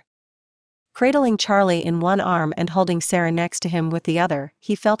to her. Cradling Charlie in one arm and holding Sarah next to him with the other,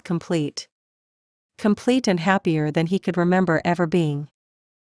 he felt complete. Complete and happier than he could remember ever being.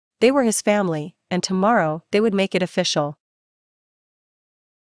 They were his family, and tomorrow they would make it official.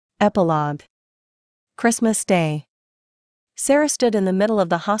 Epilogue. Christmas Day. Sarah stood in the middle of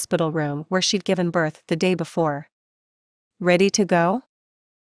the hospital room where she'd given birth the day before. Ready to go?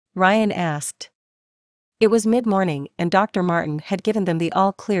 Ryan asked. It was mid-morning and Dr. Martin had given them the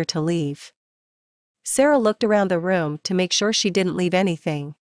all-clear to leave. Sarah looked around the room to make sure she didn't leave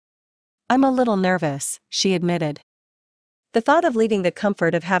anything. I'm a little nervous, she admitted. The thought of leaving the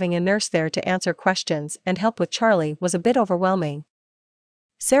comfort of having a nurse there to answer questions and help with Charlie was a bit overwhelming.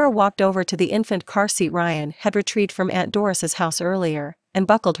 Sarah walked over to the infant car seat Ryan had retrieved from Aunt Doris's house earlier, and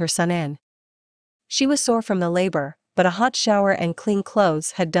buckled her son in. She was sore from the labor, but a hot shower and clean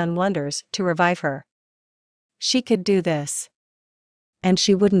clothes had done wonders to revive her. She could do this. And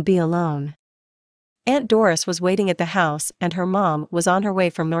she wouldn't be alone. Aunt Doris was waiting at the house and her mom was on her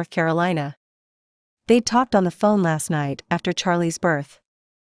way from North Carolina. They'd talked on the phone last night after Charlie's birth.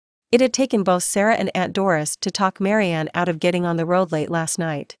 It had taken both Sarah and Aunt Doris to talk Marianne out of getting on the road late last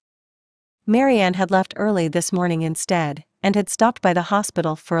night. Marianne had left early this morning instead, and had stopped by the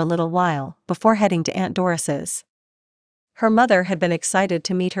hospital for a little while before heading to Aunt Doris's. Her mother had been excited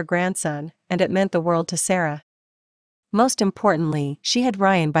to meet her grandson, and it meant the world to Sarah. Most importantly, she had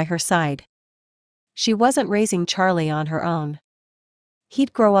Ryan by her side. She wasn't raising Charlie on her own.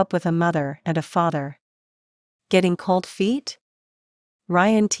 He'd grow up with a mother and a father. Getting cold feet?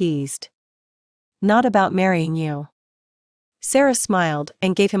 Ryan teased. Not about marrying you. Sarah smiled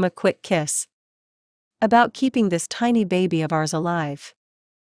and gave him a quick kiss. About keeping this tiny baby of ours alive.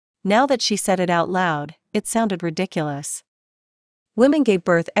 Now that she said it out loud, it sounded ridiculous. Women gave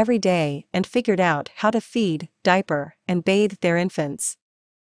birth every day and figured out how to feed, diaper, and bathe their infants.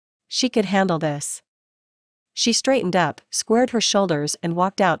 She could handle this. She straightened up, squared her shoulders and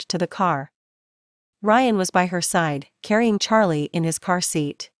walked out to the car. Ryan was by her side, carrying Charlie in his car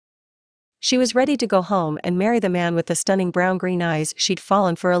seat. She was ready to go home and marry the man with the stunning brown-green eyes she'd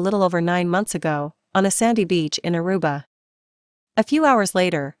fallen for a little over 9 months ago, on a sandy beach in Aruba. A few hours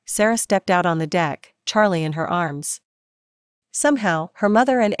later, Sarah stepped out on the deck, Charlie in her arms. Somehow, her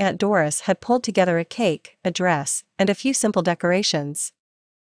mother and Aunt Doris had pulled together a cake, a dress, and a few simple decorations.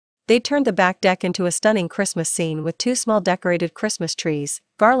 They'd turned the back deck into a stunning Christmas scene with 2 small decorated Christmas trees,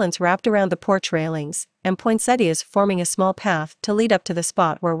 garlands wrapped around the porch railings, and poinsettias forming a small path to lead up to the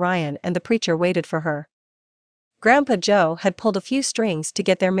spot where Ryan and the preacher waited for her. Grandpa Joe had pulled a few strings to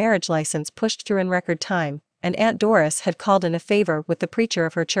get their marriage license pushed through in record time, and Aunt Doris had called in a favor with the preacher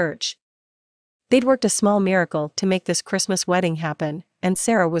of her church. They'd worked a small miracle to make this Christmas wedding happen, and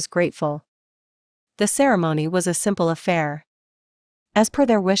Sarah was grateful. The ceremony was a simple affair. As per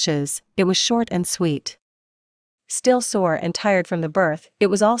their wishes, it was short and sweet. Still sore and tired from the birth, it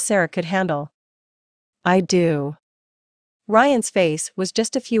was all Sarah could handle. I do. Ryan's face was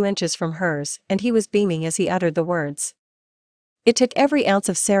just a few inches from hers, and he was beaming as he uttered the words. It took every ounce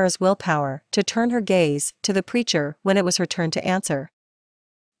of Sarah's willpower to turn her gaze to the preacher when it was her turn to answer.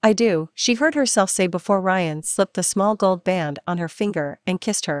 I do, she heard herself say before Ryan slipped the small gold band on her finger and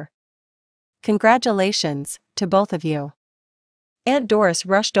kissed her. Congratulations, to both of you. Aunt Doris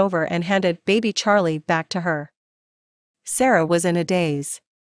rushed over and handed baby Charlie back to her. Sarah was in a daze.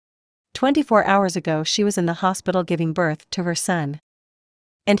 24 hours ago she was in the hospital giving birth to her son.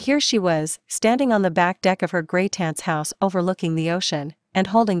 And here she was, standing on the back deck of her gray tant's house overlooking the ocean, and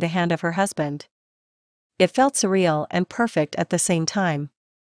holding the hand of her husband. It felt surreal and perfect at the same time.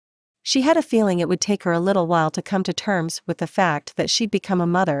 She had a feeling it would take her a little while to come to terms with the fact that she'd become a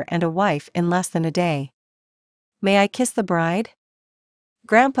mother and a wife in less than a day. "May I kiss the bride?"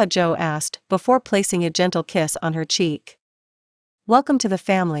 Grandpa Joe asked, before placing a gentle kiss on her cheek. "Welcome to the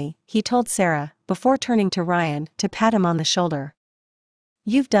family," he told Sarah, before turning to Ryan to pat him on the shoulder.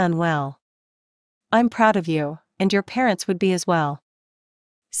 "You've done well. I'm proud of you, and your parents would be as well."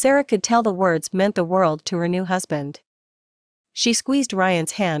 Sarah could tell the words meant the world to her new husband. She squeezed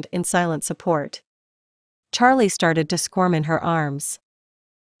Ryan's hand in silent support. Charlie started to squirm in her arms.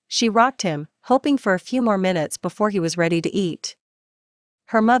 She rocked him, hoping for a few more minutes before he was ready to eat.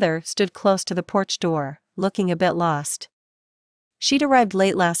 Her mother stood close to the porch door, looking a bit lost. She'd arrived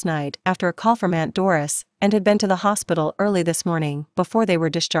late last night after a call from Aunt Doris, and had been to the hospital early this morning before they were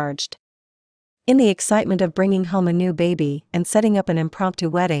discharged. In the excitement of bringing home a new baby and setting up an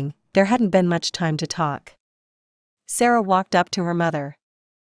impromptu wedding, there hadn't been much time to talk. Sarah walked up to her mother.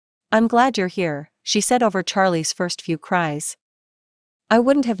 "I'm glad you're here," she said over Charlie's first few cries. "I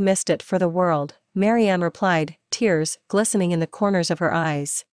wouldn't have missed it for the world," Marianne replied, tears glistening in the corners of her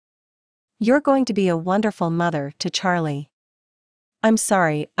eyes. "You're going to be a wonderful mother to Charlie. I'm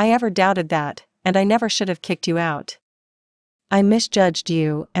sorry I ever doubted that, and I never should have kicked you out. I misjudged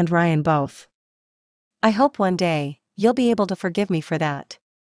you and Ryan both. I hope one day you'll be able to forgive me for that."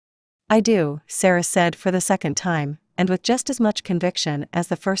 "I do," Sarah said for the second time, and with just as much conviction as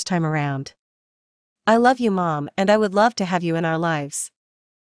the first time around. "I love you, Mom, and I would love to have you in our lives.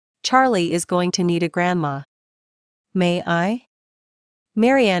 Charlie is going to need a grandma." "May I?"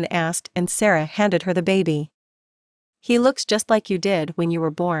 Marianne asked, and Sarah handed her the baby. "He looks just like you did when you were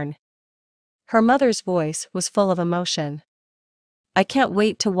born." Her mother's voice was full of emotion. "I can't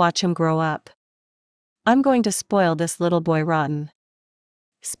wait to watch him grow up. I'm going to spoil this little boy rotten.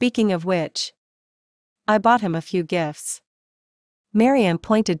 Speaking of which, I bought him a few gifts." Marianne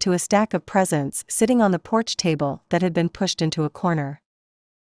pointed to a stack of presents sitting on the porch table that had been pushed into a corner.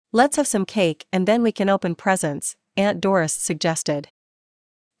 "Let's have some cake and then we can open presents," Aunt Doris suggested.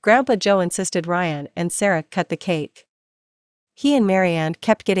 Grandpa Joe insisted Ryan and Sarah cut the cake. He and Marianne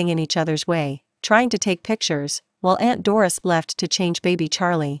kept getting in each other's way, trying to take pictures, while Aunt Doris left to change baby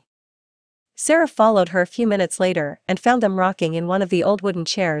Charlie. Sarah followed her a few minutes later and found them rocking in one of the old wooden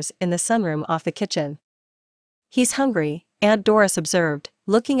chairs in the sunroom off the kitchen. "He's hungry," Aunt Doris observed,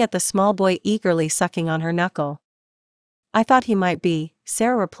 looking at the small boy eagerly sucking on her knuckle. "I thought he might be,"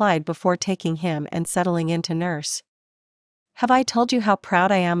 Sarah replied before taking him and settling in to nurse. "Have I told you how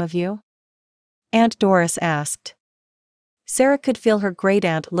proud I am of you?" Aunt Doris asked. Sarah could feel her great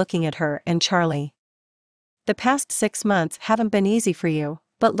aunt looking at her and Charlie. "The past 6 months haven't been easy for you,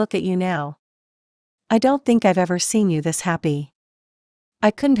 but look at you now. I don't think I've ever seen you this happy.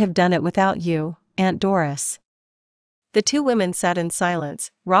 I couldn't have done it without you, Aunt Doris." The two women sat in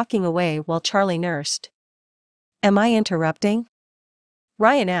silence, rocking away while Charlie nursed. "Am I interrupting?"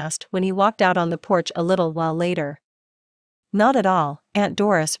 Ryan asked when he walked out on the porch a little while later. "Not at all," Aunt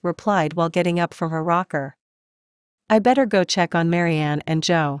Doris replied while getting up from her rocker. "I better go check on Marianne and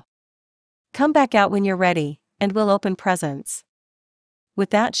Joe. Come back out when you're ready, and we'll open presents." With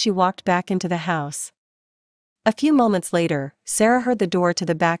that she walked back into the house. A few moments later, Sarah heard the door to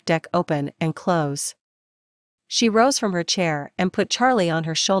the back deck open and close. She rose from her chair and put Charlie on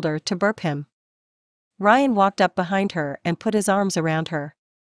her shoulder to burp him. Ryan walked up behind her and put his arms around her.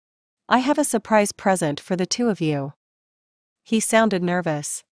 "I have a surprise present for the two of you." He sounded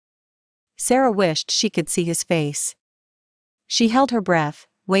nervous. Sarah wished she could see his face. She held her breath,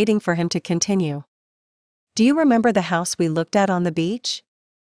 waiting for him to continue. "Do you remember the house we looked at on the beach?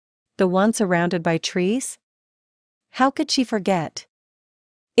 The one surrounded by trees?" How could she forget?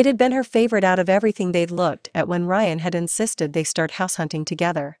 It had been her favorite out of everything they'd looked at when Ryan had insisted they start house hunting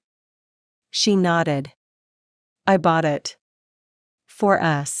together. She nodded. "I bought it. For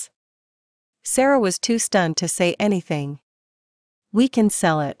us." Sarah was too stunned to say anything. "We can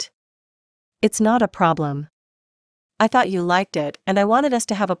sell it. It's not a problem. I thought you liked it and I wanted us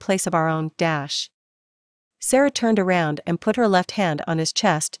to have a place of our own, dash." Sarah turned around and put her left hand on his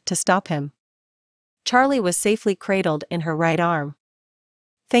chest to stop him. Charlie was safely cradled in her right arm.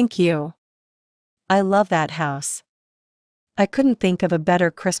 "Thank you. I love that house. I couldn't think of a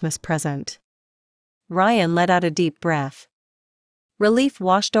better Christmas present." Ryan let out a deep breath. Relief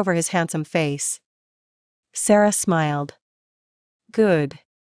washed over his handsome face. Sarah smiled. "Good.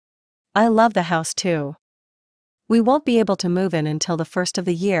 I love the house too. We won't be able to move in until the first of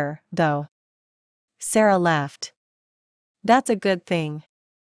the year, though." Sarah laughed. "That's a good thing.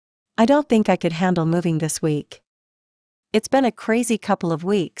 I don't think I could handle moving this week. It's been a crazy couple of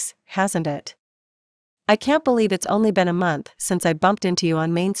weeks, hasn't it? I can't believe it's only been a month since I bumped into you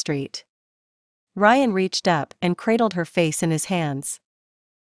on Main Street. Ryan reached up and cradled her face in his hands.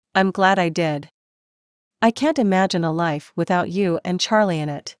 I'm glad I did. I can't imagine a life without you and Charlie in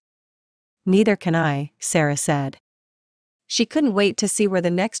it. Neither can I, Sarah said. She couldn't wait to see where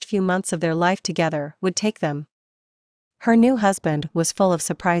the next few months of their life together would take them. Her new husband was full of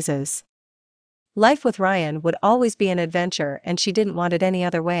surprises. Life with Ryan would always be an adventure, and she didn't want it any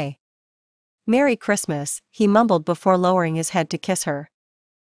other way. Merry Christmas, he mumbled before lowering his head to kiss her.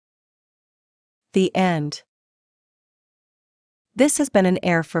 The end. This has been an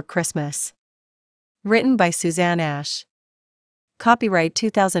Heir for Christmas. Written by Suzanne Ash. Copyright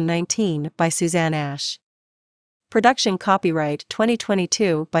 2019 by Suzanne Ash. Production copyright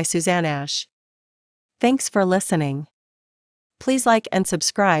 2022 by Suzanne Ash. Thanks for listening. Please like and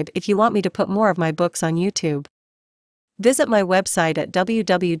subscribe if you want me to put more of my books on YouTube. Visit my website at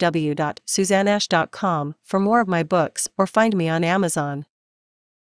www.suzanneash.com for more of my books, or find me on Amazon.